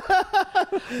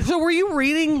 So were you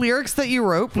reading lyrics that you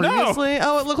wrote previously?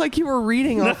 No. Oh, it looked like you were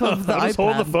reading off of the iPad. I just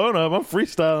hold the phone up. I'm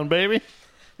freestyling, baby.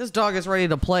 This dog is ready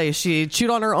to play. She chewed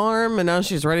on her arm, and now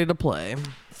she's ready to play.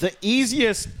 The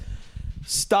easiest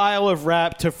style of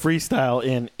rap to freestyle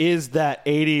in is that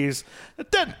 80s.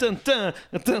 Dun, dun, dun,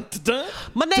 dun, dun, dun,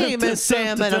 My name is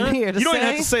Sam, and I'm here to say... You don't even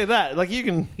have to say that. Like, you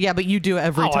can... Yeah, but you do it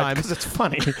every time. Because it's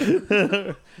funny.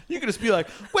 You can just be like,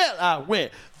 well, I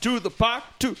went to the park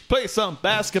to play some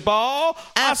basketball.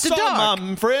 After I saw dark.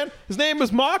 my friend. His name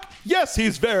is Mark. Yes,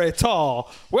 he's very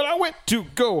tall. Well, I went to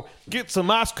go get some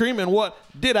ice cream, and what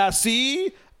did I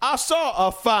see? I saw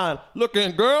a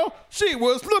fine-looking girl. She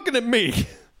was looking at me.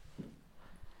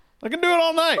 I can do it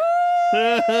all night.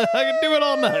 I can do it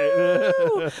all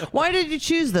night. Why did you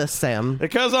choose this, Sam?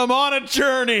 Because I'm on a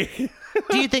journey.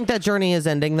 Do you think that journey is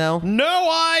ending, though? No,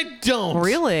 I don't.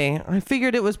 Really? I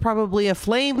figured it was probably a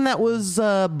flame that was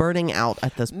burning out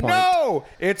at this point. No,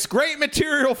 it's great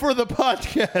material for the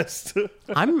podcast.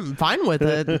 I'm fine with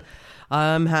it.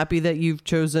 I'm happy that you've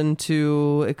chosen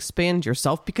to expand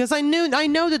yourself, because I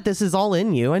know that this is all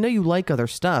in you. I know you like other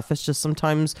stuff. It's just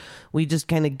sometimes we just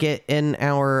kind of get in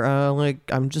our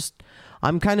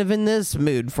I'm kind of in this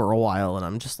mood for a while, and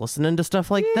I'm just listening to stuff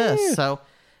like this. So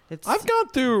I've gone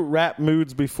through rap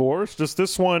moods before. It's just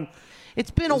this one.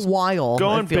 It's been a while.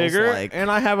 Going it feels bigger, like. and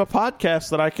I have a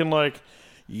podcast that I can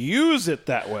use it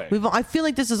that way. I feel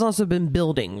like this has also been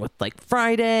building with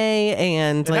Friday,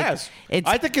 and it has.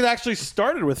 I think it actually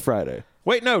started with Friday.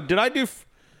 Wait, no, did I do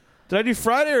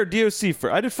Friday or DOC first?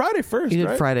 I did Friday first. You did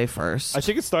right? Friday first. I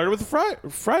think it started with the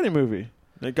Friday movie.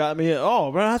 It got me.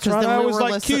 Oh, that's right. I was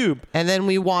like Cube. And then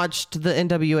we watched the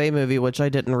NWA movie, which I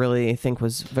didn't really think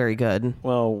was very good.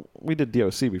 Well, we did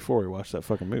DOC before we watched that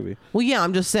fucking movie. Well, yeah,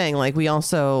 I'm just saying, we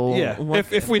also... Yeah,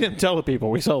 if we didn't tell the people,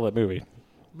 we saw that movie.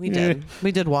 We did.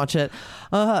 We did watch it.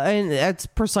 And that's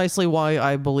precisely why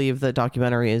I believe that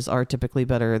documentaries are typically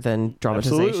better than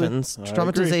dramatizations.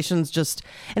 Dramatizations just...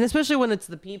 And especially when it's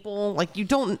the people, you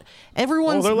don't...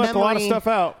 Everyone's they left memory, a lot of stuff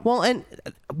out. Well, and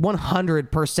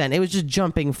 100%. It was just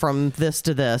jumping from this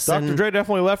to this. Dr. Dre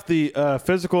definitely left the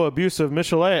physical abuse of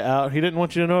Michelet out. He didn't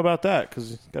want you to know about that,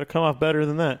 because he's got to come off better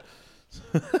than that.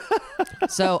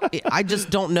 So I just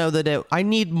don't know that I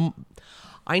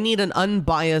need an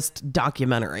unbiased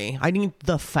documentary. I need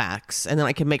the facts, and then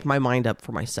I can make my mind up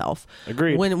for myself.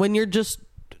 Agreed. When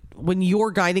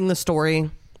you're guiding the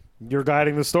story, you're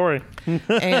guiding the story.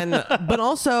 but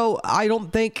also I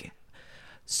don't think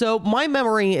so. My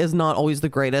memory is not always the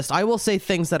greatest. I will say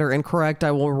things that are incorrect.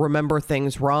 I will remember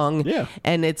things wrong. Yeah.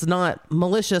 And it's not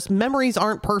malicious. Memories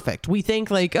aren't perfect. We think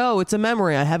it's a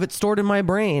memory. I have it stored in my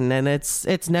brain, and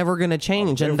it's never going to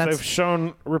change. They've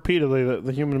shown repeatedly that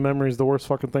the human memory is the worst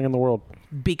fucking thing in the world.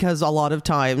 Because a lot of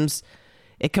times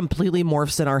it completely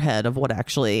morphs in our head of what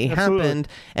actually happened,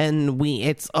 and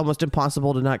it's almost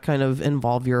impossible to not kind of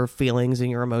involve your feelings and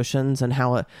your emotions and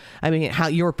how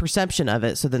your perception of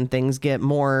it. So then things get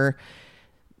more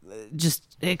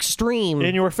just extreme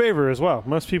in your favor as well.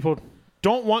 Most people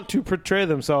don't want to portray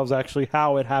themselves actually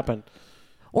how it happened.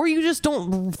 Or you just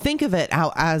don't think of it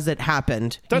as it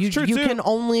happened. That's true, you too. You can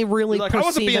only really perceive I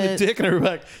wasn't being a dick, and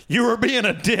everybody's you were being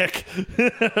a dick.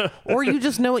 Or you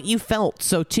just know what you felt.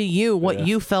 So to you, what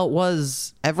you felt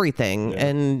was everything. Yeah.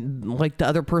 And the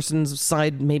other person's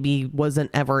side maybe wasn't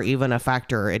ever even a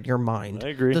factor in your mind.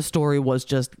 I agree. The story was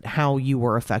just how you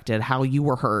were affected, how you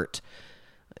were hurt,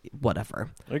 whatever.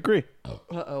 I agree.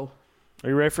 Uh-oh. Are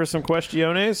you ready for some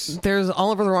questiones? There's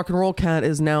Oliver the Rock and Roll Cat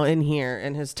is now in here,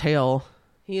 and his tail...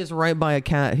 He is right by a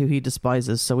cat who he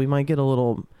despises, so we might get a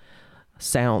little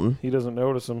sound. He doesn't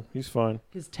notice him. He's fine.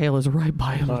 His tail is right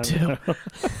by him, too.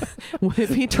 If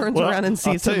he turns around and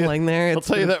sees him laying there... I'll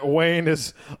tell you that Wayne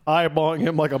is eyeballing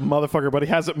him like a motherfucker, but he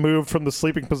hasn't moved from the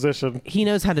sleeping position. He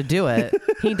knows how to do it.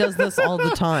 He does this all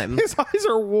the time. His eyes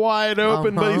are wide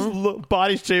open, but his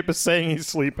body shape is saying he's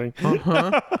sleeping.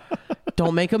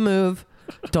 Don't make a move.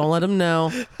 Don't let him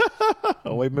know.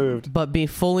 Oh, we moved. But be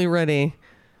fully ready.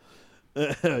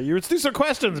 Let's do some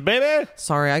questions, baby.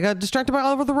 Sorry, I got distracted by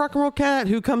Oliver the Rock and Roll Cat,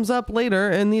 who comes up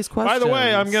later in these questions. By the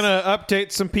way, I'm going to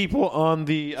update some people on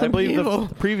the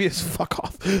previous... Fuck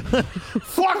off.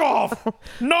 Fuck off!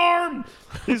 Norm!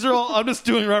 These are all... I'm just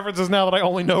doing references now that I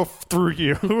only know through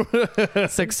you.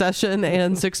 Succession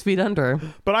and 6 Feet Under.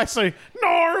 But I say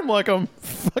Norm like I'm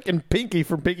fucking Pinky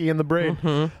from Pinky in the Brain.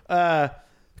 Mm-hmm.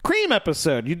 Cream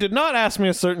episode. You did not ask me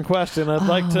a certain question. I'd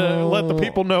like to let the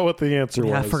people know what the answer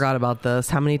was. I forgot about this.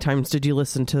 How many times did you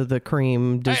listen to the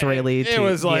Cream Disraeli? It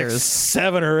was like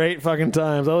 7 or 8 fucking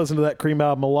times. I listened to that Cream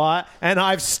album a lot, and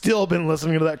I've still been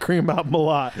listening to that Cream album a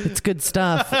lot. It's good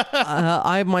stuff.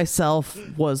 I myself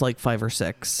was like 5 or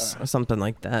 6, or something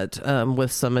like that,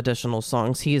 with some additional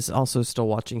songs. He's also still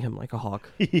watching him like a hawk.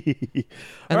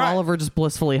 And Oliver just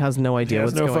blissfully has no idea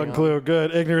what's going on. He has no fucking clue.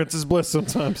 Good. Ignorance is bliss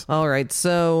sometimes. All right,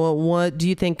 so what do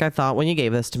you think I thought when you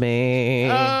gave this to me?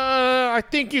 I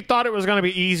think you thought it was going to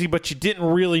be easy, but you didn't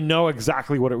really know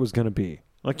exactly what it was going to be.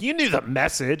 You knew the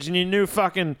message, and you knew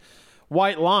fucking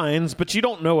White Lines, but you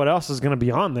don't know what else is going to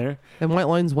be on there. And White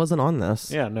Lines wasn't on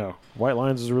this. Yeah, no. White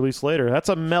Lines is released later. That's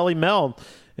a Melly Mel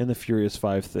in the Furious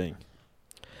 5 thing.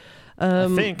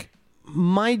 I think.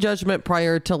 My judgment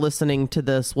prior to listening to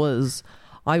this was...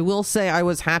 I will say I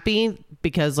was happy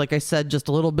because, like I said just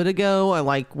a little bit ago, I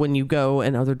like when you go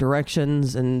in other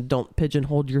directions and don't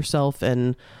pigeonhole yourself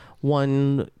in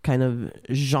one kind of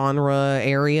genre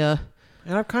area.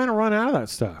 And I've kind of run out of that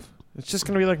stuff. It's just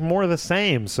going to be more of the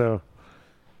same. So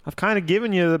I've kind of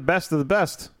given you the best of the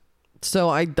best. So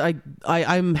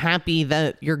I'm happy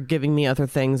that you're giving me other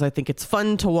things. I think it's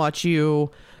fun to watch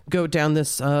you go down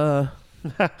this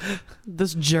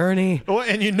This journey. Well,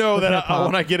 and you know that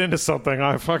when I get into something,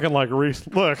 I fucking like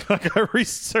I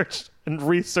research and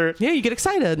research. Yeah, you get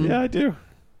excited. Yeah, I do.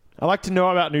 I like to know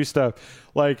about new stuff.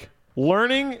 Like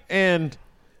learning and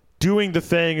doing the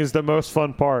thing is the most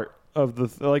fun part of the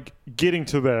like getting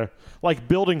to there. Like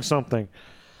building something.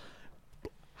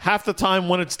 Half the time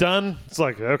when it's done, it's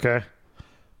like, okay.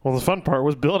 Well, the fun part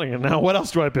was building it. Now what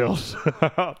else do I build?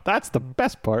 That's the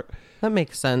best part. That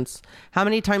makes sense. How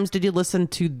many times did you listen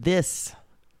to this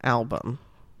album?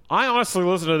 I honestly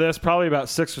listened to this probably about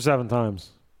 6 or 7 times.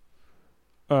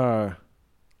 I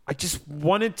just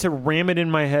wanted to ram it in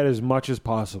my head as much as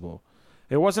possible.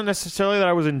 It wasn't necessarily that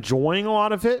I was enjoying a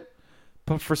lot of it,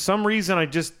 but for some reason I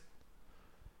just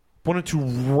wanted to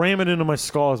ram it into my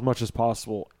skull as much as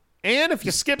possible. And if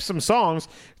you skip some songs,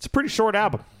 it's a pretty short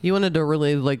album. You wanted to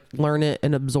really like learn it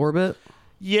and absorb it?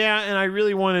 Yeah, and I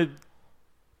really wanted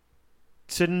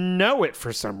to know it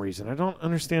for some reason. I don't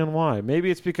understand why.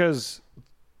 Maybe it's because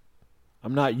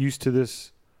I'm not used to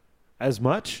this as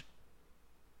much.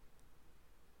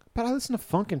 But I listen to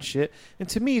funk and shit, and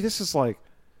to me, this is like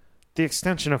the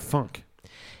extension of funk.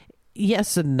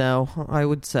 Yes and no, I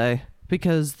would say,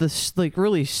 because this like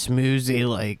really smoozy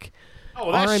like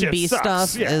R&B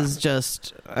stuff is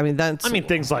just. I mean,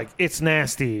 things like It's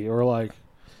Nasty or like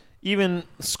even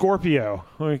Scorpio.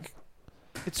 Like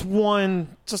it's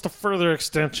just a further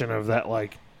extension of that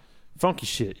like funky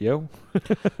shit, yo.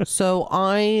 So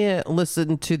I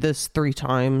listened to this 3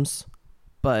 times,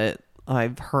 but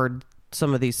I've heard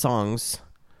some of these songs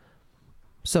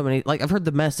so many. Like I've heard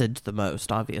The Message the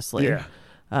most, obviously.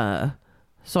 Yeah.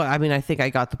 So I mean, I think I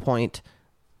got the point.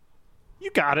 You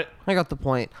got it. I got the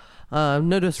point.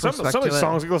 No disrespect some of to these it.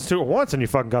 songs you listen to it once and you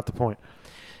fucking got the point.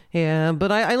 Yeah,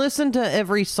 but I listened to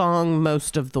every song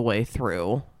most of the way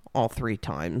through, all 3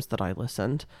 times that I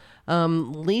listened.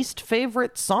 Least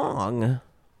favorite song?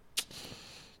 Do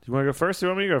you want to go first? Do you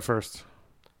want me to go first?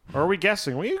 Or are we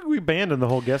guessing? We abandon the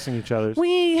whole guessing each other's.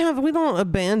 We don't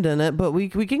abandon it, but we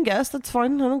can guess. That's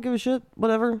fine. I don't give a shit.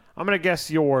 Whatever. I'm going to guess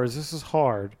yours. This is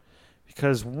hard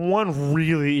because one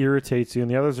really irritates you and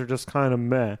the others are just kind of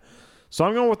meh. So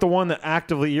I'm going with the one that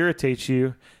actively irritates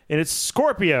you, and it's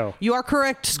Scorpio. You are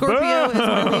correct. Scorpio is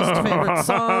my least favorite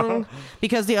song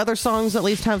because the other songs at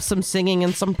least have some singing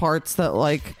and some parts that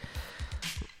like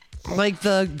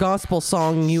the gospel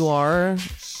song You Are.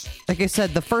 Like I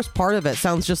said, the first part of it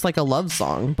sounds just like a love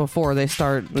song before they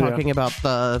start talking about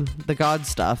the God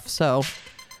stuff. So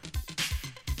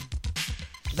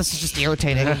this is just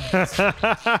irritating.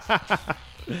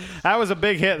 That was a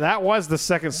big hit. That was the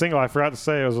second single. I forgot to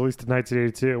say it was released in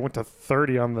 1982. It went to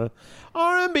 30 on the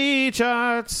R&B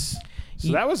charts.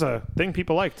 So that was a thing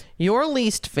people liked. Your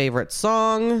least favorite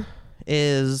song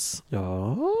is...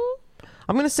 Oh?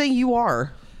 I'm going to say You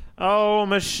Are. Oh,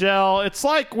 Michelle. It's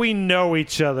like we know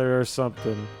each other or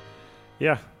something.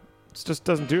 Yeah. It just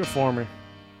doesn't do it for me.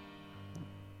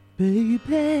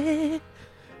 Baby.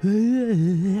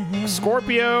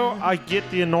 Scorpio, I get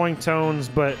the annoying tones,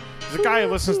 but as a guy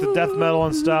who listens to death metal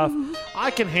and stuff,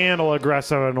 I can handle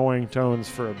aggressive, annoying tones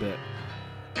for a bit.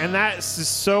 And that's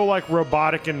just so like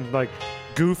robotic and like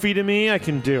goofy to me, I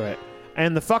can do it.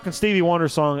 And the fucking Stevie Wonder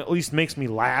song at least makes me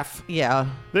laugh. Yeah.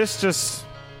 This just...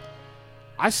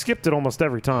 I skipped it almost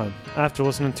every time after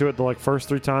listening to it the like first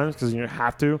 3 times because you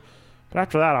have to. But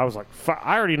after that, I was like,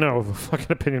 I already know the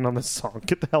fucking opinion on this song.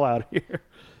 Get the hell out of here.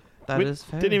 That is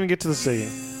fair. Didn't even get to the singing.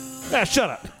 Yeah, shut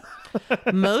up.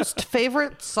 Most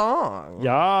favorite song?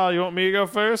 Yeah, you want me to go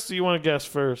first or you want to guess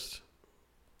first?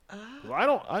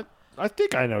 I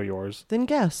think I know yours. Then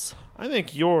guess. I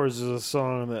think yours is a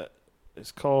song that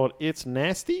is called It's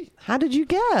Nasty. How did you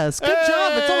guess? Good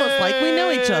job. It's almost like we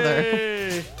know each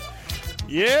other.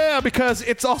 Yeah, because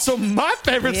it's also my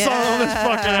favorite song on this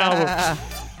fucking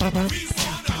album.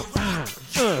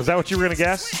 Is that what you were going to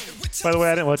guess? By the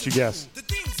way, I didn't let you guess.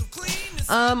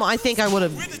 I think I would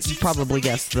have probably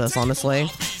guessed this, honestly.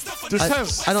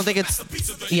 I don't think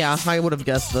it's... Yeah, I would have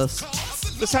guessed this.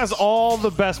 This has all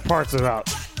the best parts about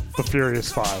the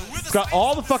Furious 5. It's got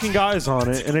all the fucking guys on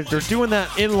it, and they're doing that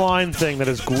inline thing that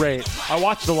is great. I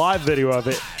watched a live video of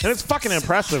it, and it's fucking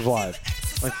impressive live.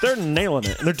 Like, they're nailing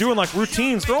it. And they're doing, like,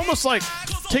 routines. They're almost, like,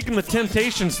 taking the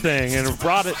Temptations thing and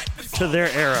brought it to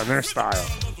their era and their style.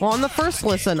 Well, on the first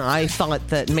listen, I thought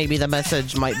that maybe The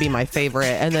Message might be my favorite.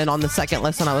 And then on the second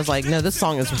listen, I was like, no, this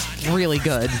song is really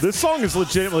good. This song is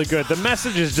legitimately good. The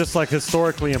message is just, like,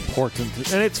 historically important.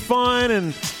 And it's fun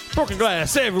and broken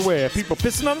glass everywhere. People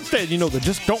pissing on the stage. You know, they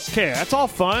just don't care. That's all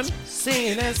fun.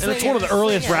 Singing and it's one of the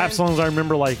earliest rap songs I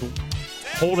remember, like...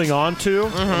 holding on to,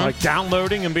 and like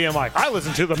downloading and being like, I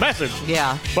listen to The Message.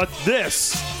 Yeah. But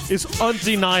this is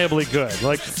undeniably good.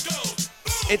 Like,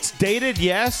 it's dated,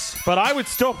 yes, but I would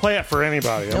still play it for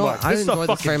anybody. I'm like, I this is a enjoy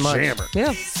this very fucking much.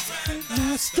 jammer. Yeah.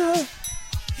 Master.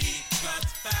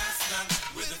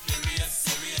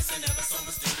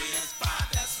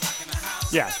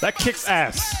 Yeah, that kicks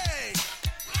ass.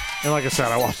 And like I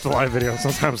said, I watched the live video.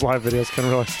 Sometimes live videos can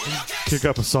really kick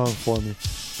up a song for me.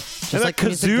 And like that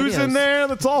music kazoo's in videos. there.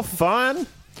 That's all fun.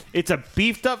 It's a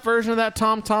beefed up version of that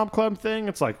Tom Tom Club thing.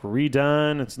 It's like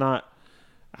redone. It's not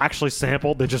actually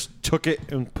sampled. They just took it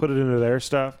and put it into their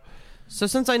stuff. So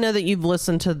since I know that you've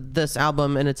listened to this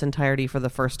album in its entirety for the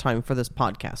first time for this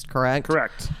podcast, correct?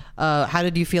 Correct. How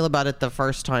did you feel about it the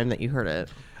first time that you heard it?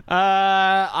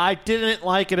 I didn't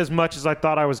like it as much as I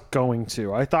thought I was going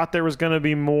to. I thought there was going to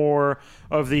be more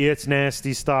of the It's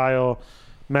Nasty style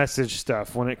message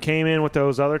stuff. When it came in with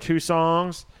those other two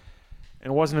songs, it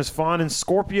wasn't as fun. And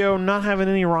Scorpio not having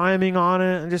any rhyming on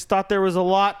it, I just thought there was a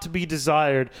lot to be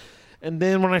desired. And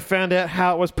then when I found out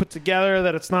how it was put together,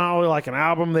 that it's not really like an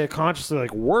album they consciously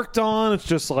like worked on. It's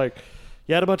just like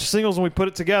you had a bunch of singles and we put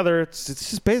it together. It's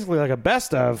just basically like a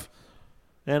best of.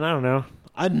 And I don't know.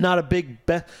 I'm not a big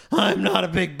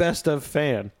best of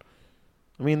fan.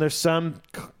 I mean, there's some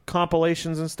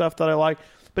compilations and stuff that I like,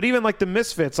 but even like the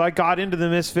Misfits, I got into the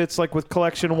Misfits like with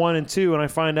Collection 1 and 2, and I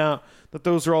find out that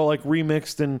those are all like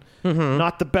remixed and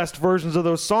not the best versions of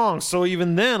those songs. So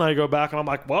even then, I go back and I'm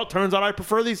like, well, it turns out I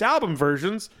prefer these album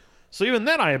versions. So even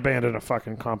then, I abandon a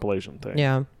fucking compilation thing.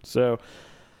 Yeah. So,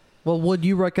 well, would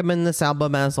you recommend this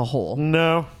album as a whole?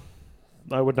 no,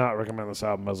 I would not recommend this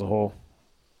album as a whole.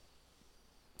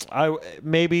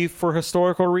 Maybe for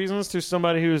historical reasons, to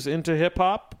somebody who's into hip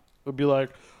hop, would be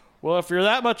like, well, if you're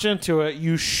that much into it,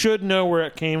 you should know where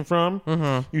it came from.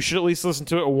 You should at least listen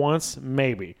to it once,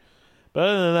 maybe. But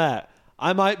other than that,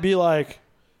 I might be like,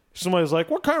 if somebody's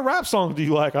like, what kind of rap song do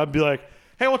you like? I'd be like,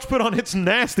 hey, why don't you put on It's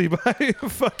Nasty by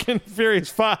fucking Furious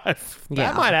 5?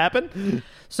 Yeah. That might happen.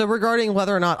 So regarding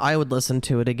whether or not I would listen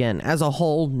to it again, as a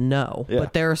whole, no. Yeah.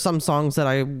 But there are some songs that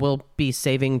I will be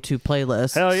saving to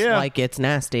playlists, Hell yeah. like It's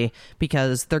Nasty,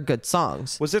 because they're good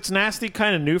songs. Was It's Nasty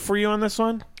kind of new for you on this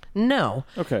one? No.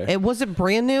 Okay. It wasn't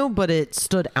brand new, but it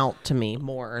stood out to me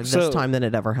more this time than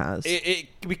it ever has. It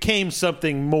became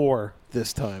something more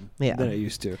this time than it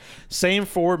used to. Same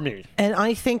for me. And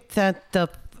I think that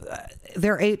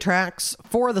their 8 tracks,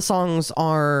 4 of the songs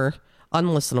are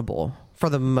unlistenable for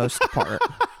the most part.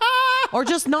 Or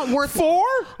just not worth... 4?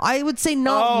 I would say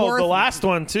not worth... the last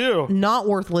one too. Not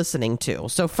worth listening to.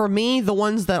 So for me, the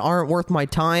ones that aren't worth my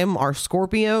time are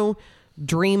Scorpio,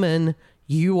 Dreamin',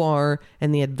 You Are,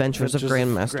 and The Adventures of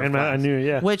Grandmaster. I knew,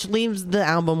 yeah. Which leaves the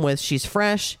album with She's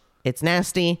Fresh, It's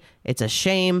Nasty, It's a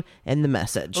Shame, and The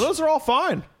Message. Well, those are all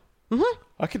fine.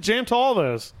 I could jam to all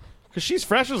those. Because She's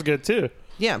Fresh is good too.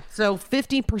 Yeah, so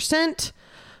 50%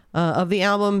 of the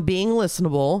album being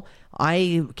listenable.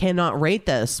 I cannot rate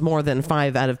this more than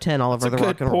 5 out of 10 all over the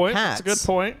Rock and Roll Cats. That's a good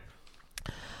point.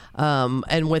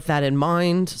 And with that in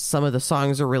mind, some of the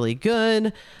songs are really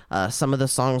good. Some of the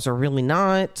songs are really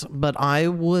not. But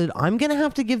I'm going to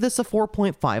have to give this a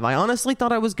 4.5. I honestly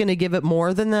thought I was going to give it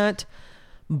more than that,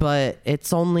 but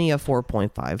it's only a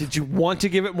 4.5. Did you want to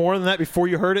give it more than that before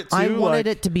you heard it too? I wanted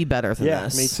it to be better than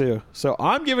this. Yeah, me too. So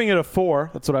I'm giving it a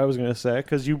 4. That's what I was going to say,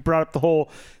 because you brought up the whole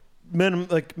minimum,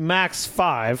 like max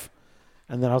 5.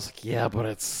 And then I was like, yeah, but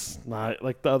it's not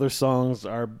like the other songs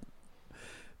are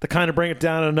the kind of bring it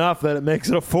down enough that it makes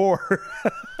it a 4.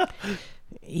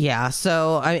 Yeah,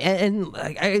 so I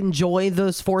enjoy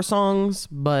those 4 songs,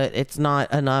 but it's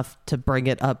not enough to bring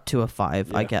it up to a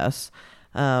 5, I guess.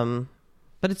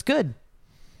 But it's good.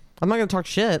 I'm not going to talk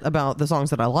shit about the songs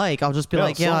that I like. I'll just be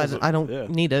like, yeah, I don't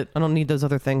need it. I don't need those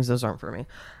other things. Those aren't for me.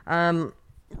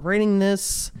 Rating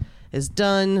this is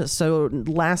done. So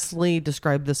lastly,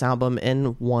 describe this album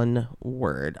in one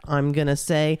word. I'm going to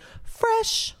say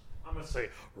fresh. I'm going to say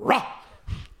raw.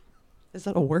 Is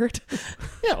that a word?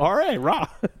 Yeah, R-A, raw.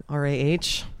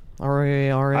 R-A-H.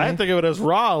 R-A-R-A. I think of it as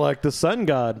raw, like the sun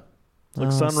god.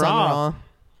 Like Sun Ra.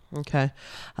 Okay.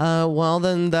 Well,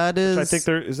 then that is... I think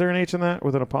is there an H in that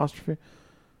with an apostrophe?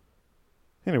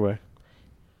 Anyway.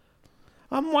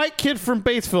 I'm white kid from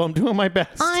Batesville. I'm doing my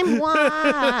best. I'm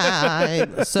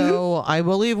white. So I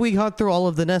believe we got through all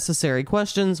of the necessary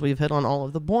questions. We've hit on all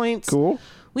of the points. Cool.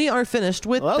 We are finished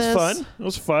with Well, this. that was fun. It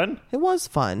was fun. It was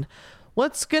fun.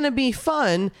 What's going to be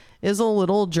fun is a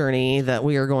little journey that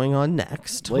we are going on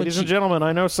next. Ladies and gentlemen,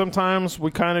 I know sometimes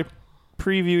we kind of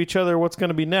preview each other what's going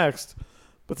to be next,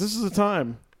 but this is the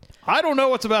time. I don't know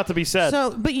what's about to be said.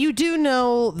 So, but you do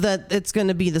know that it's going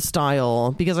to be the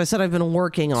style, because I said I've been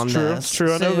working on this. It's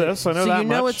true. I know this. I know so that you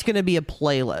know much. it's going to be a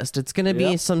playlist. It's going to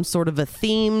be some sort of a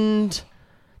themed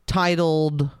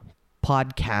titled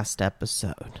podcast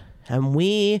episode. And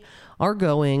we are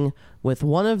going with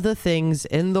one of the things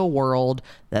in the world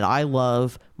that I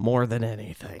love more than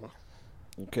anything.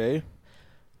 Okay.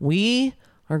 We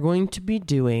are going to be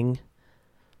doing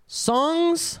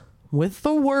songs with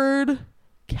the word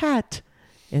cat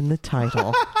in the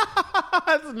title.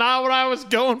 That's not what I was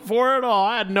going for at all.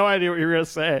 I had no idea what you were going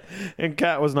to say. And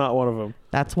cat was not one of them.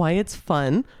 That's why it's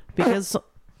fun, because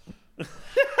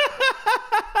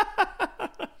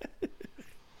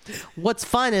what's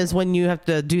fun is when you have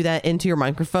to do that into your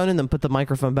microphone and then put the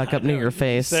microphone back up near your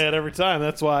face. Say it every time.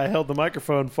 That's why I held the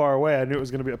microphone far away. I knew it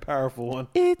was going to be a powerful one.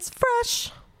 It's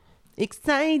fresh,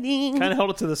 exciting. Kind of held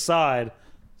it to the side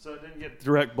so it didn't get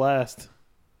direct blast.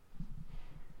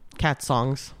 Cat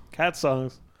songs. Cat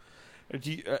songs. Are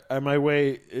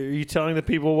you telling the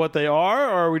people what they are,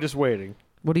 or are we just waiting?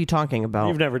 What are you talking about?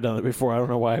 You've never done it before. I don't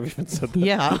know why I've even said that.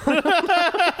 Yeah.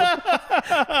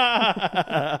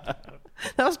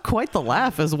 That was quite the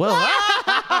laugh as well.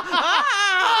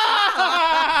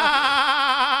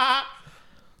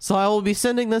 So I will be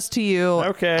sending this to you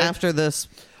after this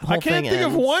whole I can't thing think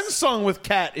of ends. one song with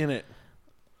cat in it.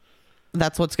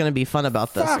 That's what's going to be fun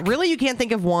about this. Fuck. Really? You can't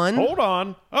think of one? Hold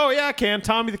on. Oh, yeah, I can.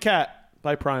 Tommy the Cat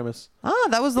by Primus. Ah,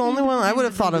 that was the only one. I would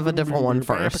have thought of a different one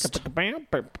first. Cat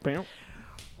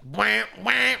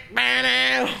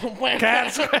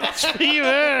scratch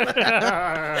fever.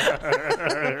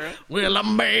 Will I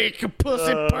make a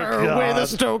pussy purr God. with a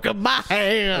stroke of my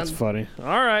hand? That's funny. All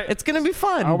right. It's going to be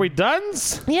fun. Are we done?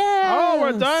 Yeah. Oh,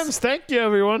 we're done. Thank you,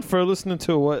 everyone, for listening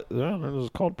to what this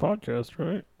is called podcast,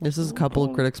 right? This is a Couple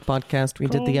of Critics podcast. We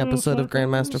did the episode of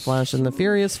Grandmaster Flash and the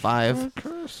Furious Five.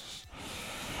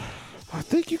 I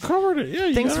think you covered it.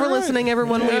 Yeah. Thanks for listening,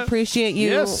 everyone. We appreciate you.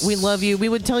 Yes. We love you. We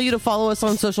would tell you to follow us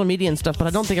on social media and stuff, but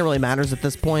I don't think it really matters at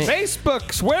this point.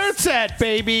 Facebook's where it's at,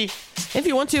 baby. If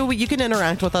you want to, you can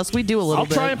interact with us. We do a little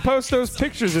bit. I'll try and post those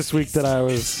pictures this week that I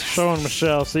was showing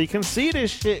Michelle so you can see this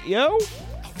shit, yo.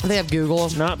 They have Google.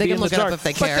 Not They be can in look the it up dark. if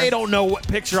they care. But they don't know what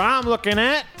picture I'm looking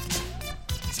at.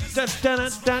 Dun,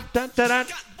 dun, dun, dun, dun, dun.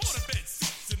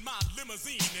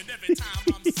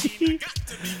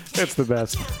 It's the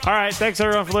best. All right, thanks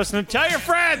everyone for listening. Tell your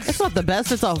friends. It's not the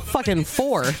best. It's a fucking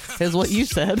 4, is what you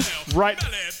said. Right.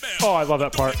 Oh, I love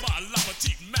that part.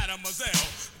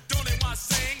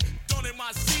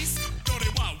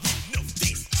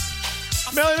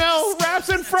 Melly Mel raps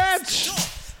in French.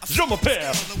 Je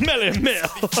m'appelle Melly Mel.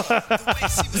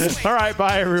 All right,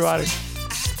 bye everybody.